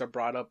topics are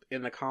brought up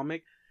in the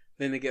comic,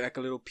 then they get like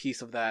a little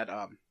piece of that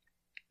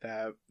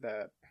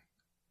the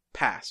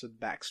past or the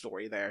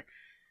backstory there.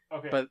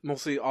 Okay. But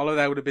mostly all of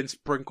that would have been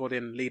sprinkled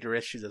in later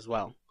issues as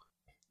well.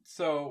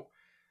 So,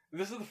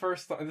 this is the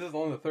first time, this is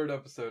only the third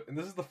episode, and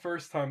this is the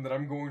first time that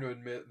I'm going to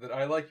admit that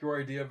I like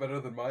your idea better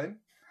than mine.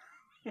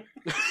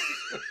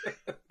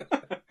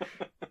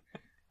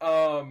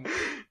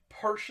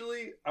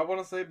 Partially, I want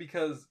to say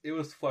because it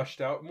was fleshed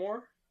out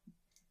more.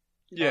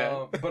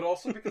 Yeah. But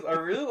also because I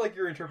really like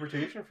your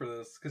interpretation for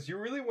this, because you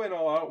really went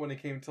all out when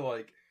it came to,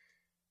 like,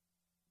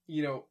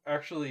 you know,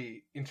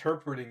 actually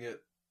interpreting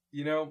it.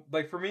 You know,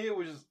 like, for me, it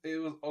was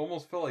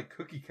almost felt like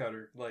cookie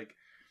cutter. Like,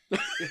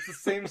 it's the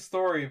same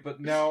story, but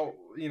now,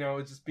 you know,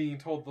 it's just being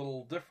told a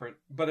little different.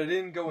 But I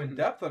didn't go in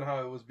depth on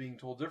how it was being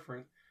told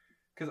different,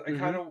 because I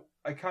kind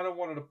of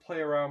wanted to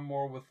play around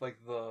more with, like,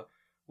 the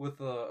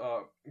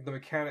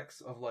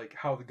mechanics of, like,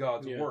 how the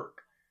gods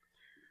work.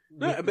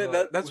 No,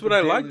 but that's what I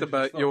liked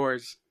about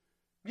yours.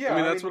 Yeah, I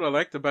mean, that's what I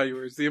liked about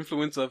yours. The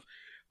influence of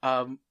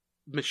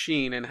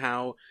Machine, and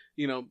how,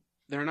 you know,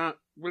 they're not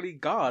really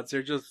gods.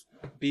 They're just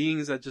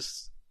beings that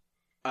just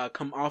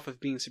come off of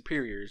being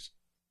superiors.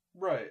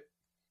 Right.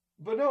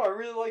 But no, I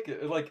really like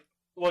it. Like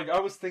I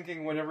was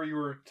thinking whenever you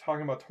were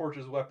talking about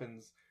Torch's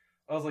weapons,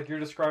 I was like, you're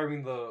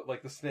describing the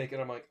snake,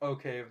 and I'm like,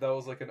 okay, if that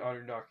was like an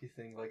Anunnaki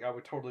thing, like, I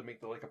would totally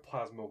make like a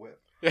plasma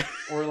whip.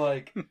 Or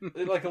like a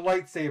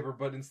lightsaber,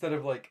 but instead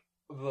of like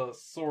the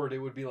sword, it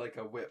would be like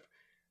a whip.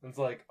 And it's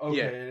like,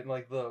 okay, and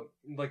like the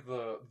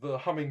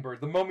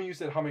hummingbird. The moment you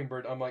said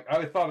hummingbird, I'm like,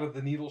 I thought of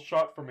the needle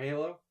shot from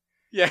Halo.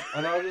 Yeah.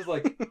 And I was just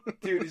like,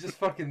 dude, it's just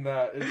fucking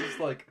that. It's just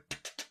like,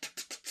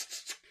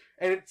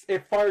 and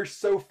it fires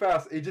so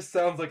fast, it just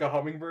sounds like a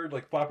hummingbird,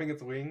 like, flapping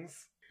its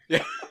wings.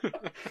 Yeah.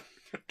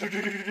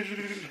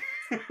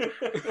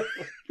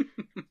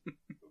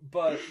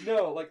 But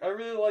no, like, I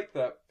really like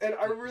that. And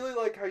I really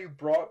like how you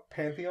brought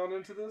Pantheon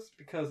into this,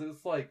 because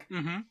it's like,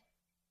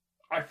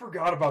 I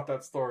forgot about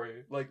that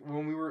story. Like,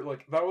 when we were,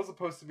 like, that was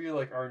supposed to be,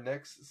 like, our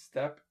next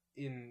step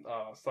in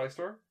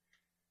Psystar.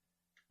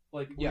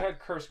 Like, we had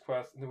Curse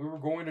Quest, and then we were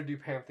going to do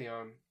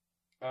Pantheon,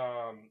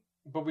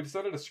 but we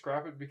decided to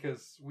scrap it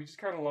because we just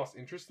kind of lost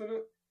interest in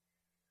it.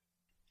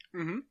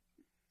 Mm-hmm.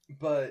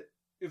 But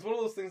it's one of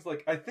those things,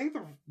 like, I think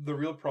the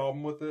real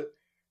problem with it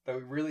that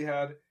we really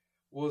had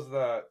was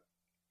that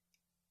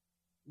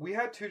we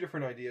had two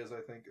different ideas, I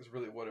think, is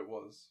really what it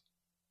was.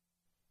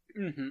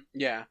 Mm-hmm.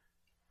 Yeah.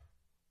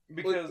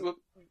 Because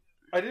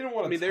I didn't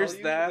want to tell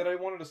you that I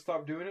wanted to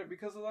stop doing it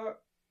because of that,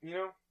 you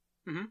know?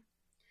 Mm-hmm.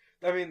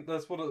 I mean,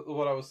 that's what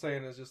I was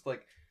saying, is just,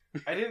 like,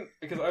 I didn't,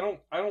 because I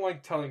don't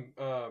like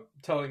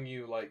telling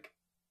you, like,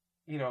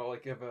 you know,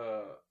 like, if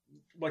I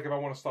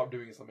want to stop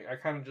doing something, I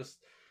kind of just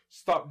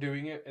stop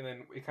doing it, and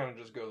then it kind of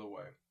just goes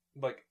away.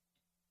 Like,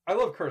 I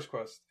love Curse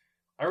Quest.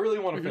 I really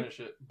want to finish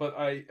it, but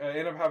I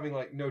end up having,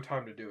 like, no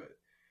time to do it.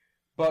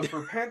 But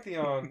for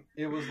Pantheon,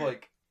 it was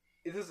like,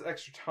 this is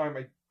extra time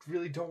I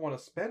really don't want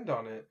to spend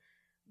on it,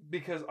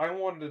 because I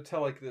wanted to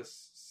tell, like,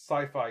 this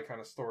sci-fi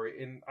kind of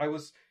story, and I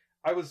was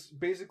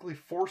basically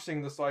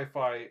forcing the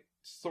sci-fi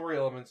story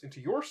elements into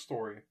your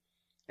story,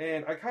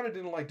 and I kind of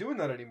didn't like doing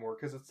that anymore,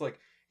 because it's like,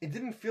 it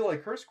didn't feel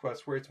like Curse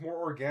Quest, where it's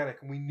more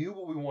organic, and we knew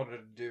what we wanted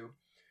to do.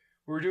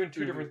 We were doing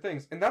two different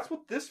things, and that's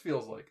what this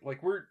feels like.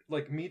 Like, we're,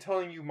 like, me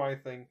telling you my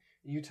thing,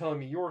 and you telling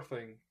me your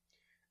thing.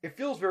 It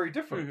feels very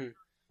different. Mm-hmm.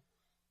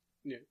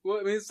 Yeah. Well,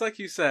 I mean, it's like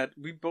you said,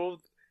 we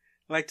both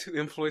like to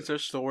influence our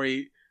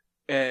story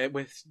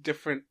with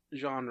different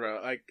genre.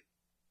 Like,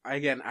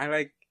 again, I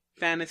like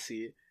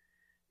fantasy,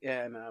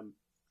 and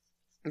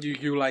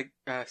you like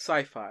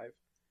sci-fi,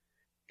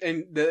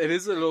 and it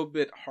is a little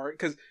bit hard,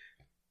 because,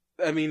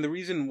 I mean, the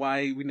reason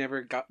why we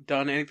never got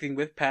done anything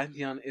with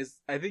Pantheon is,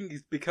 I think,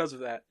 is because of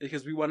that,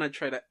 because we want to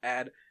try to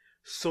add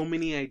so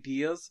many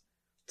ideas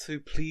to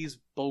please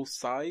both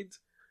sides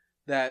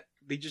that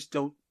they just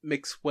don't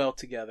mix well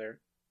together,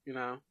 you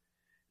know?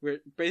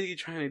 We're basically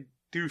trying to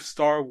do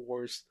Star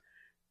Wars,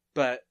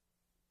 but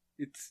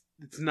it's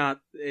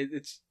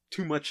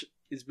too much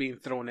is being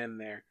thrown in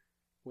there,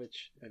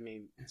 which, I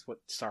mean, it's what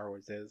Star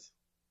Wars is.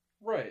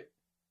 Right.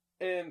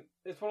 And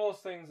it's one of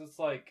those things, it's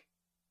like,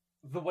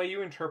 the way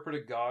you interpret a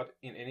god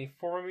in any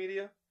form of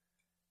media,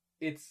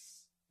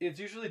 it's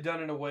usually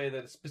done in a way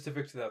that is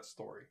specific to that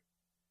story.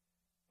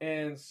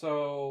 And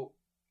so,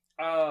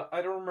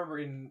 I don't remember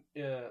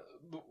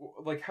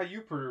like, how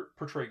you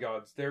portray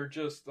gods. They're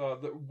just, how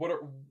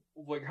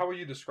would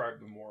you describe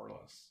them, more or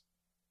less?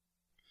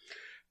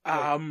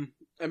 Like,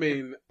 I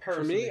mean,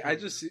 for me, I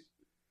just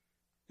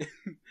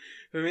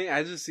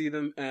see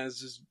them as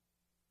just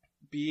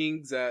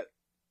beings that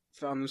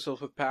found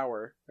themselves with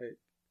power. Right?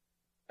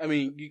 I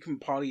mean, you can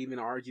probably even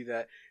argue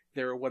that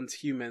they were once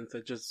humans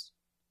that just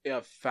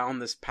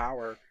found this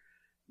power,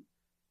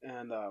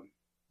 and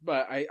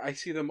but I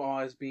see them all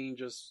as being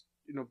just,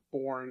 you know,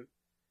 born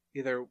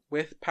either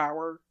with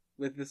power,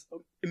 with this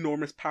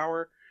enormous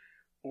power,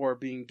 or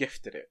being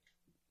gifted it.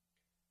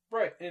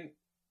 Right, and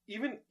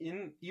even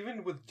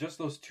with just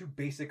those two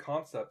basic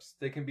concepts,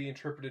 they can be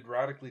interpreted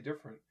radically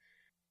different.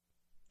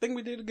 I think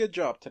we did a good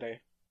job today.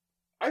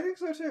 I think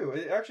so too.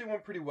 It actually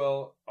went pretty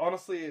well.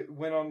 Honestly, it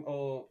went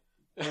on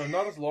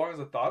not as long as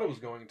I thought it was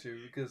going to,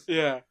 because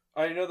Yeah.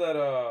 I know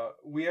that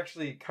we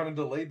actually kind of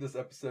delayed this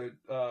episode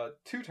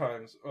 2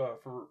 times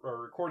for our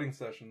recording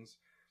sessions.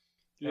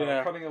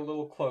 Yeah. Cutting a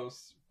little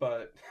close,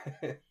 but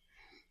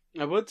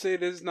I would say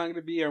this is not going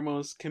to be our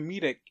most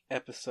comedic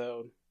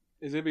episode.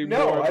 It's going to be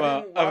No, more I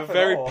of didn't a laugh at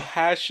very all.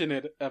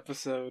 passionate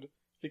episode.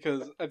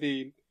 Because, I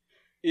mean,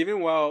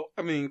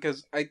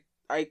 because I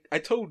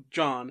told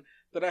John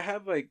that I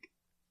have like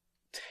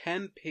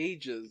 10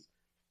 pages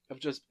of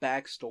just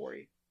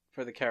backstory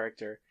for the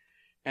character.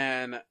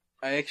 And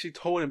I actually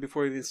told him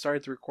before we even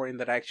started the recording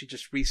that I actually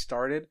just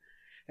restarted.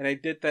 And I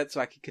did that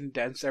so I could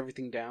condense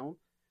everything down.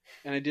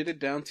 And I did it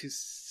down to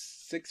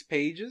 6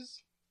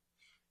 pages.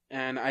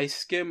 And I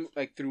skimmed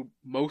like through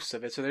most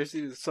of it. So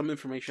there's some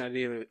information I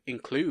didn't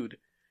include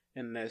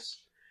in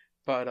this.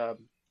 But,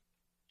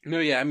 no,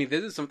 yeah, I mean,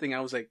 this is something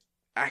I was like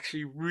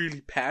actually really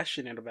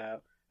passionate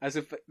about. As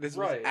if this was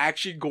Right.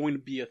 actually going to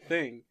be a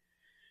thing.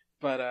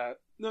 But,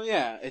 no,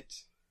 yeah,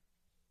 it's...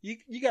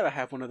 You gotta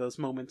have one of those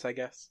moments, I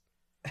guess.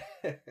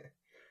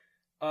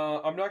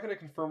 I'm not going to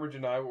confirm or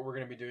deny what we're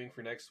going to be doing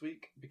for next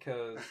week,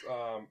 because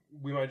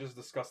we might just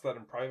discuss that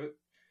in private.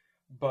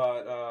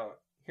 But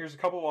here's a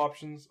couple of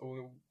options of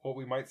what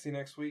we might see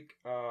next week.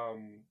 I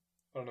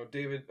don't know,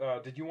 David,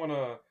 did you want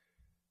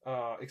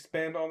to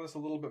expand on this a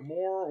little bit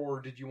more,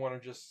 or did you want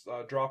to just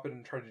drop it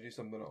and try to do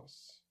something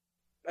else?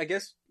 I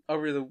guess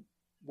over the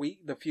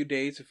week, the few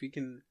days, if we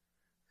can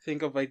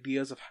think of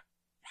ideas of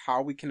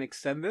how we can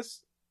extend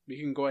this, we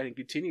can go ahead and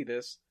continue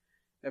this.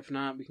 If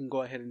not, we can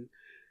go ahead and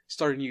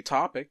start a new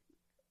topic.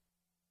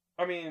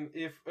 I mean,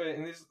 if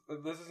and this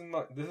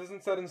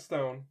isn't set in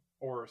stone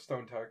or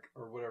Stone Tech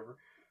or whatever.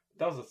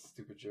 That was a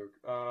stupid joke.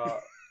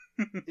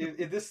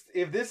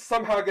 If this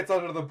somehow gets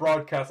out of the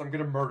broadcast, I'm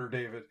gonna murder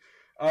David.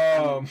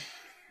 I'm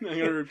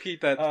gonna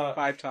repeat that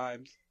 5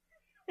 times.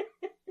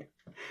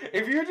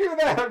 If you do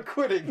that, I'm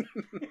quitting.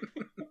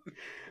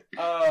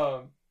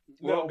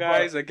 Well,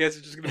 guys, I guess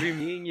it's just gonna be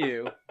me and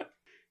you.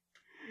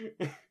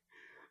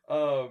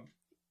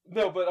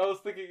 No, but I was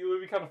thinking it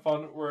would be kind of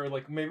fun where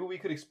like maybe we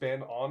could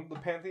expand on the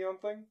Pantheon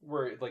thing,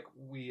 where like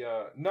we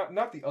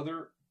not the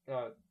other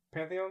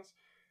Pantheons,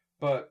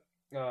 but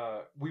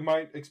we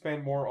might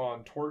expand more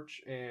on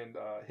Torch and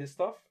his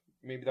stuff.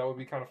 Maybe that would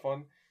be kind of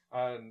fun,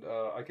 and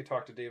I could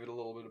talk to David a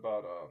little bit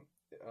about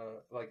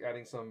like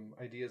adding some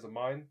ideas of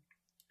mine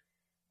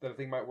that I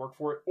think might work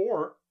for it.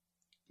 Or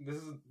this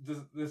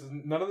is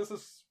none of this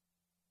is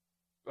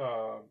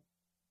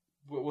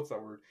what's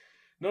that word?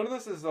 None of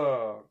this is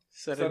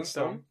Set in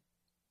stone.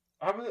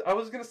 I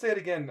was gonna say it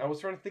again. I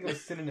was trying to think of a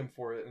synonym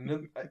for it, and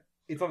then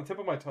it's on the tip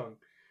of my tongue.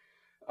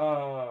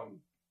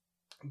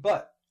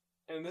 But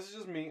and this is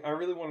just me. I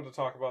really wanted to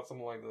talk about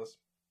something like this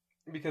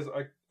because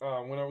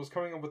when I was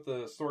coming up with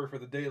the story for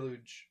the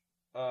Deluge,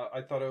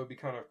 I thought it would be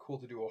kind of cool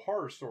to do a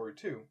horror story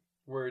too,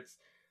 where it's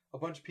a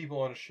bunch of people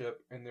on a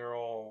ship and they're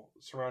all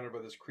surrounded by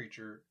this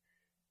creature,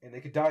 and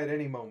they could die at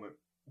any moment,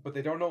 but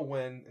they don't know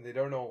when and they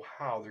don't know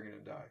how they're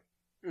gonna die.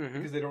 Mm-hmm.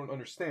 Because they don't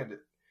understand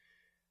it.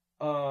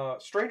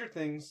 Stranger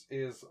Things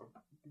is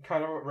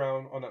kind of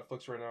around on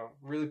Netflix right now,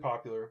 really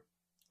popular.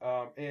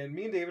 And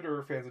me and David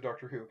are fans of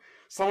Doctor Who.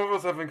 Some of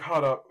us haven't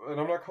caught up, and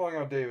I'm not calling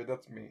out David,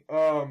 that's me.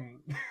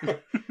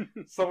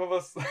 Some of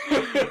us...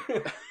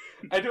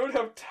 I don't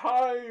have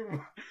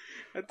time!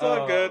 It's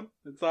all good.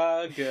 It's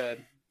all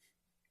good.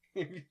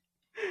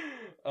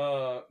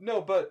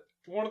 No, but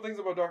one of the things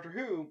about Doctor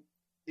Who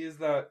is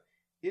that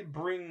it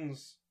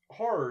brings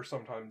horror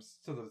sometimes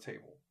to the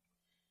table.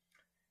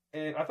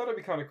 And I thought it'd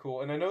be kind of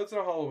cool. And I know it's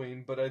not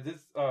Halloween, but I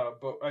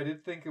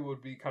did think it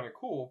would be kind of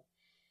cool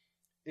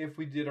if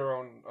we did our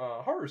own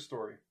horror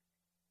story.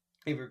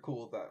 If you're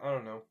cool with that, I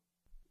don't know.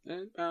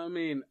 I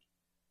mean,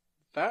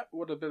 that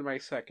would have been my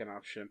second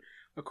option.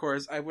 Of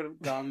course, I would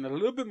have gone a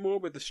little bit more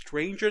with the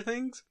Stranger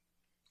Things.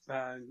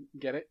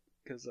 Get it?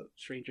 Because of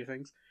Stranger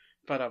Things.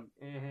 But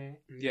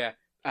yeah,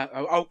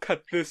 I'll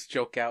cut this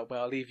joke out, but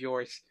I'll leave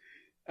yours.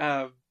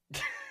 But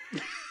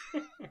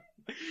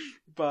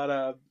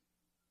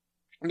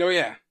no,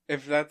 yeah.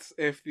 If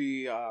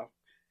the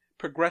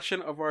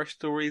progression of our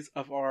stories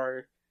of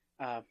our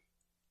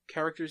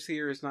characters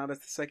here is not as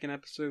the second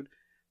episode,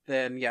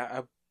 then yeah,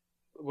 I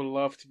would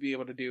love to be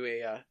able to do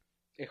a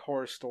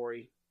horror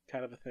story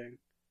kind of a thing.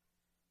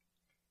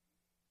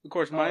 Of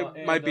course,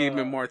 might be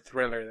even more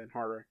thriller than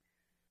horror.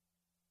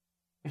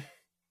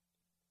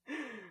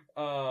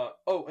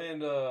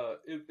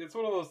 It's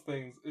one of those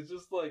things. It's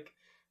just like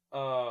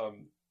I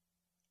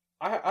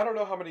don't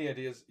know how many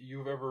ideas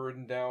you've ever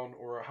written down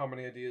or how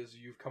many ideas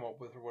you've come up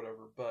with or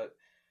whatever, but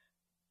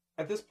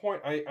at this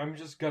point I'm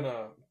just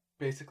gonna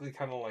basically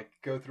kind of like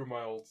go through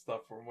my old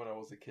stuff from when I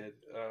was a kid,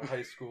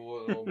 high school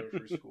and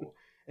elementary school,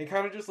 and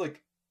kind of just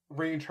like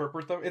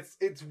reinterpret them.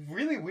 It's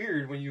really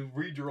weird when you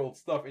read your old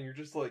stuff and you're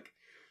just like,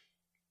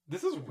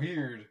 this is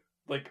weird,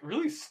 like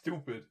really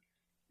stupid.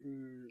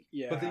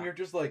 Yeah. But then you're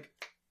just like,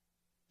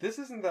 this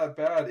isn't that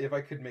bad if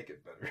I could make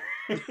it better.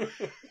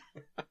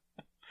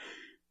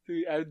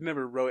 See, I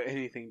never wrote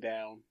anything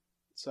down,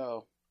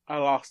 so I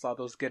lost all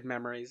those good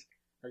memories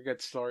or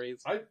good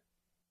stories.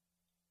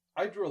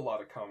 I drew a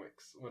lot of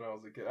comics when I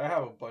was a kid. I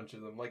have a bunch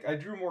of them. Like, I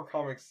drew more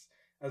comics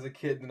as a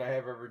kid than I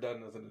have ever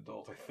done as an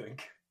adult, I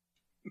think.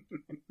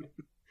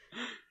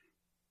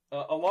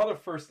 A lot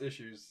of first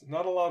issues,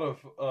 not a lot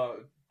of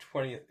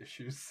 20th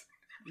issues.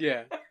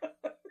 Yeah.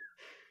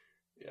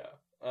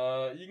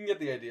 Yeah. You can get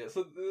the idea.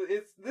 So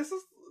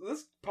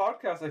this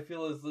podcast, I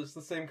feel, is just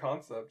the same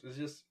concept. It's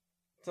just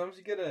sometimes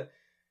you get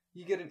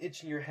an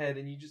itch in your head,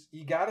 and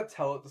you gotta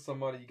tell it to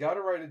somebody. You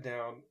gotta write it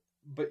down,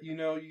 but you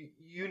know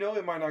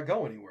it might not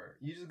go anywhere.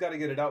 You just gotta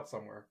get it out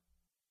somewhere.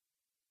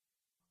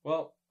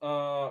 Well,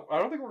 I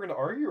don't think we're gonna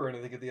argue or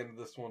anything at the end of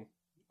this one.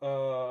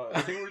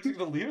 I think we're just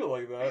gonna leave it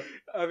like that.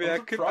 I mean,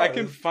 I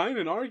can find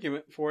an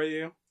argument for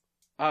you.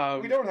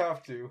 We don't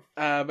have to.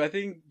 I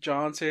think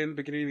John said in the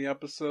beginning of the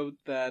episode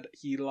that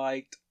he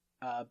liked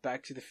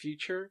Back to the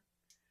Future.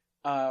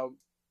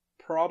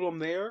 Problem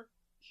there,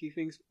 he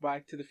thinks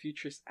Back to the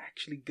Future is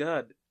actually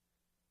good.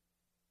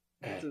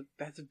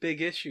 That's a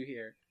big issue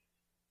here.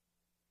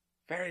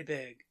 Very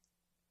big.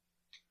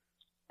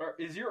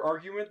 Is your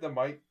argument that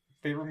my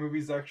favorite movie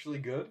is actually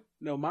good?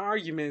 No, my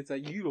argument is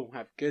that you don't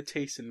have good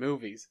taste in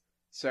movies,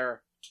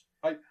 sir.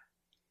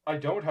 I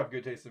don't have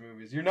good taste in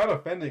movies. You're not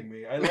offending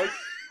me. I like...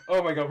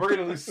 Oh my god, we're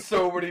gonna lose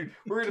so many...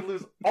 We're gonna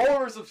lose all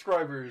of our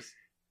subscribers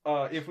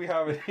if we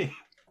have any...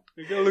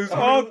 We're gonna lose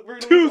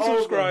two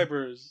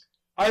subscribers.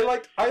 I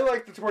liked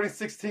the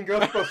 2016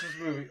 Ghostbusters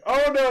movie.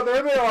 Oh no,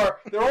 there they are.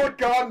 They're all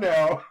gone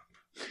now.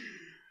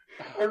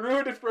 I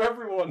ruined it for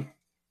everyone.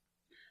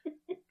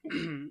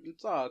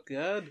 It's all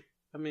good.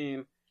 I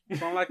mean,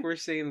 it's not like we're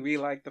saying we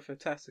like the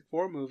Fantastic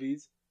Four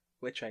movies,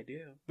 which I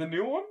do. The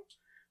new one?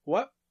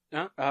 What?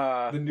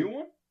 The new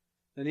one?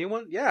 The new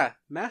one? Yeah,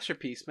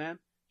 masterpiece, man.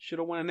 Should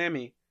have won an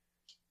Emmy.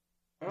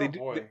 Oh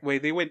boy.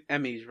 Wait, they win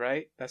Emmys,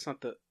 right? That's not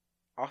the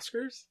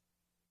Oscars?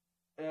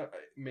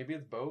 Maybe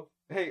it's both.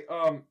 Hey,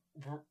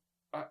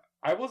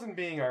 I wasn't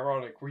being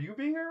ironic. Were you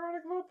being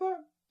ironic about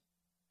that?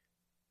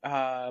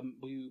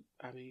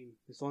 I mean,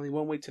 there's only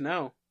one way to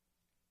know.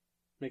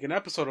 Make an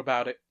episode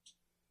about it.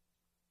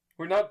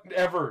 We're not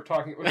ever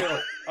talking... Okay,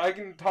 look, I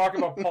can talk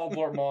about Paul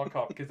Blart Mall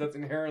Cop because that's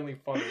inherently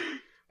funny.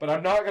 But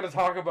I'm not going to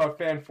talk about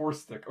Fan Four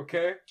Stick,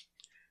 okay?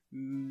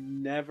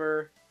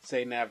 Never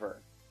say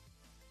never.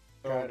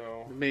 Oh,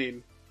 no. I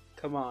mean,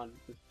 come on.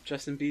 If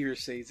Justin Bieber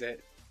says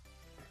it,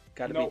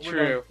 gotta be We're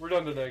true. Done. We're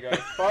done today, guys.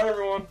 Bye,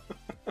 everyone.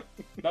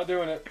 Not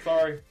doing it.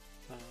 Sorry.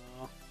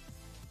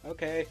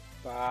 Okay.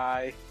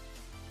 Bye.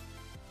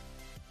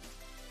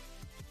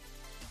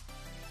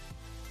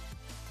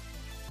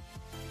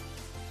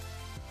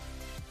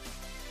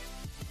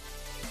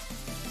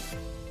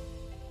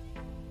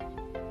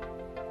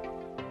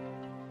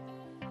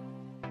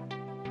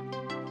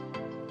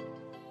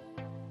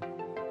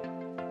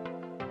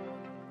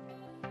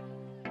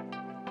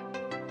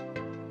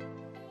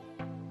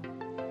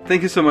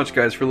 Thank you so much,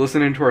 guys, for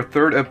listening to our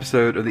third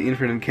episode of the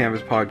Infinite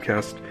Canvas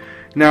podcast.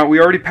 Now, we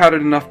already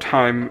padded enough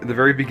time at the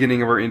very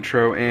beginning of our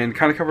intro and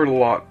kind of covered a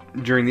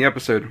lot during the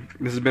episode.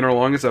 This has been our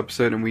longest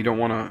episode, and we don't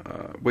want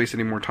to waste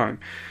any more time.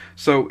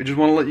 So, I just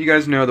want to let you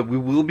guys know that we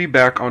will be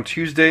back on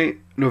Tuesday,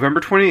 November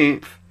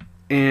 28th,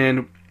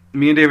 and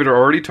me and David are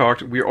already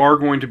talked. We are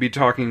going to be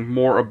talking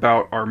more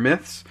about our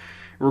myths.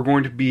 We're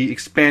going to be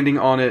expanding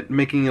on it,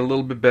 making it a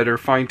little bit better,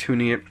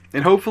 fine-tuning it,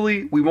 and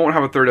hopefully we won't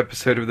have a third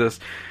episode of this.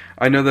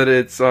 I know that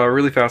it's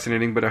really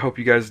fascinating, but I hope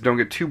you guys don't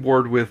get too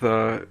bored with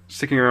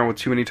sticking around with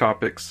too many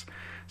topics.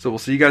 So we'll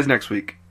see you guys next week.